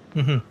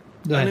 Go ahead.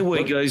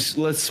 Anyway, guys,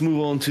 let's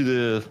move on to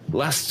the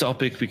last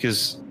topic,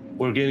 because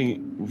we're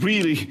getting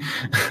really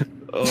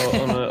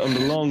on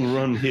the long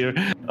run here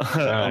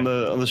on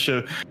the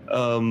show.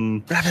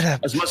 Wrap it up.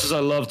 As much as I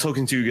love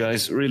talking to you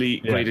guys, really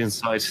great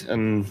insight,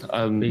 and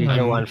I'm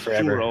go on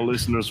forever. sure our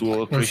listeners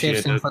will And save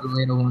appreciate some it. for the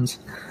later ones.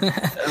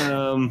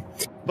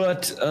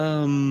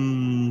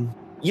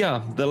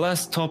 Yeah, the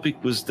last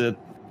topic was that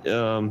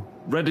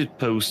Reddit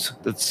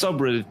post, that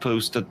subreddit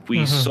post that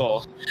we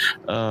saw,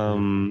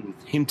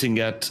 hinting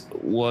at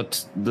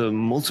what the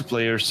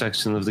multiplayer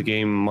section of the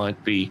game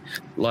might be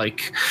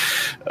like.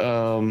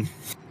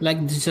 Like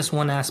it's just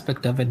one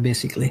aspect of it,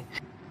 basically.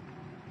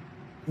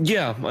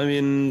 Yeah, I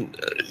mean,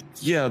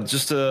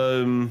 just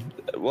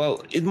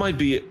well, it might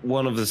be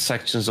one of the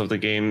sections of the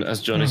game,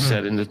 as Johnny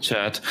said in the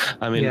chat.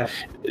 I mean,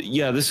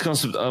 this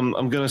concept, I'm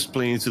gonna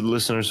explain it to the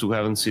listeners who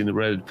haven't seen the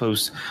Reddit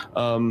post.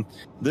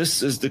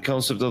 This is the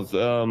concept of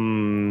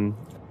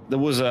there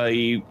was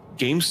a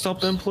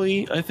GameStop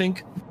employee, I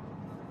think.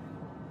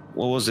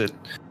 What was it?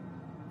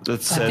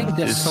 That said, I think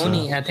the this,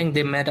 Sony. I think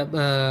they met up.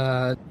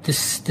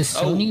 This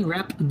Sony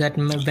rep that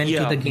went to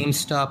the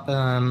GameStop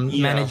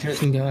managers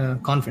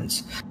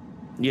conference.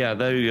 Yeah,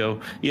 there you go.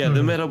 Yeah,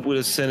 they met up with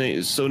a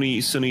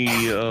Sony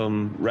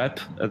rep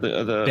at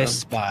the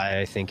Best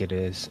Buy, I think it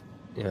is.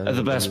 Yeah, at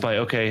the Best Buy.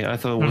 Okay, I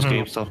thought it was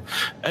GameStop.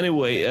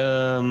 Anyway,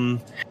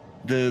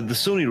 the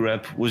Sony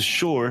rep was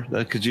sure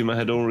that Kojima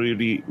had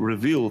already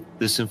revealed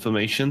this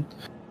information.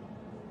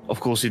 Of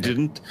course, he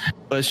didn't.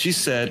 But she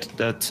said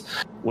that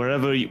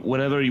whenever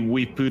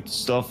we put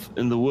stuff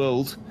in the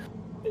world,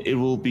 it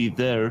will be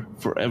there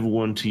for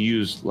everyone to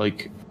use.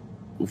 Like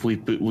if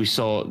we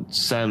saw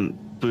Sam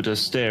put a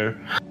stair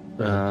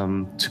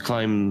to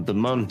climb the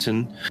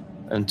mountain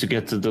and to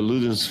get to the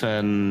Ludens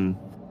fan,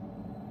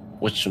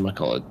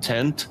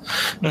 tent.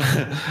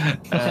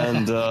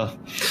 And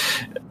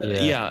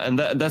and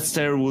that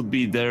stair would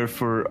be there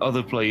for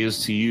other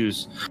players to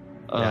use.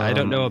 I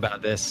don't know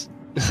about this.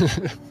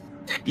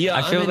 Yeah,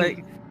 I feel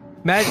like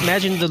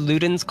imagine the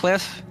Ludens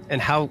cliff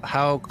and how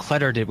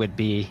cluttered it would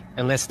be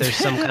unless there's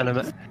some kind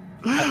of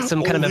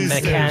some kind of a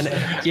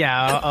mechanic.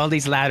 Yeah, all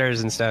these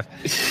ladders and stuff.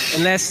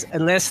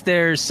 Unless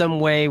there's some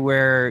way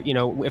where, you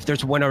know, if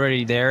there's one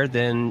already there,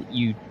 then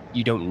you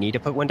don't need to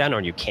put one down,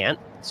 or you can't.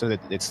 So that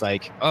it's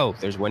like, oh,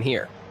 there's one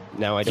here.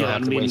 Now I don't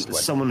have to waste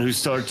one. Someone who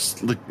starts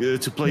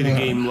to play the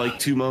game like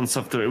 2 months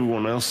after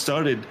everyone else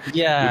started.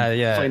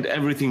 Yeah. Find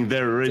everything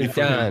there ready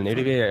for done. him.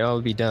 It'll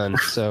all be done.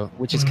 So,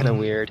 which is kind of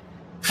weird.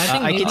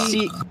 I could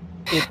see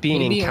it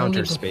being in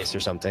counter space or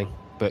something.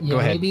 But go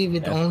ahead. Maybe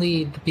with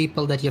only the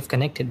people that you've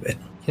connected with.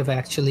 You've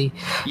actually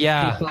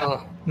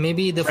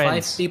maybe the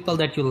friends. 5 people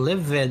that you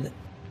live with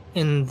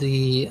in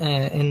the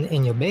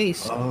in your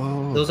base.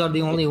 Those are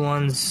the only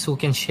ones who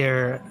can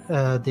share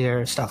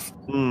their stuff.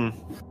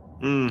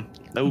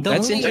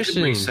 That's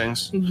interesting. Makes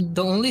sense.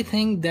 The only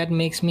thing that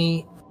makes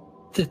me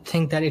to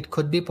think that it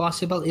could be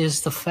possible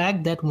is the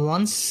fact that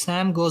once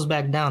Sam falls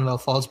back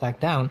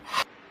down,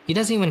 he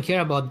doesn't even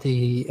care about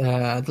the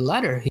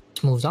ladder. He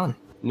just moves on.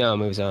 No,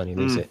 moves on. He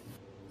leaves it.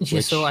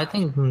 So I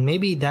think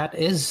maybe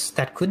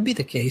that could be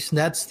the case.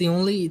 That's the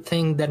only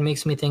thing that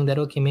makes me think that,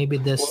 okay, maybe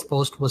this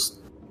post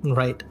was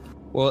right.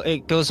 Well,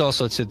 it goes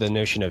also to the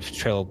notion of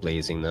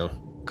trailblazing, though,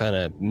 kind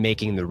of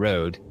making the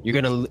road. You're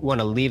gonna want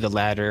to leave the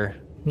ladder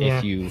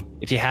if you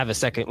have a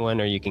second one,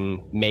 or you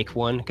can make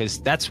one, because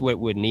that's what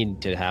would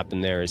need to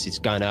happen. There is he's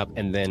gone up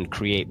and then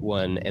create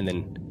one and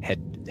then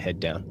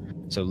head down.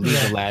 So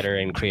leave the ladder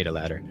and create a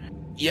ladder.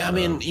 Yeah, I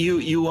mean,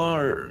 you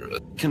are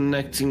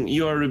connecting.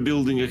 You are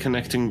rebuilding a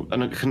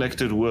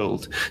connected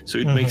world. So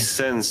it makes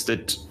sense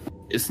that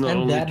it's not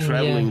only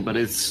traveling, but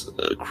it's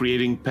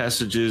creating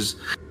passages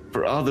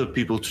for other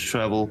people to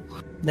travel.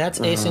 That's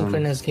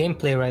asynchronous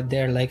gameplay right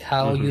there, like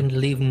how you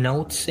leave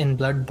notes in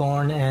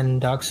Bloodborne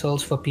and Dark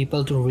Souls for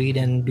people to read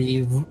and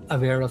be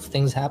aware of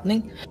things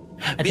happening.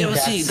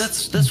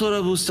 That's what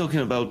I was talking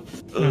about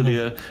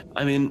earlier.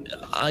 I mean,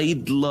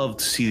 I'd love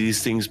to see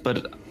these things,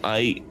 but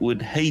I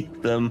would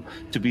hate them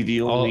to be the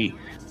only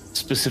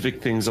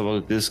specific things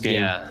about this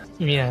game.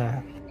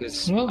 Yeah.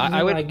 Well,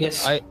 I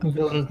guess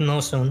we'll know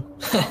soon.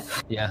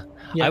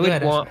 I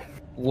would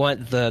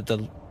want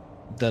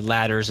the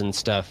ladders and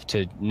stuff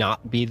to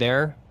not be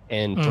there,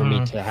 and for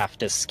me to have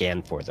to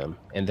scan for them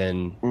and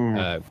then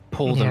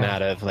pull them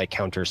out of like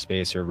counter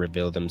space or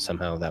reveal them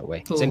somehow that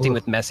way. Same thing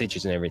with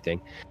messages and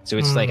everything. So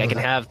it's like I can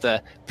have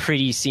the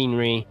pretty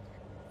scenery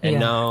and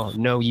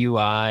no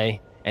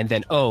UI, and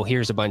then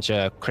here's a bunch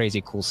of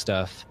crazy cool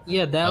stuff.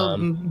 Yeah, that'll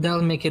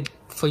make it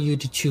for you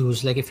to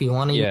choose. Like if you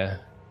want to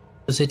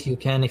use it, you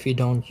can. If you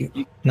don't,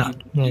 you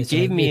not. You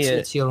gave me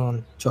it's your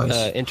own choice.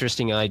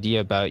 Interesting idea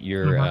about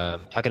your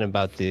talking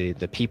about the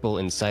people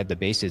inside the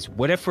bases.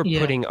 What if we're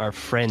putting our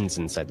friends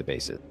inside the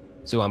bases?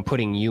 So I'm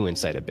putting you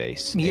inside a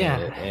base.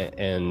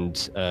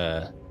 And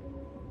other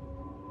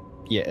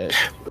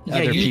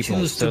you people.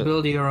 choose to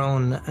build your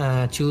own.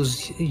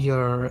 Choose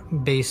your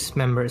base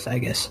members, I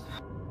guess.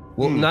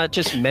 Well, not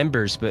just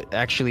members, but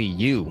actually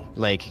you,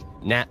 like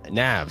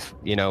Nav,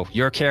 you know,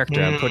 your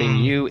character. I'm putting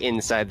you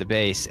inside the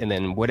base, and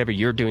then whatever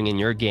you're doing in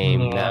your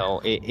game now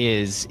it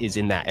is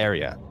in that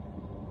area.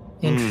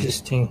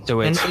 Interesting.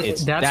 So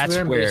that's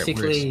where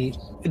basically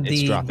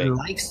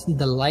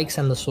the likes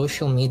and the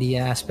social media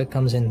aspect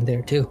comes in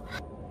there too.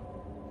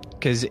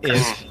 Because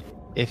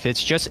if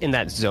it's just in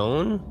that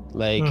zone,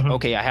 like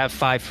okay, I have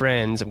 5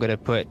 friends, I'm gonna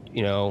put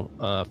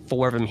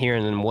 4 of them here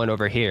and then 1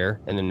 over here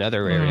in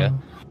another area.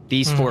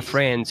 These 4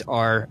 friends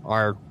are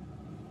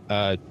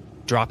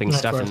dropping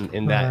stuff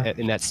in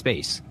that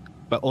space,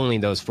 but only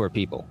those 4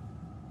 people.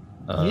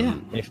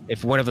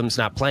 If one of them's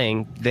not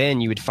playing, then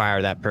you would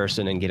fire that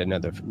person and get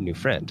another new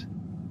friend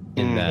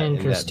in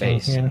that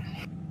base. Yeah.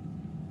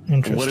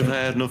 Interesting. What if I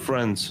had no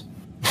friends?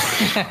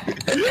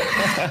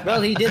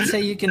 Well, he did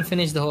say you can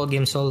finish the whole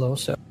game solo,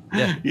 so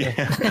I can be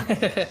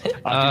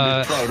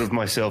proud of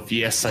myself.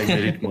 Yes, I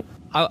did it.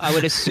 I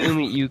would assume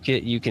you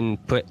can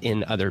put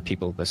in other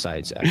people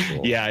besides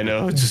actual. Yeah, I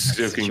know. Just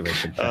joking. But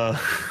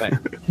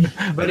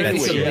if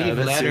it's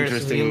that's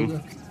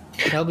interesting.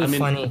 That'll be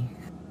funny.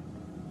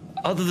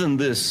 Other than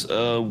this,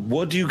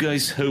 what do you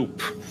guys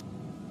hope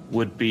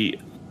would be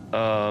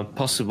a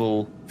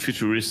possible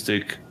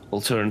futuristic,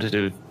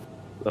 alternative,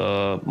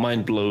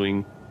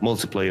 mind-blowing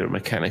multiplayer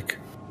mechanic?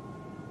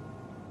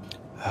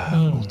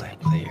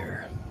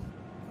 Multiplayer.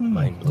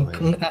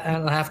 Mind-blowing.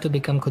 I'll have to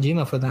become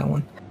Kojima for that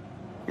one.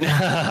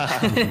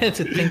 To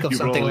think of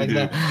something like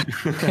that.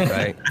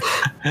 Right.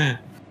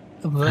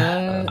 But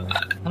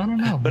I don't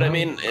know. But I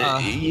mean,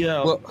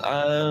 Well,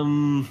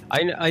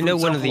 I know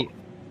one of the.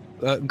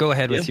 Go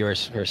ahead with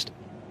yours first.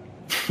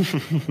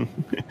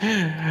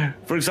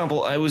 For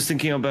example, I was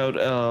thinking about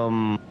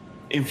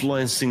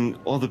influencing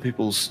other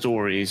people's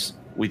stories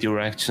with your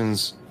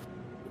actions.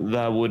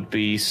 That would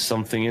be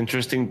something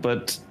interesting,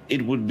 but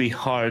it would be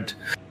hard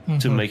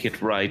to make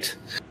it right.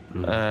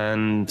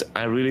 And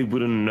I really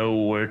wouldn't know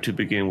where to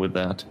begin with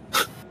that.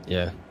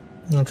 Yeah.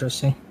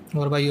 Interesting.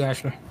 What about you,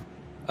 Asher?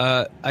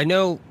 I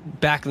know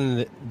back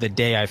in the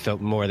day I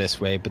felt more this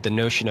way, but the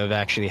notion of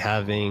actually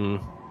having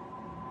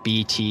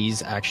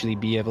BTs actually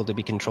be able to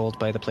be controlled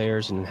by the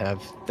players and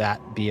have that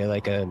be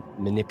a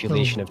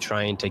manipulation of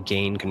trying to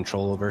gain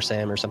control over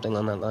Sam or something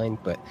on that line.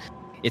 But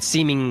it's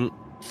seeming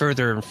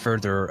further and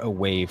further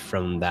away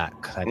from that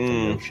kind of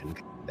notion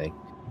thing.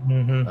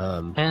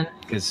 And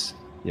because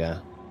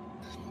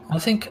I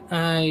think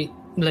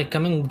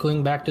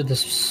going back to this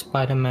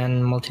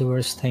Spider-Man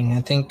multiverse thing,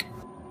 I think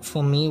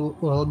for me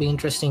what will be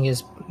interesting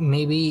is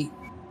maybe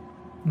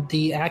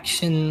the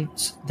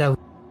actions that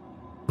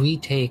we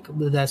take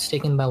that's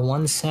taken by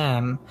one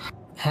Sam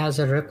has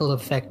a ripple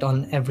effect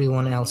on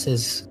everyone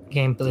else's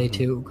gameplay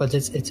too, because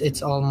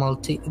it's all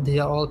they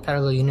are all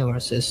parallel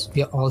universes.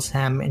 We are all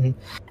Sam,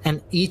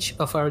 and each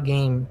of our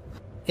game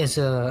is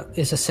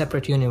a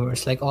separate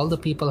universe. Like all the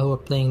people who are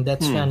playing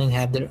Death Stranding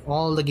have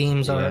all the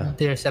games are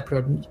their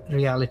separate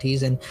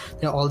realities, and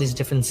there are all these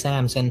different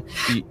Sams. And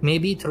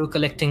maybe through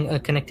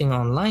connecting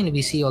online,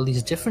 we see all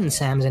these different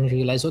Sams and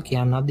realize, okay,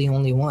 I'm not the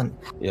only one.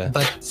 Yeah,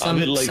 but a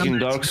bit like in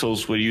Dark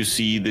Souls, where you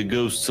see the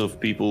ghosts of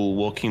people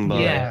walking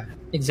by. Yeah,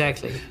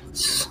 exactly.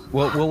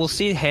 Well, we'll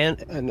see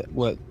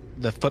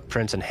the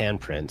footprints and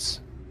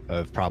handprints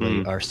of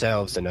probably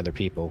ourselves and other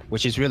people,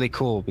 which is really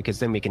cool because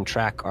then we can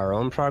track our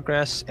own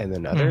progress and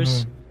then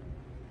others,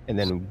 and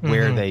then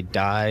where they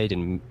died,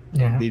 and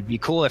it'd be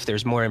cool if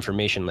there's more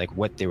information like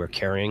what they were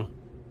carrying,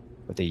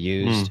 what they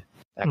used,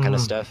 that kind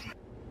of stuff.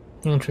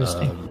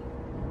 Interesting.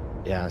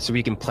 So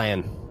we can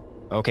plan.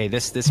 Okay,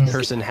 this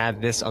person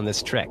had this on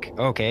this trick.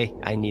 Okay,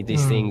 I need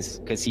these things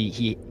because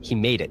he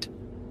made it.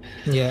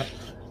 Yeah.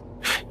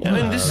 Yeah,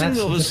 I mean, this thing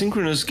of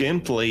asynchronous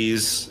gameplay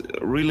is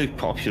really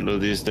popular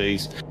these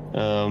days.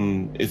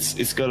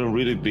 It's gotten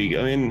really big.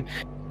 I mean,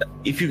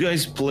 if you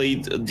guys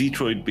played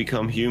Detroit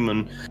Become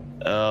Human,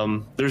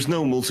 there's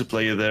no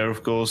multiplayer there,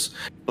 of course,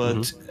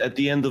 but at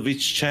the end of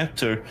each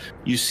chapter,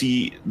 you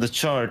see the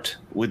chart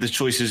with the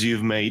choices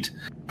you've made,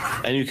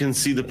 and you can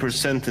see the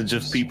percentage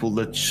of people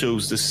that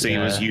chose the same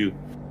as you.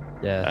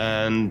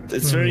 Yeah, and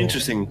it's very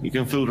interesting. You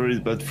can filter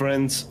it by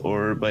friends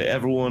or by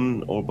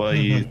everyone or by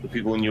the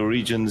people in your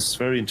region. It's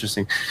very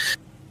interesting.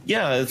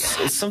 Yeah,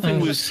 it's something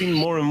we've seen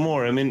more and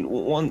more. I mean,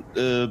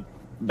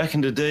 back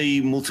in the day,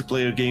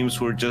 multiplayer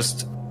games were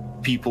just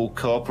people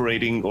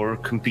cooperating or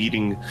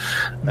competing,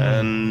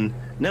 and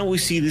now we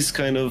see this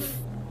kind of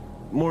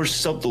more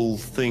subtle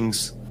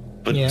things,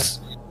 but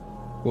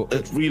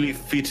that really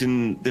fit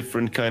in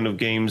different kind of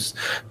games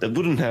that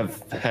wouldn't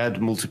have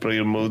had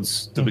multiplayer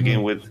modes to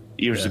begin with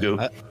years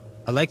ago.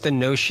 I like the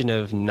notion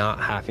of not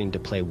having to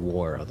play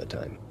war all the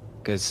time,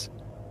 because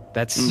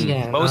that's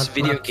most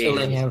video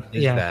games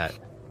is that.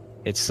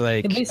 It's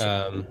like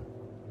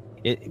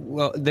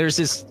there's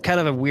this kind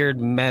of a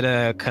weird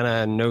meta kind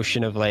of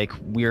notion of like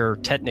we're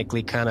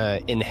technically kind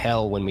of in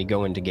hell when we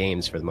go into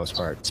games for the most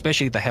part,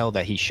 especially the hell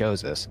that he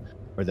shows us,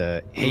 or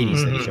the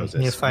Hades that he shows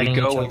us. We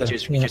go and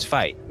we just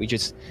fight. We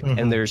just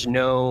and there's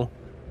no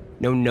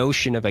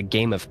notion of a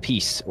game of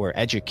peace or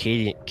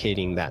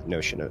educating that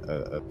notion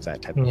of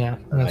that type of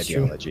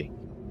ideology.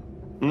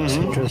 That's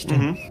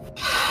interesting.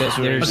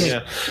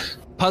 There's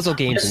puzzle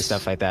games and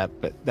stuff like that,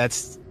 but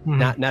that's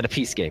not a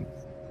peace game.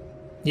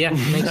 Yeah,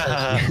 makes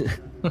sense.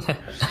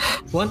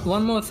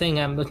 One more thing.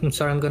 I'm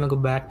sorry. I'm going to go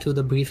back to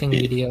the briefing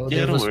video.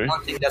 There was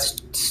one thing that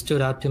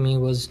stood out to me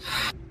was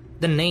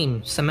the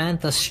name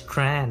Samantha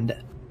Strand,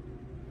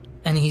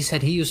 and he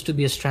said he used to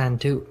be a Strand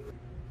too.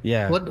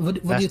 Yeah. What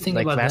do you think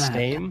about last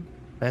that?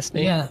 Last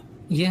name.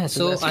 Yeah.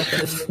 So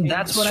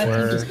that's what I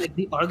think is like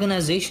the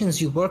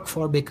organizations you work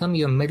for become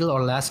your middle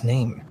or last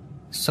name.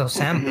 So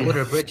Sam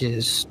Porter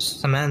Bridges,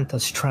 Samantha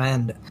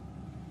Strand,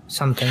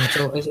 something.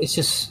 So it's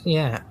just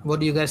What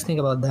do you guys think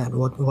about that?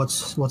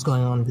 What's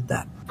going on with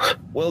that?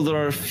 Well, there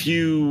are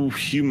few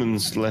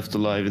humans left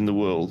alive in the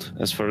world,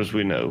 as far as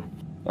we know.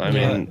 I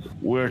mean,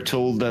 we're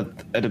told that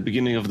at the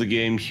beginning of the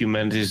game,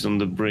 humanity is on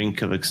the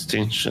brink of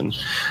extinction.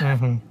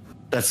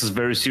 That's a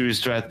very serious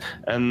threat,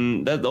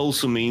 and that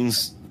also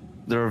means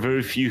there are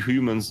very few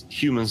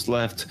humans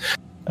left,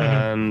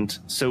 and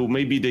so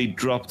maybe they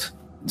dropped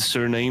the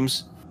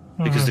surnames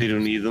because they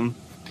don't need them.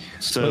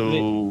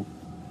 So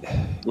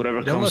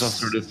whatever comes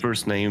after the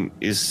first name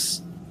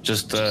is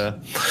just a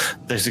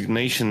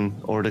designation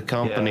or the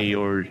company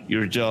or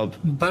your job.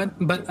 But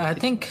I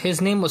think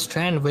his name was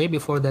Strand way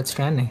before that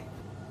Stranding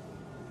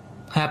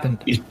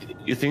happened.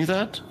 You think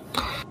that?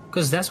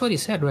 Because that's what he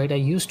said, right? I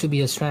used to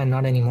be a Strand,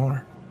 not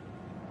anymore.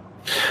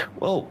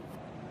 Well,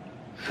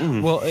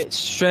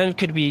 Strand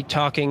could be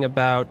talking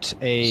about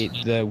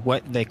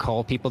what they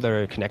call people that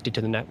are connected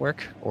to the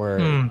network or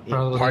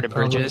part of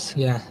bridges.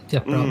 Yeah,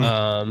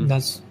 probably.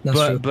 That's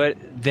true. But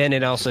then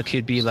it also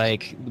could be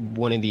like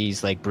one of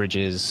these like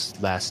bridges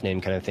last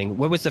name kind of thing.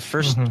 What was the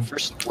first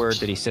word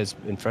that he says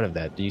in front of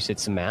that? Did you say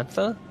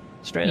Samantha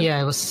Strand? Yeah,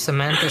 it was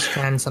Samantha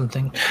Strand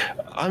something.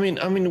 I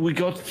mean, we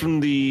got from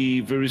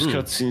the various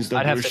cutscenes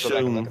that were shown. Go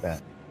back and look at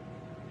that.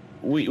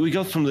 We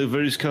got from the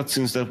various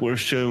cutscenes that were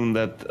shown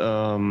that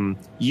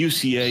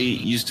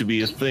UCA used to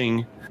be a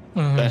thing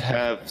that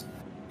have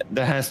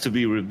that has to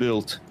be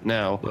rebuilt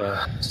now.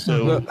 Yeah.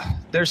 So Well,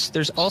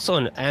 there's also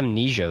an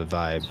Amnesia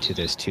vibe to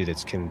this too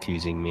that's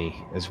confusing me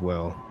as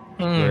well.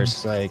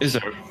 There's like, is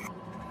there?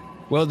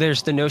 well,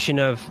 there's the notion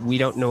of we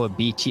don't know what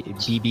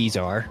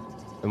BBs are,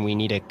 and we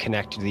need to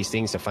connect to these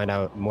things to find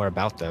out more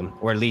about them,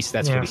 or at least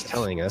that's what he's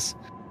telling us.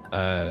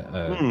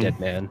 Dead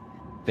Man.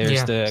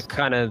 There's the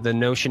kind of the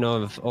notion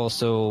of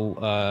also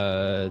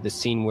the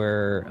scene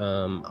where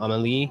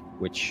Amelie,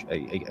 which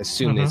I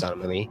assume is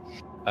Amelie,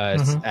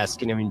 is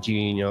asking him, do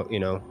you know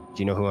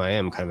who I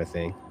am, kind of a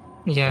thing.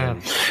 Yeah.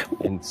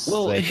 And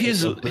Well, like,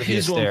 here's one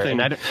thing.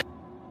 And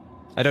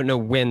I don't know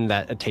when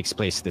that takes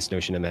place, this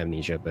notion of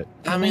amnesia, but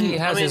I mean, he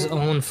has his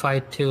own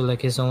fight too,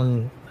 like his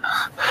own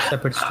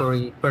separate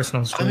story,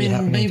 personal story.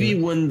 Maybe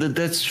when the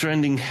Death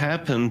Stranding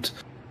happened,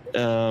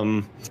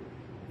 it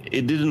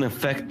didn't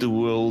affect the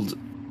world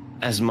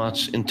as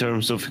much in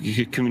terms of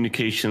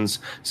communications.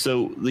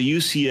 So the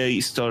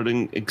UCA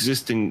started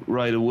existing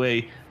right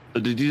away,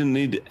 but they didn't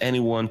need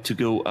anyone to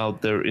go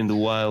out there in the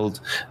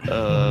wild,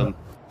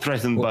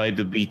 threatened by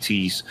the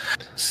BTs.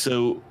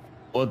 So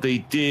what they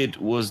did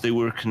was they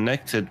were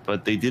connected,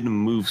 but they didn't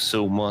move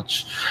so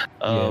much.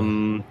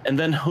 And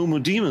then Homo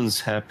Demons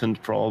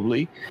happened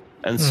probably,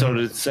 and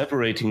started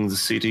separating the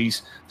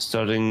cities,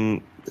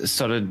 started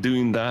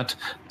doing that.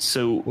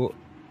 So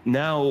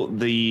now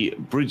the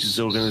Bridges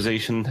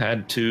organization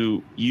had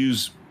to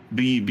use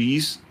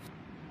BBs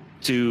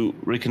to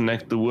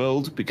reconnect the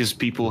world, because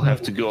people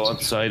have to go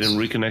outside and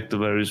reconnect the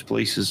various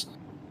places.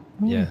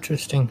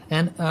 Interesting.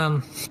 And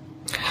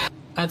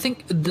I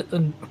think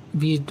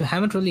we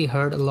haven't really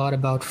heard a lot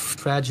about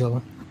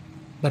Fragile,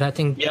 but I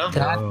think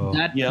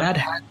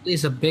that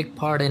is a big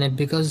part in it,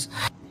 because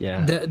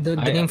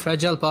the name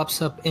Fragile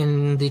pops up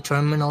in the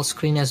terminal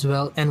screen as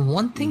well. And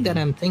one thing that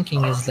I'm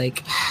thinking is,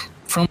 like,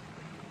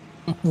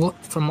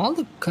 from all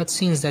the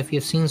cutscenes that we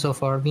have seen so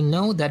far, we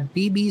know that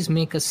BBs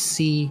make us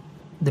see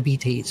the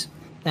BTs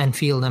and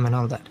feel them and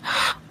all that.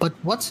 But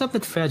what's up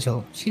with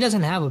Fragile? She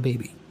doesn't have a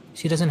baby.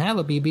 She doesn't have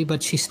a BB,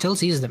 but she still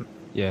sees them.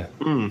 Yeah.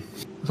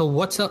 So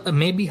what's up?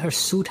 Maybe her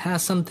suit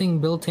has something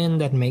built in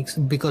that makes,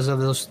 because of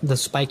the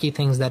spiky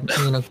things that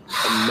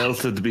A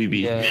melted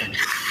BB. Yeah.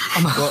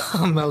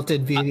 A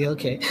melted BB.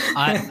 Okay.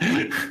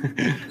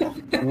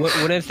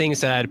 One of the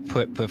things that I'd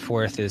put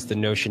forth is the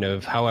notion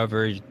of,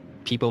 however,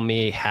 people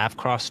may have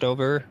crossed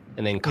over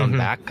and then come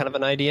back, kind of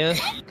an idea,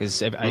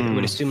 because I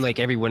would assume like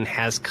everyone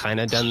has kind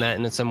of done that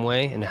in some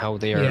way, and how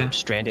they are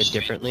stranded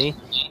differently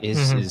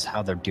is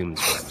how their dooms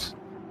works.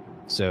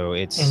 So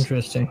it's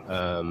interesting.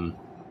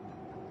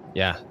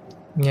 Yeah,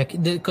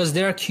 because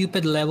there are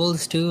Cupid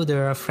levels too.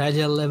 There are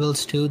Fragile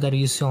levels too that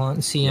you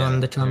see on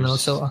the terminal.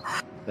 So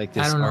like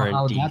this I don't know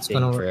R&D how that's thing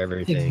going to for work.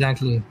 everything.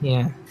 Exactly.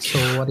 Yeah. So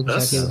what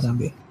exactly is that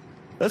be?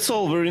 That's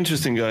all very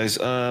interesting, guys.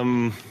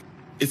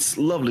 It's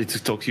lovely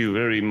to talk to you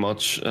very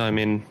much. I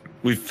mean,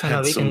 we've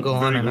had some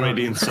very great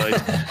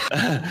insight,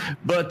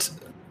 but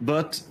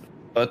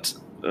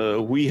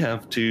we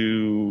have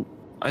to.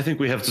 I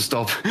think we have to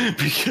stop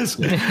because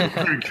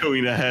we're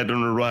going ahead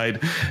on a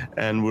ride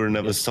and we're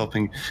never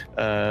stopping.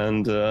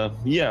 And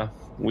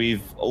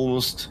we've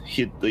almost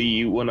hit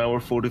the 1 hour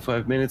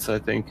 45 minutes. I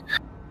think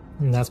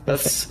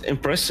that's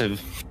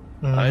impressive.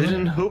 I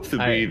didn't hope to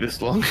be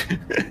this long.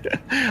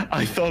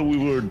 I thought we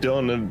were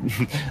done, and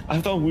I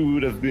thought we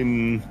would have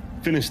been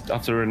finished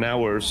after an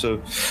hour or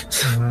so.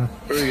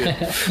 Very good.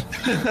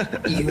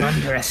 You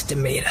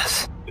underestimate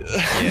us.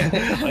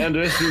 I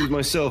underestimated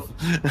myself.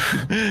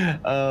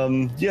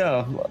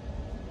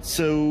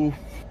 So,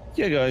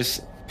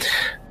 guys,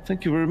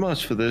 thank you very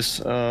much for this.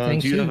 Do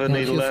you have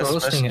any last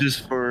messages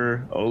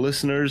for our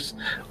listeners?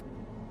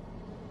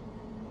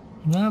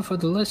 No, for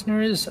the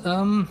listeners,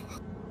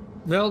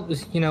 well,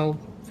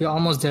 we're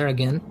almost there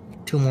again.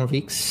 2 more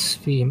weeks.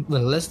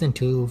 Less than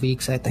 2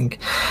 weeks, I think.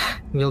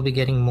 We'll be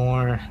getting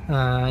more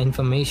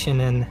information,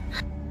 and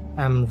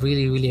I'm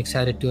really, really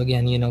excited to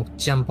again,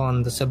 jump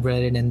on the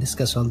subreddit and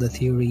discuss all the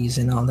theories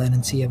and all that,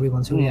 and see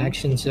everyone's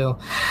reaction. So,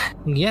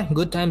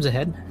 good times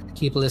ahead.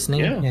 Keep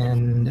listening,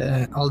 and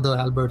although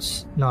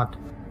Albert's not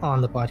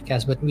on the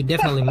podcast, but we're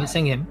definitely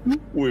missing him.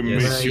 We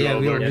miss you,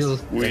 Albert.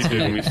 We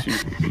do miss you.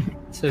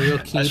 So we'll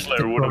keep.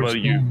 Ashler, what about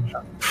you?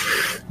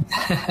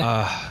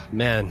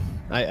 Man,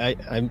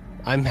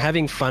 I'm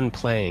having fun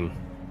playing,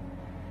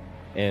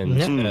 and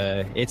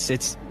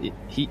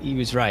he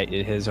was right.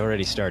 It has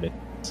already started.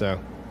 So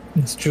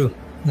it's true.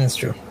 That's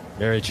true.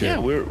 Very true. Yeah,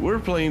 we're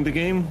playing the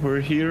game.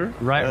 We're here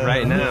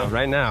right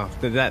now.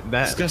 That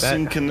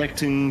discussing,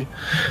 connecting.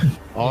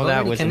 All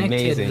that was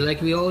amazing.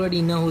 Like we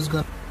already know who's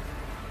going.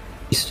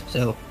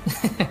 So.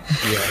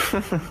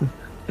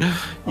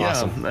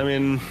 Awesome. I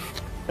mean.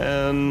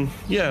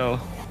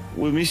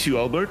 We miss you,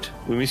 Albert.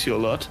 We miss you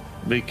a lot,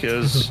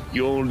 because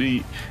you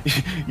always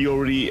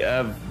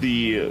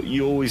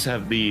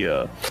have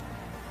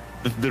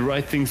the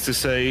right things to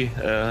say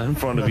in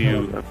front of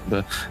you.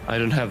 I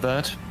don't have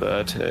that,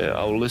 but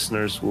our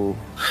listeners will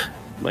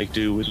make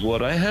do with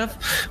what I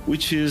have,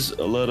 which is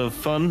a lot of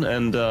fun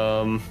and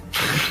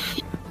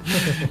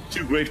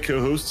 2 great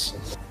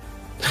co-hosts.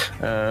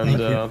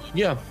 And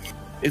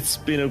it's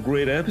been a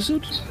great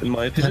episode, in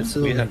my opinion.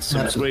 Absolutely. We had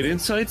some Absolutely. great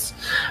insights,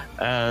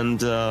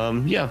 and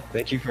yeah,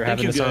 Thank you for thank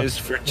having you us on. guys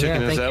for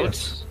checking us thank you.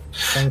 out.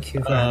 Thank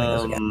you for having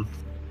us again.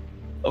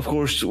 Of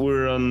course,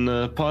 we're on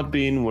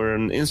Podbean, we're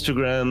on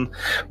Instagram,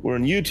 we're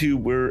on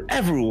YouTube, we're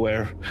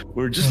everywhere.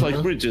 We're just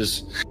like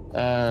bridges.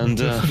 And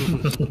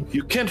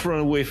you can't run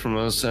away from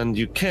us, and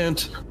you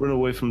can't run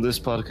away from this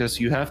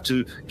podcast. You have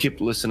to keep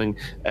listening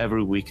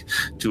every week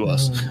to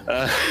us.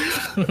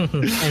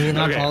 And you're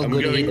not all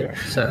good either.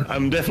 So.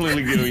 I'm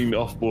definitely getting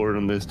off board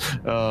on this.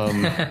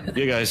 Yeah,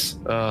 guys,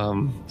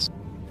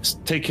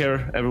 take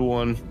care,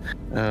 everyone.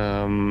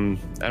 And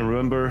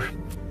remember,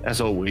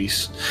 as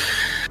always,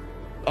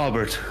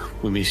 Albert,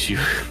 we miss you.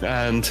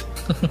 And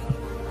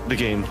the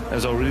game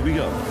has already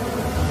begun.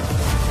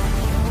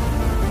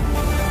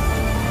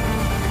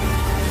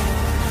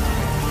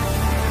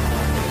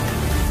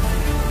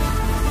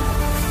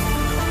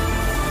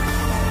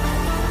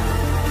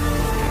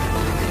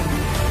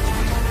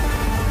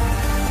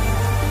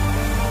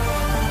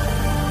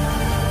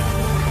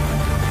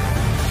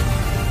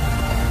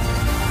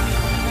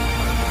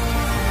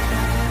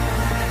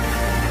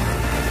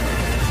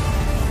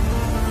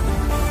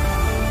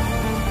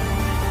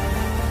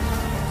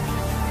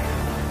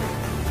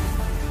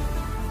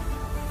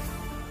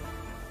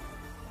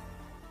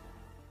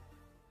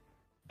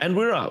 And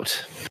we're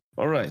out.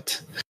 All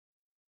right.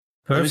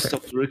 Let me Perfect.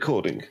 stop the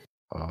recording.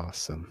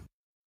 Awesome.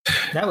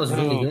 That was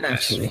really good,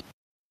 actually.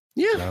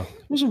 Yeah, No.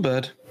 wasn't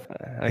bad.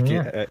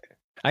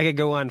 I could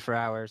go on for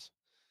hours.